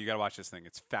 I'm telling you, you gotta watch this thing.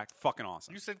 It's fucking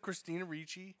awesome. You said Christina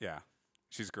Ricci Yeah,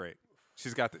 she's great.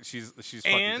 She's got she's fucking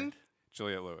and good.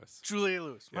 Juliette Lewis. Julia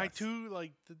Lewis. My Yes. two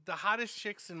like the hottest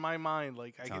chicks in my mind.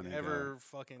 Like I Telling could you, ever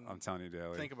fucking. I'm telling you,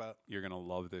 Daly. think about. You're gonna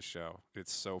love this show.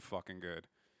 It's so fucking good.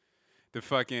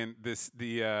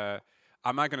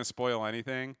 I'm not gonna spoil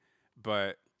anything,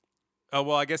 but oh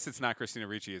well, I guess it's not Christina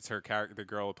Ricci. It's her character, the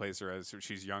girl who plays her as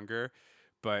she's younger.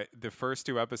 But the first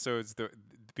two episodes,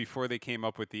 before they came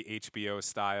up with the HBO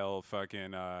style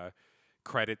fucking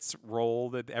credits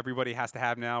roll that everybody has to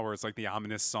have now, where it's like the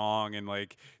ominous song and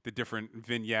like the different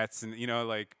vignettes and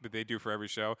like that they do for every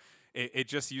show. It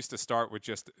just used to start with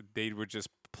they would just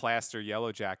plaster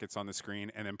Yellow Jackets on the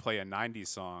screen and then play a 90s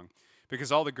song,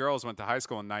 because all the girls went to high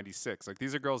school in 96. Like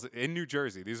these are girls in New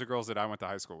Jersey. These are girls that I went to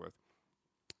high school with.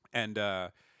 And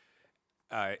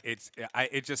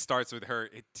it just starts with her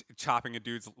chopping a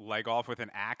dude's leg off with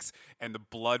an axe and the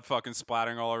blood fucking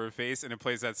splattering all over her face, and it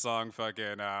plays that song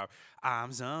fucking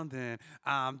I'm something,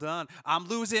 I'm done, I'm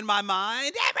losing my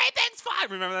mind, everything's fine.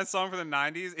 Remember that song from the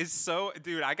 90s? It's so,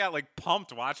 dude, I got like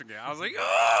pumped watching it. I was like,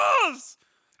 yes!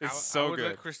 It's I so would good.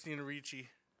 let Christina Ricci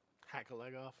Hack a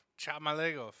leg off. chop my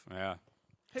leg off. Yeah.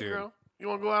 Hey, Dude. girl, you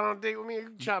want to go out on a date with me? You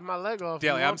can chop my leg off. if you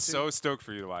Daly, I'm want to. so stoked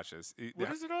for you to watch this.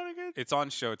 What is it on again? It's on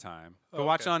Showtime. But Oh,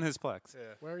 watch it okay. on his Plex. Yeah.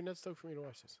 Why are you not stoked for me to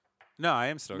watch this? No, I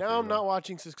am stoked for Now you I'm to not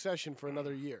watching Succession for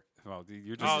another year. Well, dude,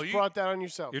 you're You just just brought that on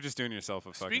yourself. you're just doing yourself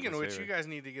a fucking Speaking of which, disfavor. you guys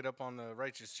need to get up on the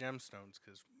Righteous Gemstones,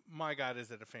 because my God, is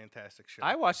it a fantastic show.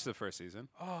 I watched the first season.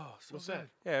 Oh, so What's good. that?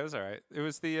 Yeah, it was all right. It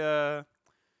was the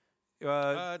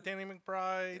Danny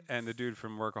McBride. and the dude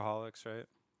from Workaholics, right?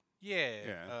 Yeah.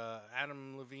 Yeah.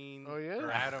 Adam Levine. Oh, yeah?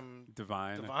 Or Adam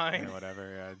Divine. Divine. Or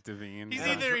whatever. Yeah, Devine. He's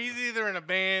Yeah. either in a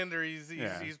band or he's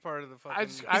Yeah. he's part of the fucking.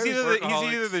 He's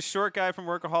either the short guy from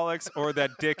Workaholics or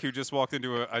that dick who just walked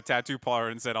into a tattoo parlor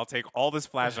and said, "I'll take all this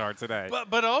flash art today."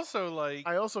 But also like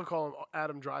I also call him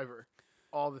Adam Driver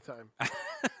all the time.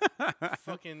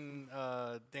 fucking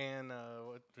Dan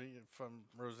from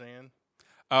Roseanne.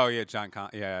 Oh yeah,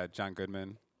 John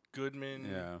Goodman. Goodman.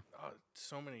 Yeah.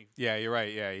 So many. Yeah, you're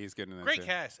right. Yeah, he's good in that Great too.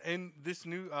 cast. And this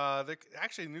new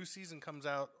new season comes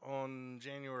out on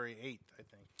January 8th, I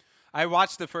think. I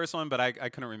watched the first one, but I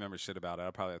couldn't remember shit about it.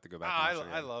 I'll probably have to go back. and watch it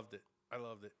I again. loved it. I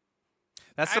loved it.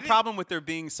 That's I the didn't- problem with there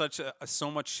being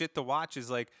so much shit to watch. Is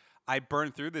like I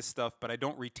burn through this stuff, but I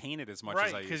don't retain it as much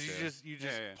as I Right, used because to. you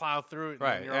just Yeah, yeah. plow through it and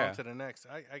Right, then you're yeah. on to the next.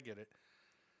 I get it.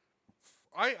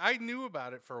 I knew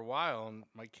about it for a while, and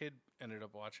my kid ended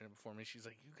up watching it before me. She's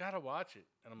like, "You gotta watch it,"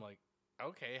 and I'm like,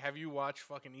 "Okay, have you watched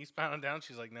fucking Eastbound and Down?"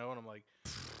 She's like, "No," and I'm like,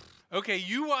 "Okay,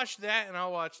 you watch that, and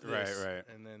I'll watch this." Right.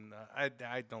 And then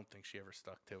I don't think she ever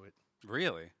stuck to it.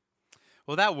 Really?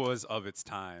 Well, that was of its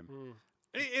time.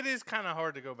 It is kind of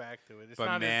hard to go back to it. It's But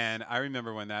not man, I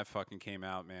remember when that fucking came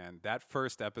out, man. That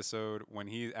first episode when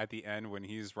at the end when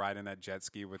he's riding that jet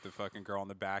ski with the fucking girl in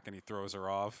the back and he throws her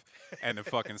off and the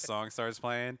fucking song starts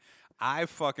playing. I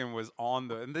fucking was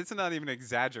and this is not even an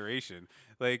exaggeration.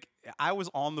 Like I was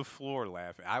on the floor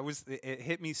laughing. It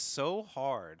hit me so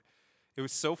hard. It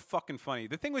was so fucking funny.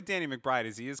 The thing with Danny McBride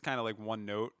is he is kind of like one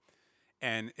note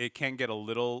and it can get a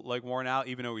little like worn out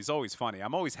even though he's always funny.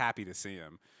 I'm always happy to see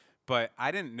him. But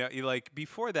I didn't know, like,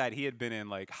 before that, he had been in,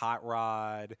 like, Hot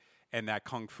Rod and that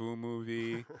Kung Fu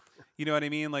movie. You know what I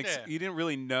mean? Like, Yeah. you didn't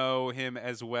really know him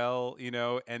as well,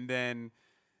 and then,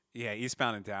 yeah,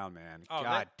 Eastbound and Down, man. Oh,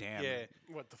 God that- damn yeah. it.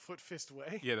 What, the Foot Fist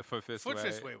Way? Yeah, the Foot Fist Foot Way.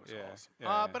 Fist Way was yeah. awesome.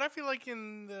 Yeah. But I feel like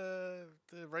in the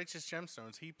Righteous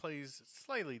Gemstones, he plays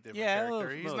slightly different Yeah, a little-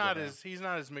 character. little different. He's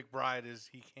not as McBride as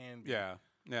he can be. Yeah,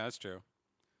 that's true.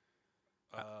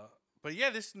 But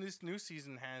yeah, this new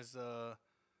season has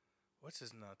what's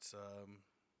his nuts?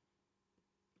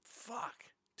 Fuck.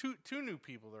 Two new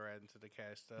people they're adding to the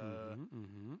cast.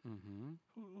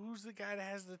 Who's the guy that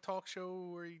has the talk show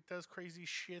where he does crazy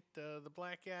shit? The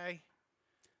black guy.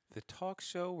 The talk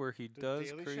show where he does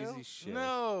Daily crazy Show? shit.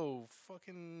 No,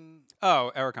 fucking Oh,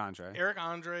 Eric Andre. Eric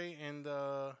Andre and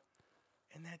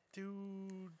that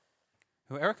dude.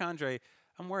 Who Eric Andre?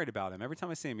 I'm worried about him. Every time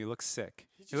I see him, he looks sick.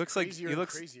 He's He just looks like crazier he and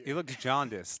looks crazier. he looks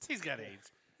jaundiced. He's got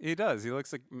AIDS. He does. He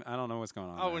looks like I don't know what's going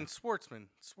on. Oh, there. and Schwartzman.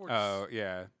 Oh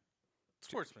yeah,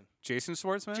 Schwartzman. Jason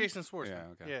Schwartzman. Jason Schwartzman. Yeah.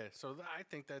 Okay. Yeah. So I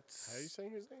think that's. How are you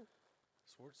saying his name?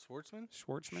 Schwartzman.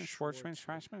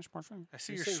 Schwartzman. I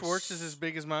see You're your saying Schwartz is as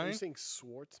big as Are mine. you saying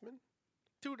Schwartzman?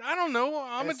 Dude, I don't know.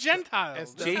 I'm a S- Gentile.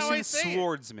 S- That's how I Jason say it.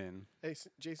 Schwartzman. Hey,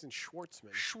 Jason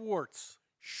Schwartzman. Schwartz.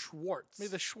 Schwartz. May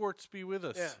the Schwartz be with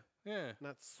us. Yeah. Yeah.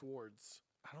 Not swords.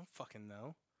 I don't fucking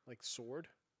know. Like sword?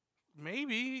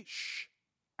 Maybe. Shh.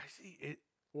 I see it.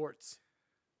 Warts.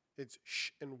 It's sh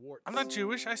and warts. I'm not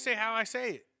Jewish. I say how I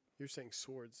say it. You're saying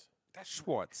swords. That's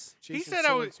Schwartz. He Jason said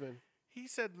I was. Swordsman. He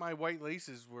said my white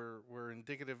laces were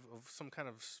indicative of some kind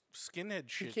of skinhead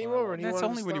shit. came when I over wore and them. he That's wanted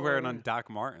only to when you start wear it wearing- on Doc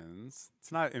Martens.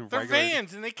 It's not in They're regular.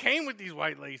 Vans, and they came with these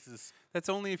white laces. That's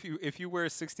only if you wear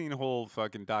 16-hole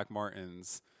fucking Doc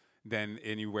Martens, then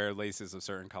and you wear laces of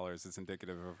certain colors. It's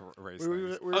indicative of race. We were-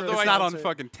 things. we were at it's a not on concert.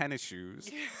 fucking tennis shoes.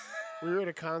 We were at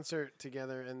a concert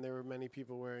together, and there were many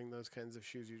people wearing those kinds of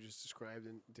shoes you just described.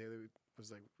 And Daly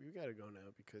was like, "You got to go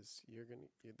now because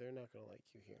they're not gonna like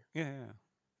you here."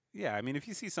 Yeah. I mean, if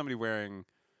you see somebody wearing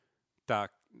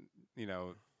Doc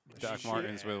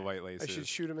Martens with white laces, I should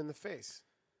shoot him in the face.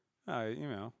 you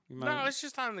No, might, it's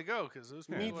just time to go because those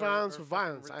people Meet are- violence are with fucking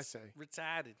violence, I say.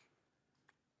 Retarded.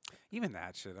 even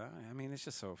that shit. I mean, it's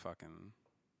just so fucking.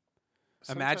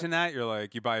 Sometimes- Imagine that you're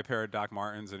like you buy a pair of Doc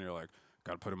Martens and you're like,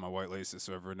 gotta put in my white laces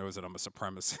so everyone knows that I'm a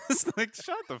supremacist. Like,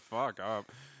 shut the fuck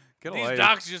up. Get a These life.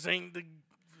 docs just ain't good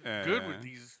Yeah. with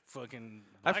these fucking.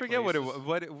 I black forget laces.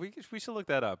 what we should look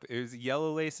that up. It was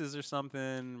yellow laces or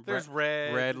something. There's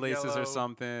red, laces yellow. or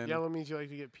something. Yellow means you like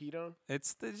to get peed on.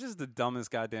 It's just the dumbest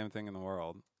goddamn thing in the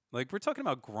world. Like we're talking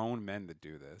about grown men that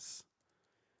do this.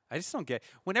 I just don't get.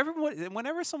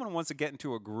 Whenever someone wants to get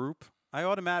into a group, I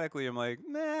automatically am like,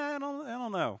 nah, I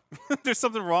don't know. There's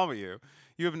something wrong with you.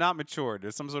 You have not matured.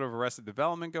 There's some sort of arrested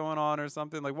development going on or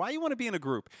something. Like, why you want to be in a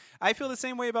group? I feel the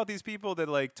same way about these people that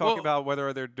like talk about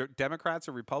whether they're Democrats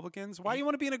or Republicans. Why you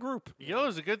want to be in a group? Yellow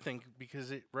is a good thing because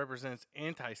it represents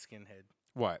anti-skinhead.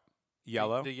 What?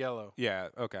 Yellow? The yellow. Yeah.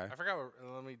 Okay. I forgot.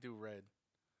 Let me do red.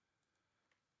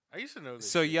 I used to know this.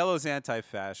 So shit. yellow's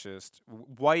anti-fascist.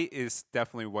 White is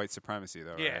definitely white supremacy,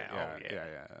 though. Yeah, Right? oh,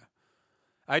 yeah.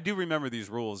 I do remember these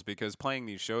rules because playing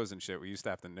these shows and shit, we used to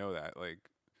have to know that, like,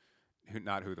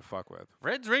 not who the fuck with.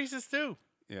 Red's racist too.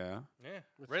 Yeah. Yeah.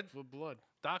 With Red blood.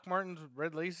 Doc Martens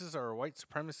red laces are a white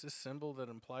supremacist symbol that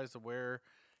implies the wearer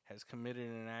has committed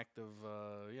an act of,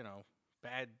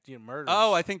 bad murder.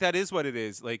 Oh, I think that is what it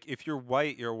is. Like, if you're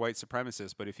white, you're a white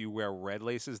supremacist. But if you wear red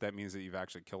laces, that means that you've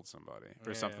actually killed somebody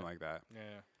or something like that. Yeah.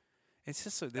 It's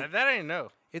just so That I didn't know.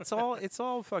 it's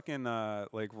all fucking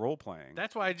like role playing.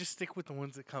 That's why I just stick with the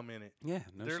ones that come in it. Yeah,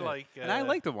 no They're shit. like, and I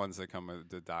like the ones that come with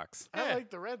the docs. I like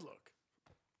the red look.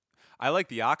 I like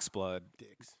the oxblood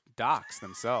docs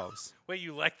themselves. Wait,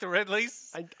 you like the red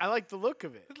lace? I like the look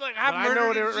of it. It's like, But I've I know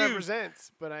what it murdered a Jew.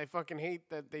 represents, but I fucking hate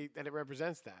that it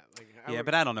represents that. Like, Yeah,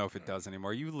 but I don't know if it does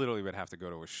anymore. You literally would have to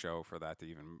go to a show for that to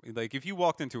even like. If you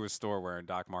walked into a store wearing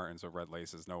Doc Martens or red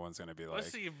laces, no one's gonna be like,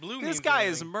 Let's see if blue "This means guy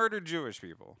has anything." murdered Jewish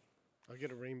people." I'll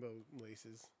get a rainbow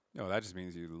laces. No, that just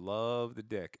means you love the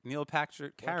dick, Neil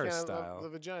Patrick Well, I Harris can't style. love the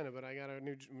vagina, but I got a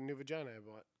new vagina I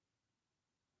bought.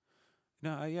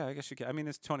 No, yeah, I guess you can. I mean,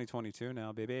 it's 2022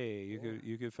 now, baby.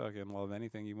 You could fucking love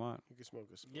anything you want. You can smoke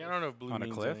a spliff. Yeah, I don't know if blue on a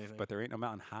means cliff, anything. but there ain't no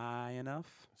mountain high enough.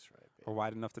 That's right, baby. Or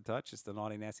wide enough to touch. It's the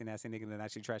naughty, nasty, nasty nigga, the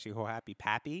nasty, trashy, ho happy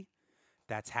pappy.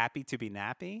 That's happy to be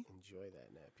nappy. Enjoy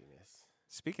that nappiness.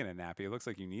 Speaking of nappy, it looks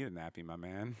like you need a nappy, my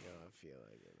man. Yo, I feel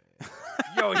like it,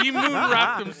 man. Yo, he moon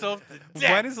rocked himself to death.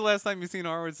 When is the last time you seen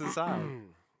Arward Society?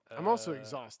 I'm also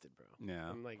exhausted, bro. Yeah.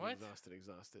 I'm like What?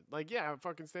 exhausted. Like, yeah, I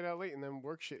fucking stayed out late and then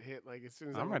work shit hit. Like, as soon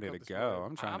as I I'm woke ready up to this go. morning.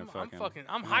 I'm trying to fucking.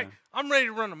 I'm yeah. hyped. I'm ready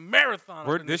to run a marathon.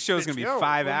 We're- up in this show's bitch gonna be Yo,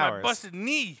 5 with hours. My busted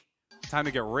knee. Time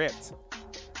to get ripped.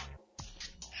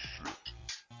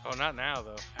 Oh, not now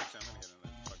though. Actually, I'm gonna get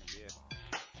another fucking beer.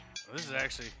 This is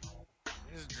actually.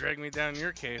 This is dragging me down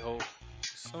your K-hole.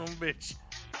 Son of a bitch.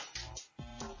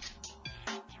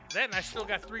 That and I still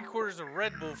got 3/4 of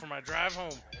Red Bull for my drive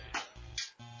home.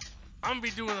 I'm gonna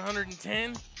be doing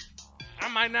 110. I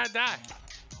might not die.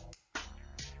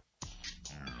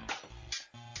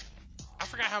 I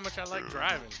forgot how much I like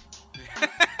driving.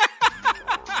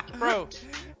 Bro,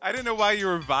 I didn't know why you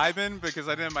were vibing because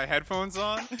I didn't have my headphones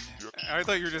on. I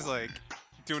thought you were just like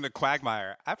doing a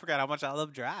quagmire. I forgot how much I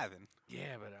love driving.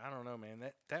 yeah, but I don't know,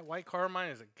 man. That white car of mine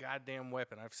is a goddamn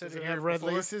weapon. I've said Does it it here have red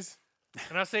before. laces?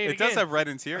 And I'll say it It again. does have red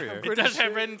interior. It does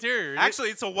have red interior. Actually,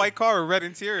 it's a white car with red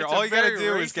interior. It's All a you gotta very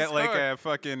do is racist get like car. a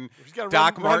fucking He's gotta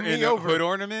Doc run me Martin over. hood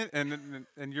ornament,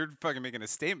 and you're fucking making a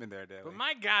statement there, Daly. But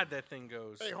my God, that thing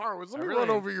goes. Hey, Harwood, let I me really- run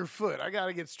over your foot. I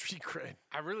gotta get street cred.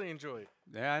 I really enjoy it.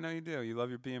 Yeah, I know you do. You love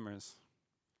your Beamers.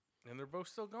 And they're both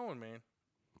still going, man.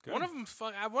 Good. One of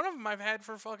them I've had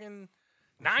for fucking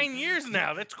 9 years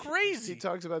now. That's He crazy.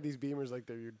 talks about these Beamers like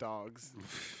they're your dogs.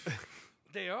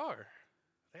 They are.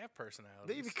 They have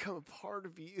personalities. They become a part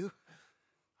of you.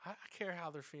 I care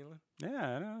how they're feeling.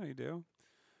 Yeah, I know you do.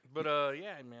 But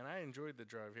yeah, man, I enjoyed the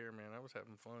drive here, man. I was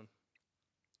having fun.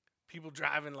 People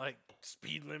driving like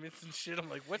speed limits and shit. I'm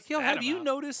like, what's Yo, that have you about?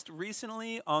 noticed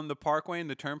recently on the Parkway and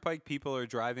the Turnpike, people are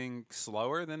driving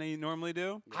slower than they normally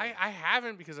do? I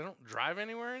haven't because I don't drive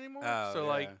anywhere anymore. Oh, so yeah.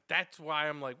 like that's why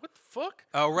I'm like, what the fuck?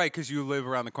 Oh, right, because you live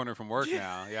around the corner from work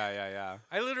now. Yeah.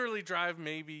 I literally drive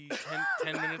maybe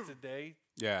 10 minutes a day.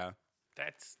 Yeah.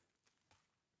 That's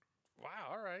wow.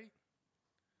 All right.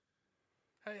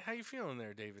 How you feeling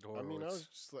there, David Horowitz? I mean, I was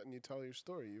just letting you tell your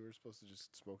story. You were supposed to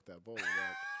just smoke that bowl.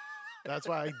 That's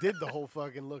why I did the whole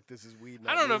fucking look. This is weed.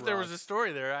 I don't know if there was a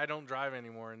story there. I don't drive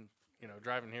anymore, and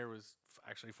driving here was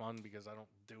actually fun because I don't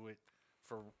do it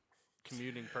for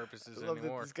commuting purposes I love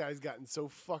anymore. that this guy's gotten so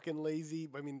fucking lazy.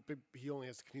 I mean, he only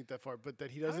has to commute that far, but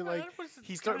that he doesn't I don't like. know, what's it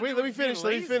He got start. to Wait, do let me with being finish. Let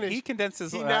me lazy? finish. He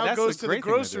condenses. He now that's goes the to the great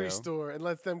thing grocery do. store and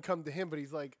lets them come to him, but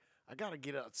he's like, I gotta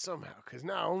get out somehow because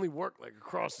now I only work like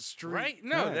across the street. Right?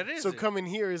 No, that is So it. coming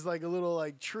here is like a little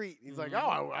like treat. He's like,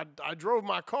 oh, I drove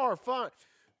my car fine,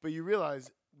 but you realize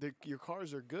that your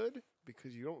cars are good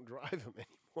because you don't drive them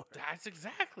anymore. That's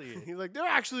exactly it. He's like, they're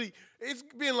actually. It's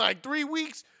been like 3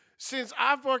 weeks since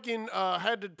I fucking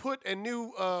had to put a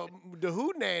new the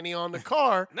hootenanny on the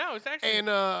car. No, it's actually. And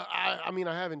I mean,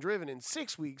 I haven't driven in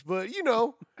 6 weeks, but you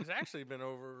know, It's actually been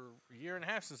over a year and a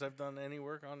half since I've done any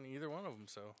work on either one of them.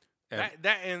 So Ev-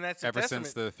 that's a Ever testament.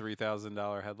 since the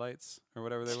 $3,000 headlights or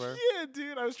whatever they were. yeah,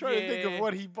 dude, I was trying to think of Yeah.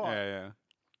 what he bought. Yeah.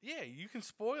 Yeah, you can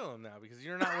spoil them now because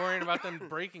you're not worrying about them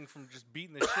breaking from just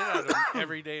beating the shit out of them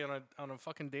every day on a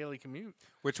fucking daily commute.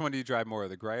 Which one do you drive more,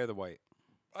 the gray or the white?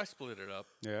 I split it up.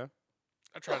 Yeah.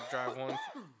 I try to drive one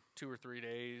 2 or 3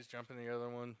 days, jump in the other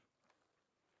one.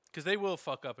 Because they will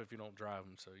fuck up if you don't drive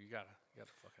them, so you gotta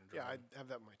fucking drive. Yeah, 'em. I have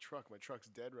that in my truck. My truck's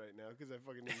dead right now because I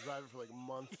fucking didn't drive it for like a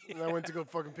month. And I went to go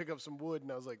fucking pick up some wood,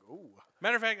 and I was like, ooh.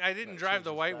 Matter of fact, I didn't Gotta drive change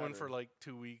the this white one for battery. like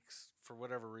 2 weeks for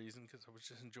whatever reason because I was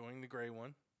just enjoying the gray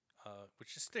one,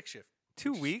 which is stick shift.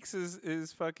 2 weeks is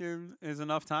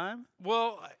enough time?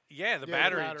 Well, yeah, the Yeah, the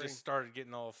battery battery. just started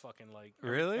getting all fucking like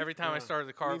Really? Every time I started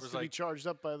the car, it needs was to be like, charged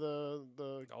up by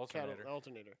the alternator.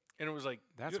 alternator. and it was like,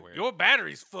 That's weird. Your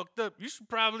battery's fucked up. You should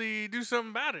probably do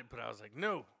something about it. But I was like,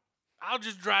 no, I'll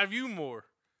just drive you more.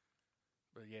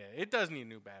 But yeah, it does need a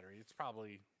new battery. It's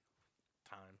probably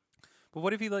time. But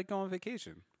what if you like go on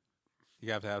vacation?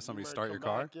 You have to have somebody You might start your come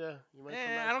car? back, yeah, you might come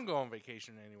Yeah, back. I don't go on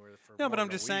vacation anywhere for. No, more but I'm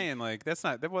than a just week. saying, like, that's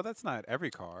not every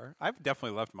car. I've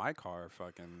definitely left my car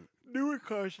fucking. Newer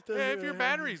cars. Yeah, if your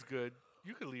battery's good,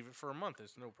 you could leave it for a month.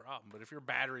 It's no problem. But if your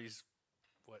battery's,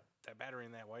 that battery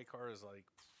in that white car is like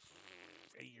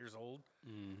 8 years old.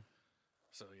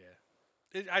 So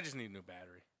yeah, I just need a new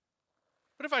battery.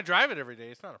 But if I drive it every day,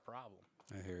 it's not a problem.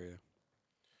 I hear you.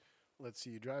 Let's see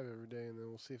you drive every day, and then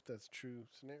we'll see if that's a true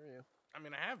scenario. I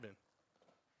mean, I have been,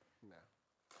 No.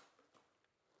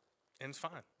 and it's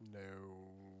fine.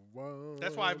 No.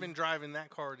 That's why I've been driving that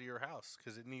car to your house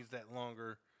because it needs that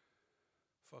longer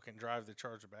fucking drive to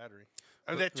charge the battery.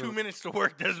 That 2 minutes to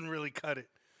work doesn't really cut it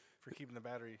for keeping the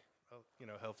battery,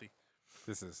 healthy.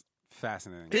 This is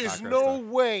fascinating. There's Cockroach no stuff.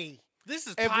 way This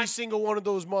is every single one of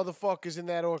those motherfuckers in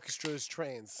that orchestra is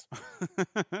trans.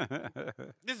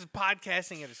 This is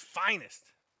podcasting at its finest.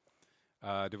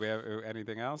 Do we have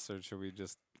anything else, or should we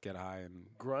just get high and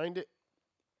Grind it.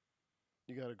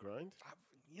 You got to grind?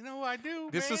 You know I do.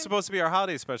 This man. was supposed to be our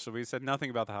holiday special. We said nothing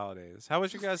about the holidays. How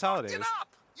was your guys' holidays? You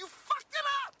fucked it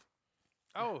up!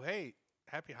 Oh, hey,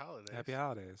 happy holidays. Happy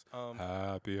holidays. Um,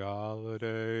 Happy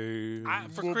holidays.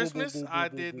 For Christmas, I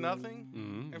did nothing,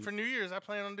 Mhm. and for New Year's, I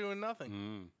plan on doing nothing,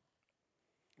 Mm.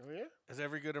 Oh, yeah? as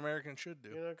every good American should do.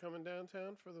 You're not coming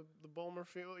downtown for the Bulmer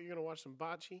Field? You're going to watch some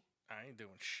bocce? I ain't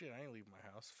doing shit. I ain't leaving my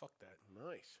house. Fuck that.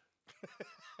 Nice.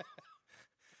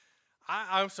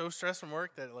 I'm so stressed from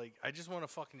work that like I just want to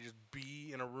fucking just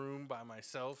be in a room by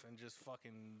myself and just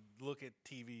fucking look at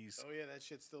TVs. Oh, yeah, that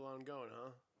shit's still ongoing,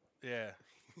 huh? Yeah.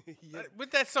 Yeah.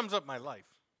 But that sums up my life.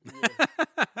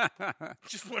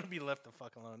 Just want to be left the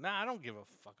fuck alone. Nah, I don't give a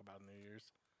fuck about New Year's.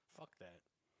 Fuck that.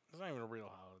 It's not even a real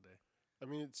holiday. I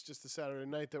mean, it's just a Saturday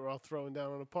night that we're all throwing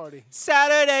down on a party.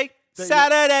 Saturday. that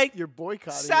Saturday. You're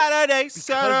boycotting. Saturday. because it's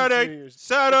New Saturday. Year's.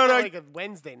 Saturday. It's not like a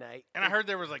Wednesday night. And I heard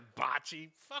there was like bocce.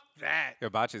 Fuck that.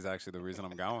 Hibachi's actually the reason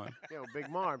I'm going. Big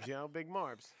Marbs, big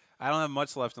Marbs. I don't have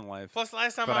much left in life. Plus,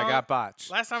 last time but I got botched.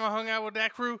 Last time I hung out with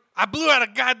that crew, I blew out a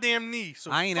goddamn knee.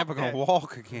 So I ain't fuck ever gonna that.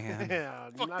 walk again. Yeah,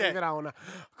 Fuck not that. even on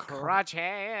crutches.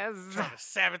 Trying to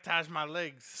sabotage my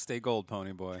legs. Stay gold,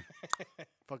 pony boy.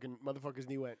 Fucking motherfucker's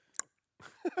knee went.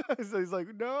 So he's like,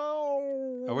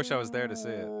 no. I wish I was there to see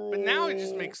it. But now it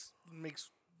just makes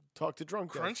talk to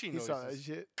drunk. Dev. crunchy He saw that noises.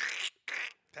 shit.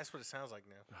 That's what it sounds like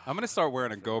now. I'm gonna start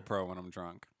wearing a GoPro when I'm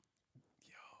drunk.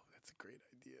 That's a great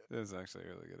idea. That's actually a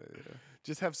really good idea.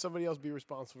 Just have somebody else be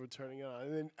responsible for turning it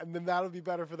on, and then that'll be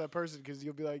better for that person because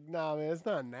you'll be like, nah, man, it's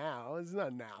not now. It's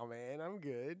not now, man. I'm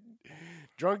good.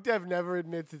 Drunk Dev never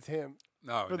admits it's him.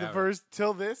 No, for the never. first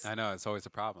till this. I know it's always a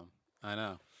problem. I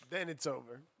know. Then it's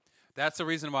over. That's the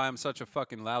reason why I'm such a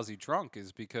fucking lousy drunk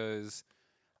is because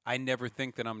I never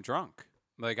think that I'm drunk.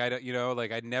 Like I don't,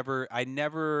 like I never,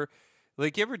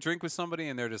 like you ever drink with somebody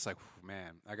and they're just like,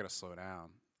 man, I gotta slow down.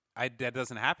 That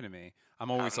doesn't happen to me. I'm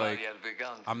always I've not like, yet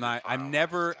begun to I'm not, defile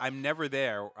I'm never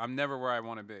there. I'm never where I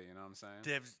want to be. You know what I'm saying?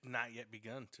 Dev's not yet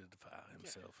begun to defile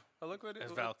himself. Oh, look what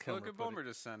As Val Kilmer look at put it. Boomer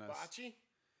just sent us. Bocce?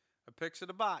 A picture of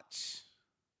the botch.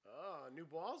 Oh, new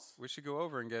balls? We should go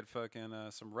over and get fucking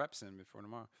some reps in before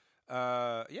tomorrow.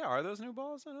 Yeah, are those new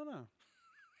balls? I don't know.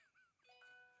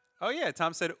 Oh yeah,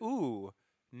 Tom said, "Ooh,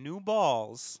 new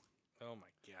balls." Oh my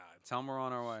god. Tell them we're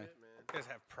on our way. You guys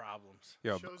have problems.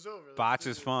 Yo, Show's over. Let's botch do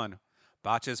is it. fun.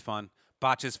 Botch is fun.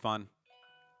 Botch is fun.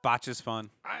 Botch is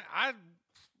fun. I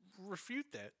refute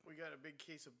that. We got a big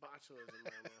case of botulism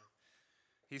right now.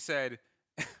 He said,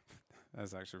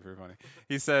 that's actually pretty funny.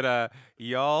 He said,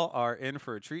 y'all are in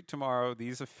for a treat tomorrow.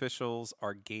 These officials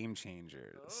are game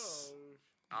changers.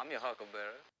 I'm your huckleberry.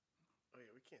 Oh yeah,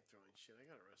 we can't throw in shit. I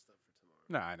gotta rest up for tomorrow.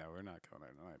 No, I know. We're not going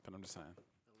out tonight, but I'm just saying.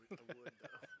 I would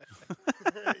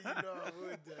though. You know I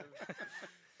would, Dev.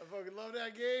 I fucking love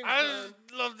that game. I son.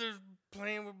 just love the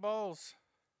playing with balls.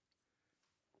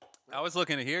 I was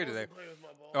looking at here today. Play with my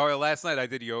balls. Or last night I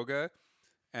did yoga,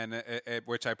 and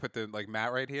which I put the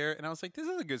mat right here, and I was like, "This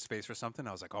is a good space for something."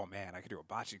 I was like, "Oh man, I could do a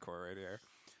bocce court right here."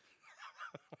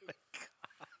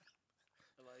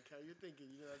 I like how you're thinking.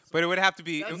 You know, that's But it would have to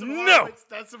be that's some no. Horowitz-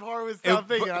 That's some Horowitz style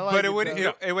thinking. I like but it, it would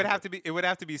Dev. it would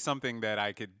have to be something that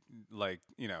I could like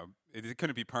it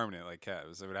couldn't be permanent like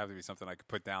Kev's. It would have to be something I could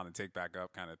put down and take back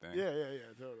up kind of thing. Yeah,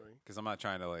 totally. Because I'm not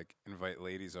trying to like invite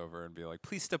ladies over and be like,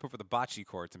 please step over the bocce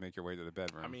court to make your way to the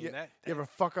bedroom. I mean, Yeah, that you ever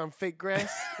fuck on fake grass?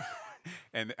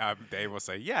 and they will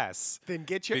say yes. Then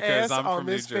get your because ass I'm on from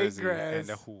this New fake Jersey grass.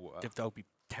 and who? Dev Dog be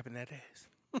tapping that ass.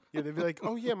 Yeah, they'd be like,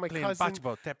 "Oh yeah, my Playing cousin, bocce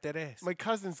ball, tap that ass. my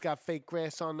cousin's got fake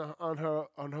grass on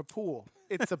her pool.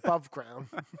 It's above ground."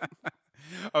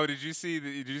 Oh, did you see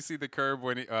the curb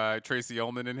when Tracy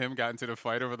Ullman and him got into the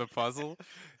fight over the puzzle?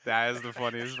 That is the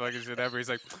funniest fucking shit ever. He's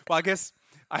like, well, I guess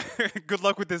good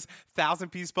luck with this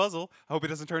 1,000-piece puzzle. I hope it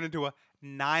doesn't turn into a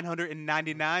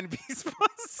 999-piece puzzle.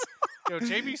 Yo,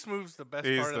 JB Smooth's the best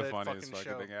He's part the of that funniest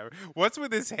fucking show. thing ever. What's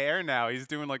with his hair now? He's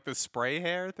doing like the spray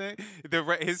hair thing.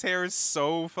 His hair is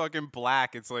so fucking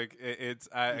black. It's like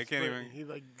I can't even. He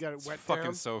like got it It's wet fucking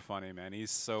down. so funny, man.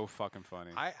 He's so fucking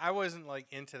funny. I wasn't like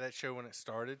into that show when it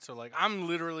started, so like I'm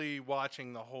literally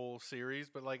watching the whole series,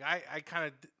 but like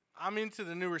I'm into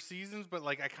the newer seasons, but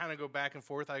like I kind of go back and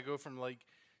forth. I go from like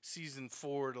season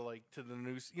 4 to the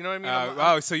new. You know what I mean?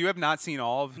 I'm- So you have not seen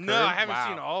all of? No, Curb? I haven't Wow.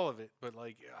 seen all of it, but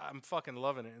like I'm fucking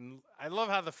loving it, and I love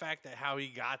how how he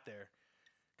got there,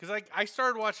 because like I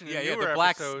started watching the newer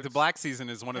episodes. The black season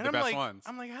is one of and the I'm best like, ones.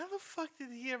 I'm like, how the fuck did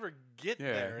he ever get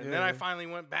Yeah, there? And then yeah. I finally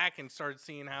went back and started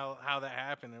seeing how that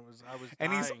happened. I was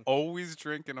And he's dying. always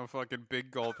drinking a fucking big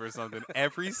gulp or something.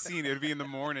 Every scene, it'd be in the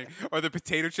morning. Or the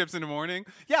potato chips in the morning.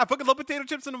 Yeah, I fucking love potato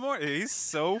chips in the morning. He's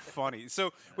so funny.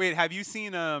 So, wait, have you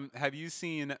seen the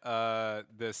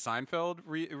Seinfeld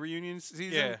reunion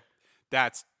season? Yeah.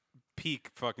 That's peak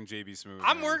fucking JB Smooth.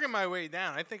 I'm man. working my way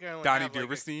down. I think I only Donnie have like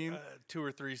Duberstein? 2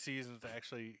 or 3 seasons to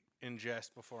actually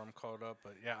ingest before I'm caught up.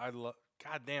 But yeah, I love.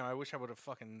 God damn, I wish I would have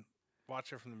fucking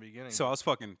watched it from the beginning. So I was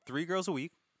fucking 3 girls a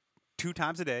week, 2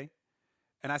 times a day.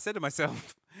 And I said to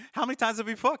myself, how many times have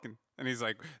we fucking? And he's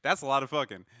like, that's a lot of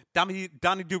fucking. Donnie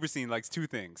Duberstein likes 2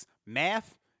 things,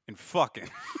 math and fucking.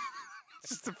 It's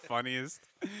just the funniest.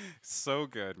 So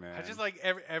good, man. I just like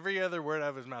every other word out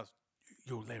of his mouth.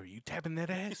 Yo, Larry, you tapping that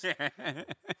ass?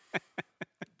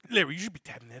 Larry, you should be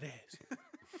tapping that ass.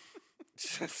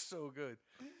 Just so good.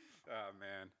 Oh,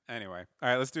 man. Anyway. All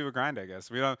right, let's do a grind, I guess.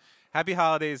 Happy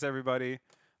holidays, everybody.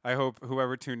 I hope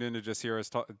whoever tuned in to just hear us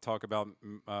talk about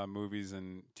movies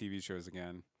and TV shows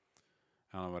again.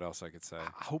 I don't know what else I could say.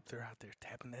 I hope they're out there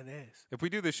tapping that ass. If we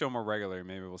do this show more regularly,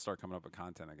 maybe we'll start coming up with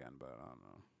content again. But I don't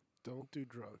know. Don't do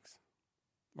drugs.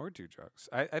 Or do drugs.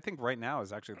 I think right now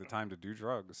is actually the time to do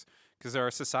drugs because our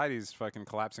society's fucking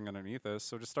collapsing underneath us.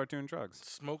 So just start doing drugs.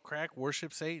 Smoke crack,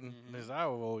 worship Satan, as I've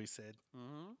always said.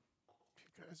 You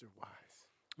guys are wise.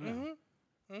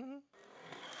 Mm-hmm. Mm-hmm.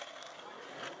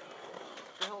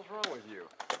 What the hell's wrong with you?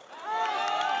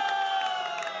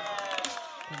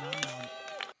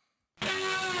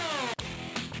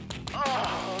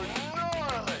 Oh,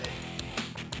 gnarly!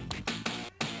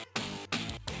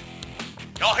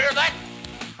 Y'all hear that?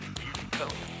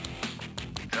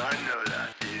 I know that,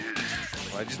 dude.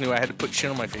 Well, I just knew I had to put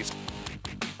shit on my face.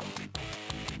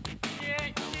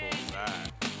 Hey,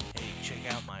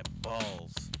 check out my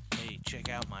balls. Hey, check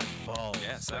out my balls.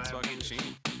 Yes, that's fucking cheap.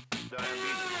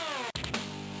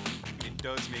 It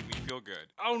does make me feel good.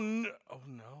 Oh no! Oh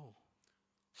no!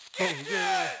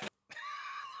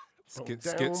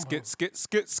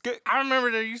 Skit. I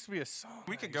remember there used to be a song.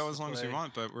 We could go as long as we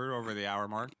want, but we're over the hour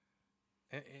mark.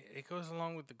 It goes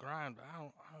along with the grind, but I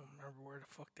don't remember where the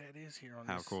fuck that is here on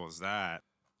How this. cool is that?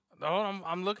 Oh,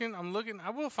 I'm looking. I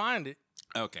will find it.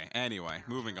 Okay. Anyway,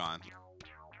 moving on.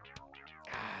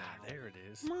 Ah, there it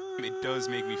is. It does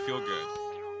make me feel good.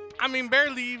 I mean,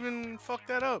 barely even fuck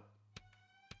that up.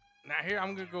 Now here,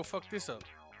 I'm gonna go fuck this up,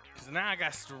 cause now I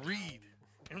got to read,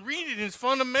 and read it is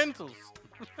fundamentals.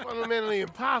 Fundamentally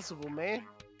impossible, man.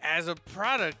 As a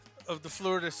product of the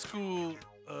Florida school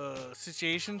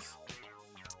situations,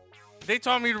 they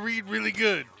taught me to read really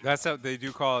good. That's how they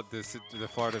do call it the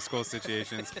Florida school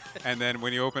situations. And then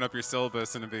when you open up your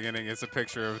syllabus in the beginning, it's a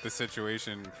picture of the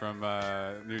situation from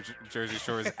New Jersey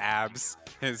Shore's abs.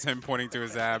 It's him pointing to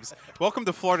his abs. Welcome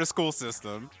to Florida school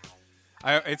system.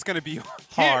 It's going to be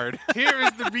hard. Here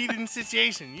is the reading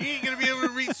situation. You ain't going to be able to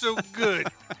read so good.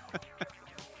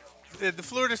 The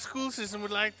Florida school system would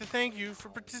like to thank you for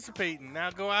participating. Now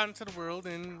go out into the world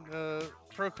and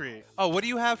procreate. Oh, what do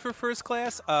you have for first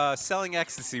class? Selling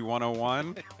Ecstasy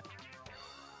 101.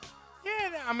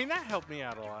 Yeah, I mean, that helped me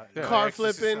out a lot. Yeah. Car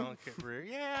Ecstasy flipping. selling career.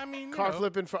 Yeah, I mean, Car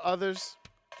flipping for others.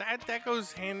 That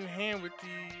goes hand in hand with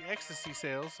the ecstasy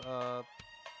sales.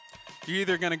 You're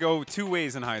either going to go two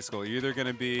ways in high school. You're either going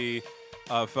to be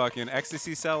a fucking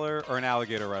ecstasy seller or an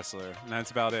alligator wrestler. And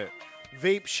that's about it.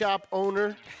 Vape shop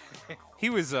owner. He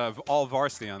was all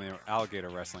varsity on the alligator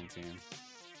wrestling team.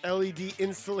 LED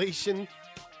installation.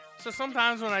 So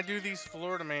sometimes when I do these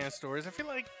Florida man stories, I feel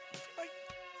like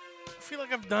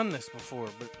I've done this before,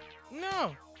 but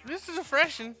no, this is a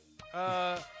freshin'.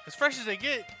 As fresh as they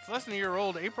get. It's less than a year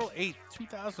old. April 8th,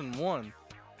 2001.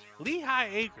 Lehigh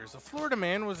Acres, a Florida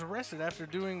man was arrested after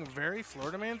doing very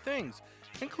Florida man things,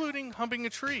 including humping a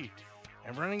tree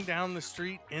and running down the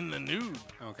street in the nude.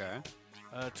 Okay.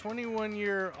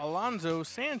 21-year Alonzo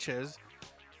Sanchez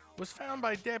was found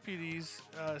by deputies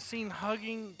seen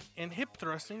hugging and hip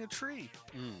thrusting a tree.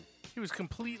 He was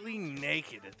completely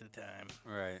naked at the time.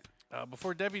 Right.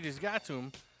 Before deputies got to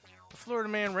him, the Florida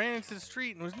man ran into the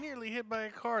street and was nearly hit by a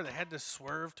car that had to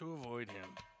swerve to avoid him.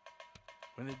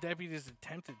 When the deputies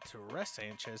attempted to arrest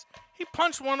Sanchez, he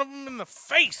punched one of them in the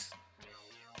face.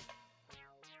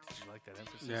 Did you like that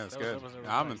emphasis? Yeah, it's That was- good. that was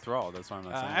I'm nice. enthralled. That's why I'm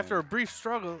not saying After a anything. brief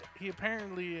struggle, he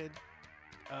apparently had.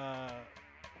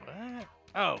 What?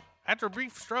 Oh, after a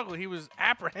brief struggle, he was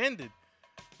apprehended.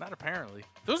 Not apparently.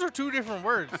 Those are two different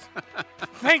words.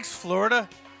 Thanks, Florida.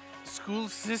 School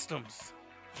systems.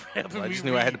 I just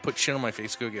knew I had to put shit on my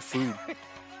face to go get food.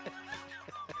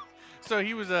 So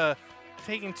he was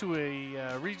taken to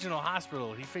a regional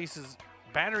hospital. He faces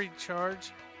battery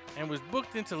charge and was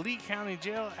booked into Lee County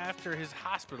Jail after his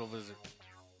hospital visit.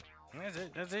 And that's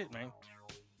it. That's it, man.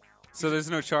 So there's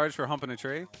no charge for humping a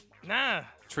tree? Nah.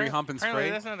 Tree humping Apparently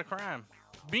spray? that's not a crime.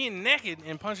 Being naked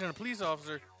and punching a police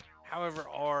officer, however,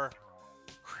 are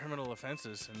criminal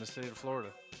offenses in the state of Florida.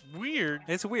 Weird.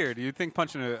 It's weird. You'd think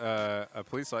punching a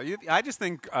police officer. I just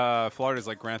think Florida's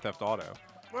like Grand Theft Auto.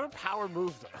 What a power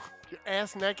move, though. You're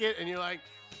ass naked and you're like,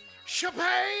 Chappelle!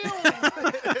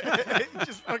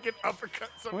 Just fucking uppercut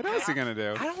some What else guy. are you going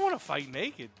to do? I don't want to fight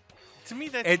naked. To me,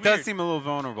 that's It weird. does seem a little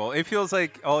vulnerable. It feels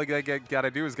like all you got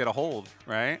to do is get a hold,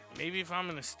 right? Maybe if I'm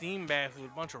in a steam bath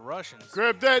with a bunch of Russians.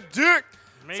 Grab that dick!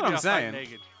 Maybe That's what I'm I'll saying. fight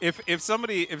naked. If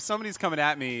somebody's coming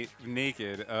at me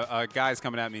naked, a guy's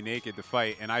coming at me naked to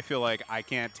fight, and I feel like I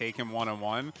can't take him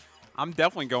one-on-one, I'm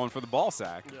definitely going for the ball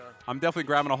sack. Yeah. I'm definitely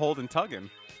grabbing a hold and tugging,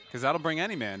 because that'll bring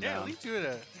any man Yeah, down. at least you at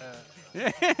a.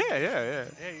 Yeah. Yeah,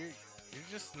 you're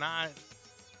just not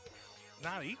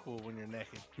equal when you're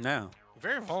naked. No.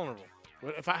 Very vulnerable.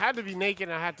 But if I had to be naked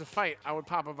and I had to fight, I would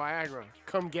pop a Viagra.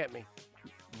 Come get me.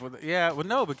 Well, yeah, well,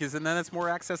 no, because then it's more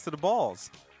access to the balls.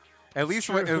 At least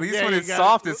when true. Yeah, when you it's got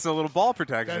soft, it. it's a little ball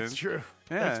protection. That's true.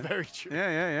 Yeah. That's very true.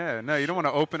 Yeah. No, you don't want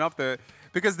to open up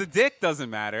because the dick doesn't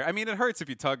matter. I mean, it hurts if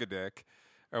you tug a dick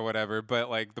or whatever, but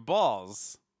like the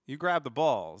balls, you grab the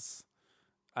balls.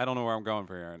 I don't know where I'm going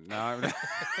for here. No,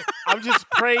 I'm just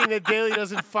praying that Daly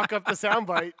doesn't fuck up the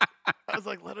soundbite. I was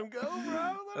like, let him go, bro. Let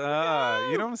him go.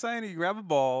 You know what I'm saying? You grab a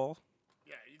ball.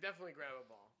 Yeah, you definitely grab a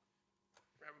ball.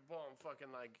 Grab a ball and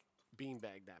fucking like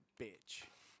beanbag that bitch.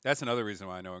 That's another reason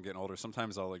why I know I'm getting older.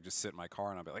 Sometimes I'll like just sit in my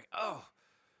car and I'll be like, oh.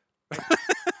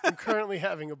 I'm currently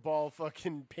having a ball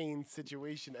fucking pain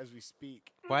situation as we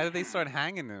speak. Why do they start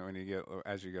hanging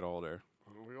as you get older?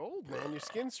 We're old, man. Your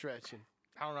skin's stretching.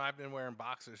 I don't know. I've been wearing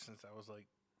boxers since I was like.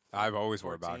 I've always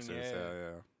worn 14, boxers. yeah.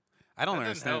 Yeah. I don't That doesn't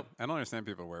understand. help. I don't understand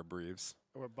people who wear briefs.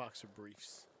 I wear boxer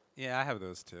briefs. Yeah, I have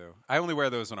those too. I only wear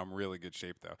those when I'm really good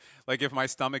shape, though. Like if my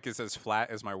stomach is as flat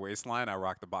as my waistline, I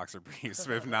rock the boxer briefs.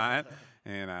 If not,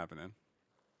 ain't happening.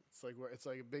 It's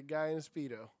like a big guy in a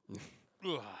Speedo.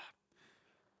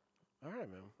 All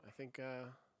right, man. I think that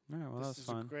was is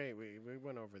fun. Great. We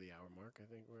went over the hour mark. I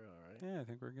think we're all right. Yeah, I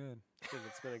think we're good. I think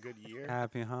it's been a good year.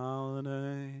 Happy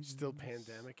holidays. Still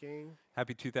pandemicing.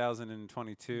 Happy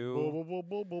 2022.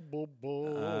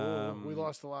 We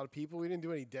lost a lot of people. We didn't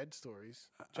do any dead stories.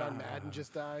 John Madden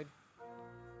just died.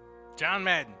 John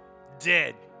Madden,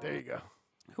 dead. There you go.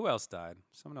 Who else died?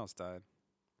 Someone else died.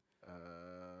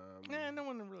 No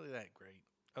one really that great,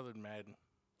 other than Madden.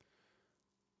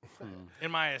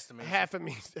 In my estimation. Half of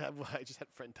me. Well, I just had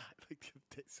a friend die like the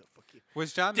other day, so fuck you.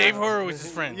 Was John Dave Madden,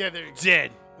 Horowitz' friend? Yeah, there you go.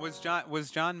 Dead.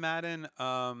 Was John Madden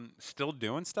still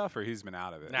doing stuff, or he's been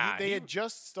out of it? Nah, They had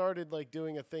just started like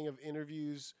doing a thing of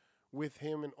interviews with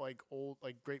him and like old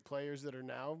like great players that are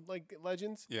now like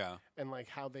legends. Yeah. And like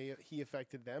how he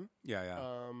affected them. Yeah.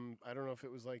 I don't know if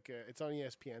it was like it's on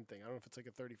ESPN thing. I don't know if it's like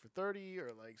a 30 for 30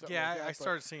 or like something. Yeah, like that, I but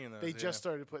started seeing those. They yeah. just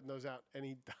started putting those out, and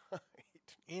he died.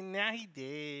 And now he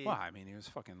did. Well, I mean, he was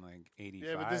fucking like 85.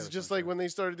 Yeah, but this is or just something. like when they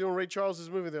started doing Ray Charles's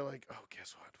movie. They're like, oh,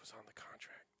 guess what was on the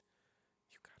contract?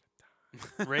 You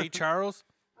gotta die. Ray Charles,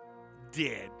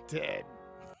 dead.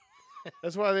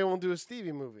 That's why they won't do a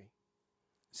Stevie movie.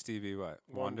 Stevie what?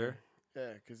 Wonder?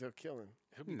 Yeah, because they'll kill him.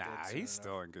 Nah, he's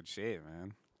still in good shape,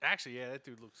 man. Actually, yeah, that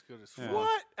dude looks good as fuck. Yeah.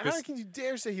 What? How can you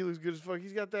dare say he looks good as fuck?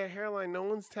 He's got that hairline. No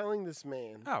one's telling this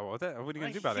man. Oh, well, what are you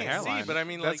gonna do about the can't see, hairline? but I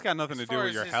mean, that's like, got nothing as to do far with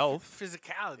as your his health.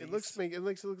 Physicality. It looks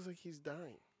like he's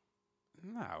dying.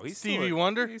 No, he's Stevie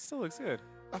Wonder. He still looks good.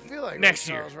 I feel like Next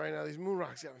Ray year. Charles right now. These moon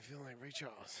rocks got me feeling like Ray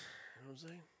Charles. You know what I'm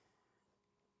saying?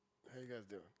 How you guys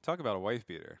doing? Talk about a wife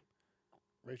beater.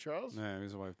 Ray Charles? Yeah, he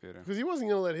was a wife beater. Because he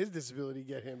wasn't gonna let his disability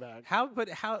get him back. How?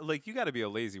 Like, you got to be a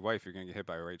lazy wife. You're gonna get hit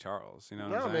by Ray Charles. You know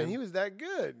what I'm No, saying? man, he was that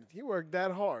good. He worked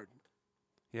that hard.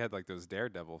 He had like those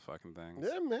daredevil fucking things.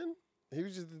 Yeah, man. He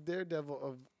was just the daredevil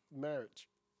of marriage.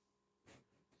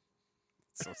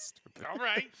 So stupid. All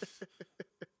right.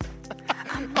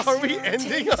 Are we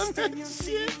ending on that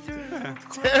shit?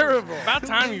 Terrible. About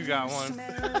time you got one.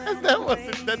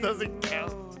 That doesn't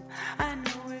count. I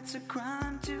know it's a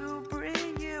crime to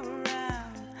bring you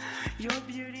around. Your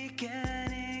beauty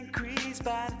can increase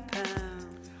by the pound.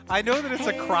 I know that it's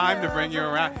a crime to bring you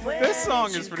around. This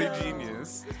song is pretty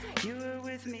genius. You were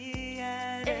with me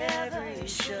at every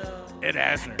show. Ed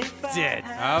Asner, dead.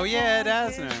 Oh yeah, Ed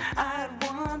Asner. I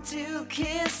want to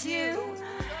kiss you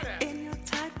in your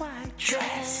tight white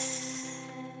dress.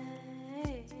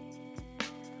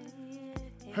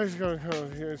 How's it going?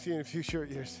 Here, see you in a few short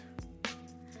years.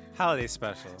 Holiday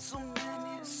special. So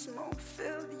many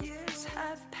smoke-filled years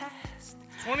have passed.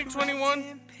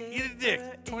 2021, eat a dick.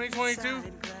 2022,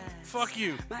 fuck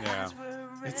you. Yeah.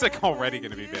 It's like already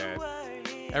gonna be bad.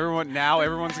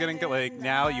 Everyone's getting like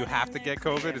now you have to get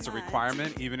COVID. It's a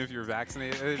requirement, even if you're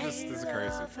vaccinated. This is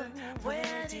crazy.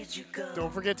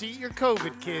 Don't forget to eat your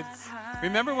COVID, kids.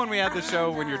 Remember when we had the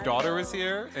show when your daughter was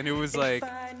here, and it was like,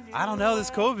 I don't know, this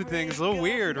COVID thing is a little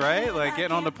weird, right? Like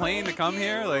getting on the plane to come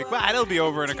here, like, well, it'll be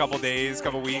over in a couple days,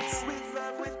 couple weeks.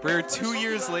 We're 2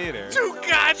 years later. 2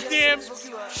 goddamn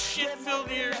shit-filled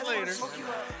years later.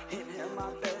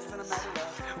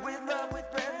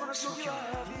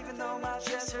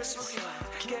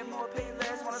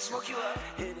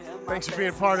 Thanks for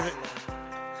being part of it.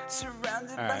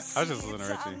 All right, I was just listening to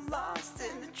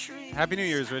Richie. Happy New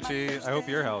Year's, Richie. I hope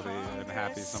you're healthy and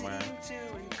happy somewhere.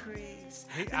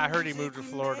 I heard he moved to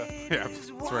Florida. Yeah, that's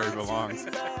where he belongs.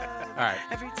 All right,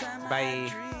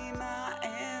 bye.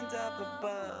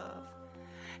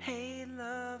 Hey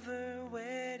lover,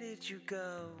 where did you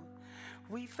go?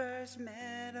 We first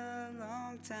met a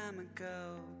long time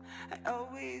ago. I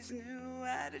always knew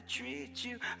how to treat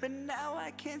you, but now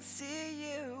I can't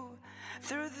see you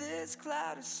through this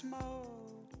cloud of smoke.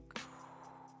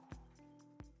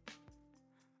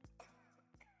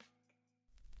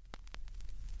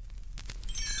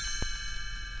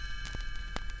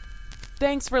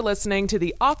 Thanks for listening to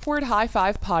the Awkward High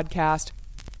Five podcast.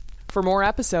 For more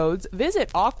episodes, visit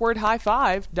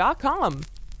awkwardhighfive.com.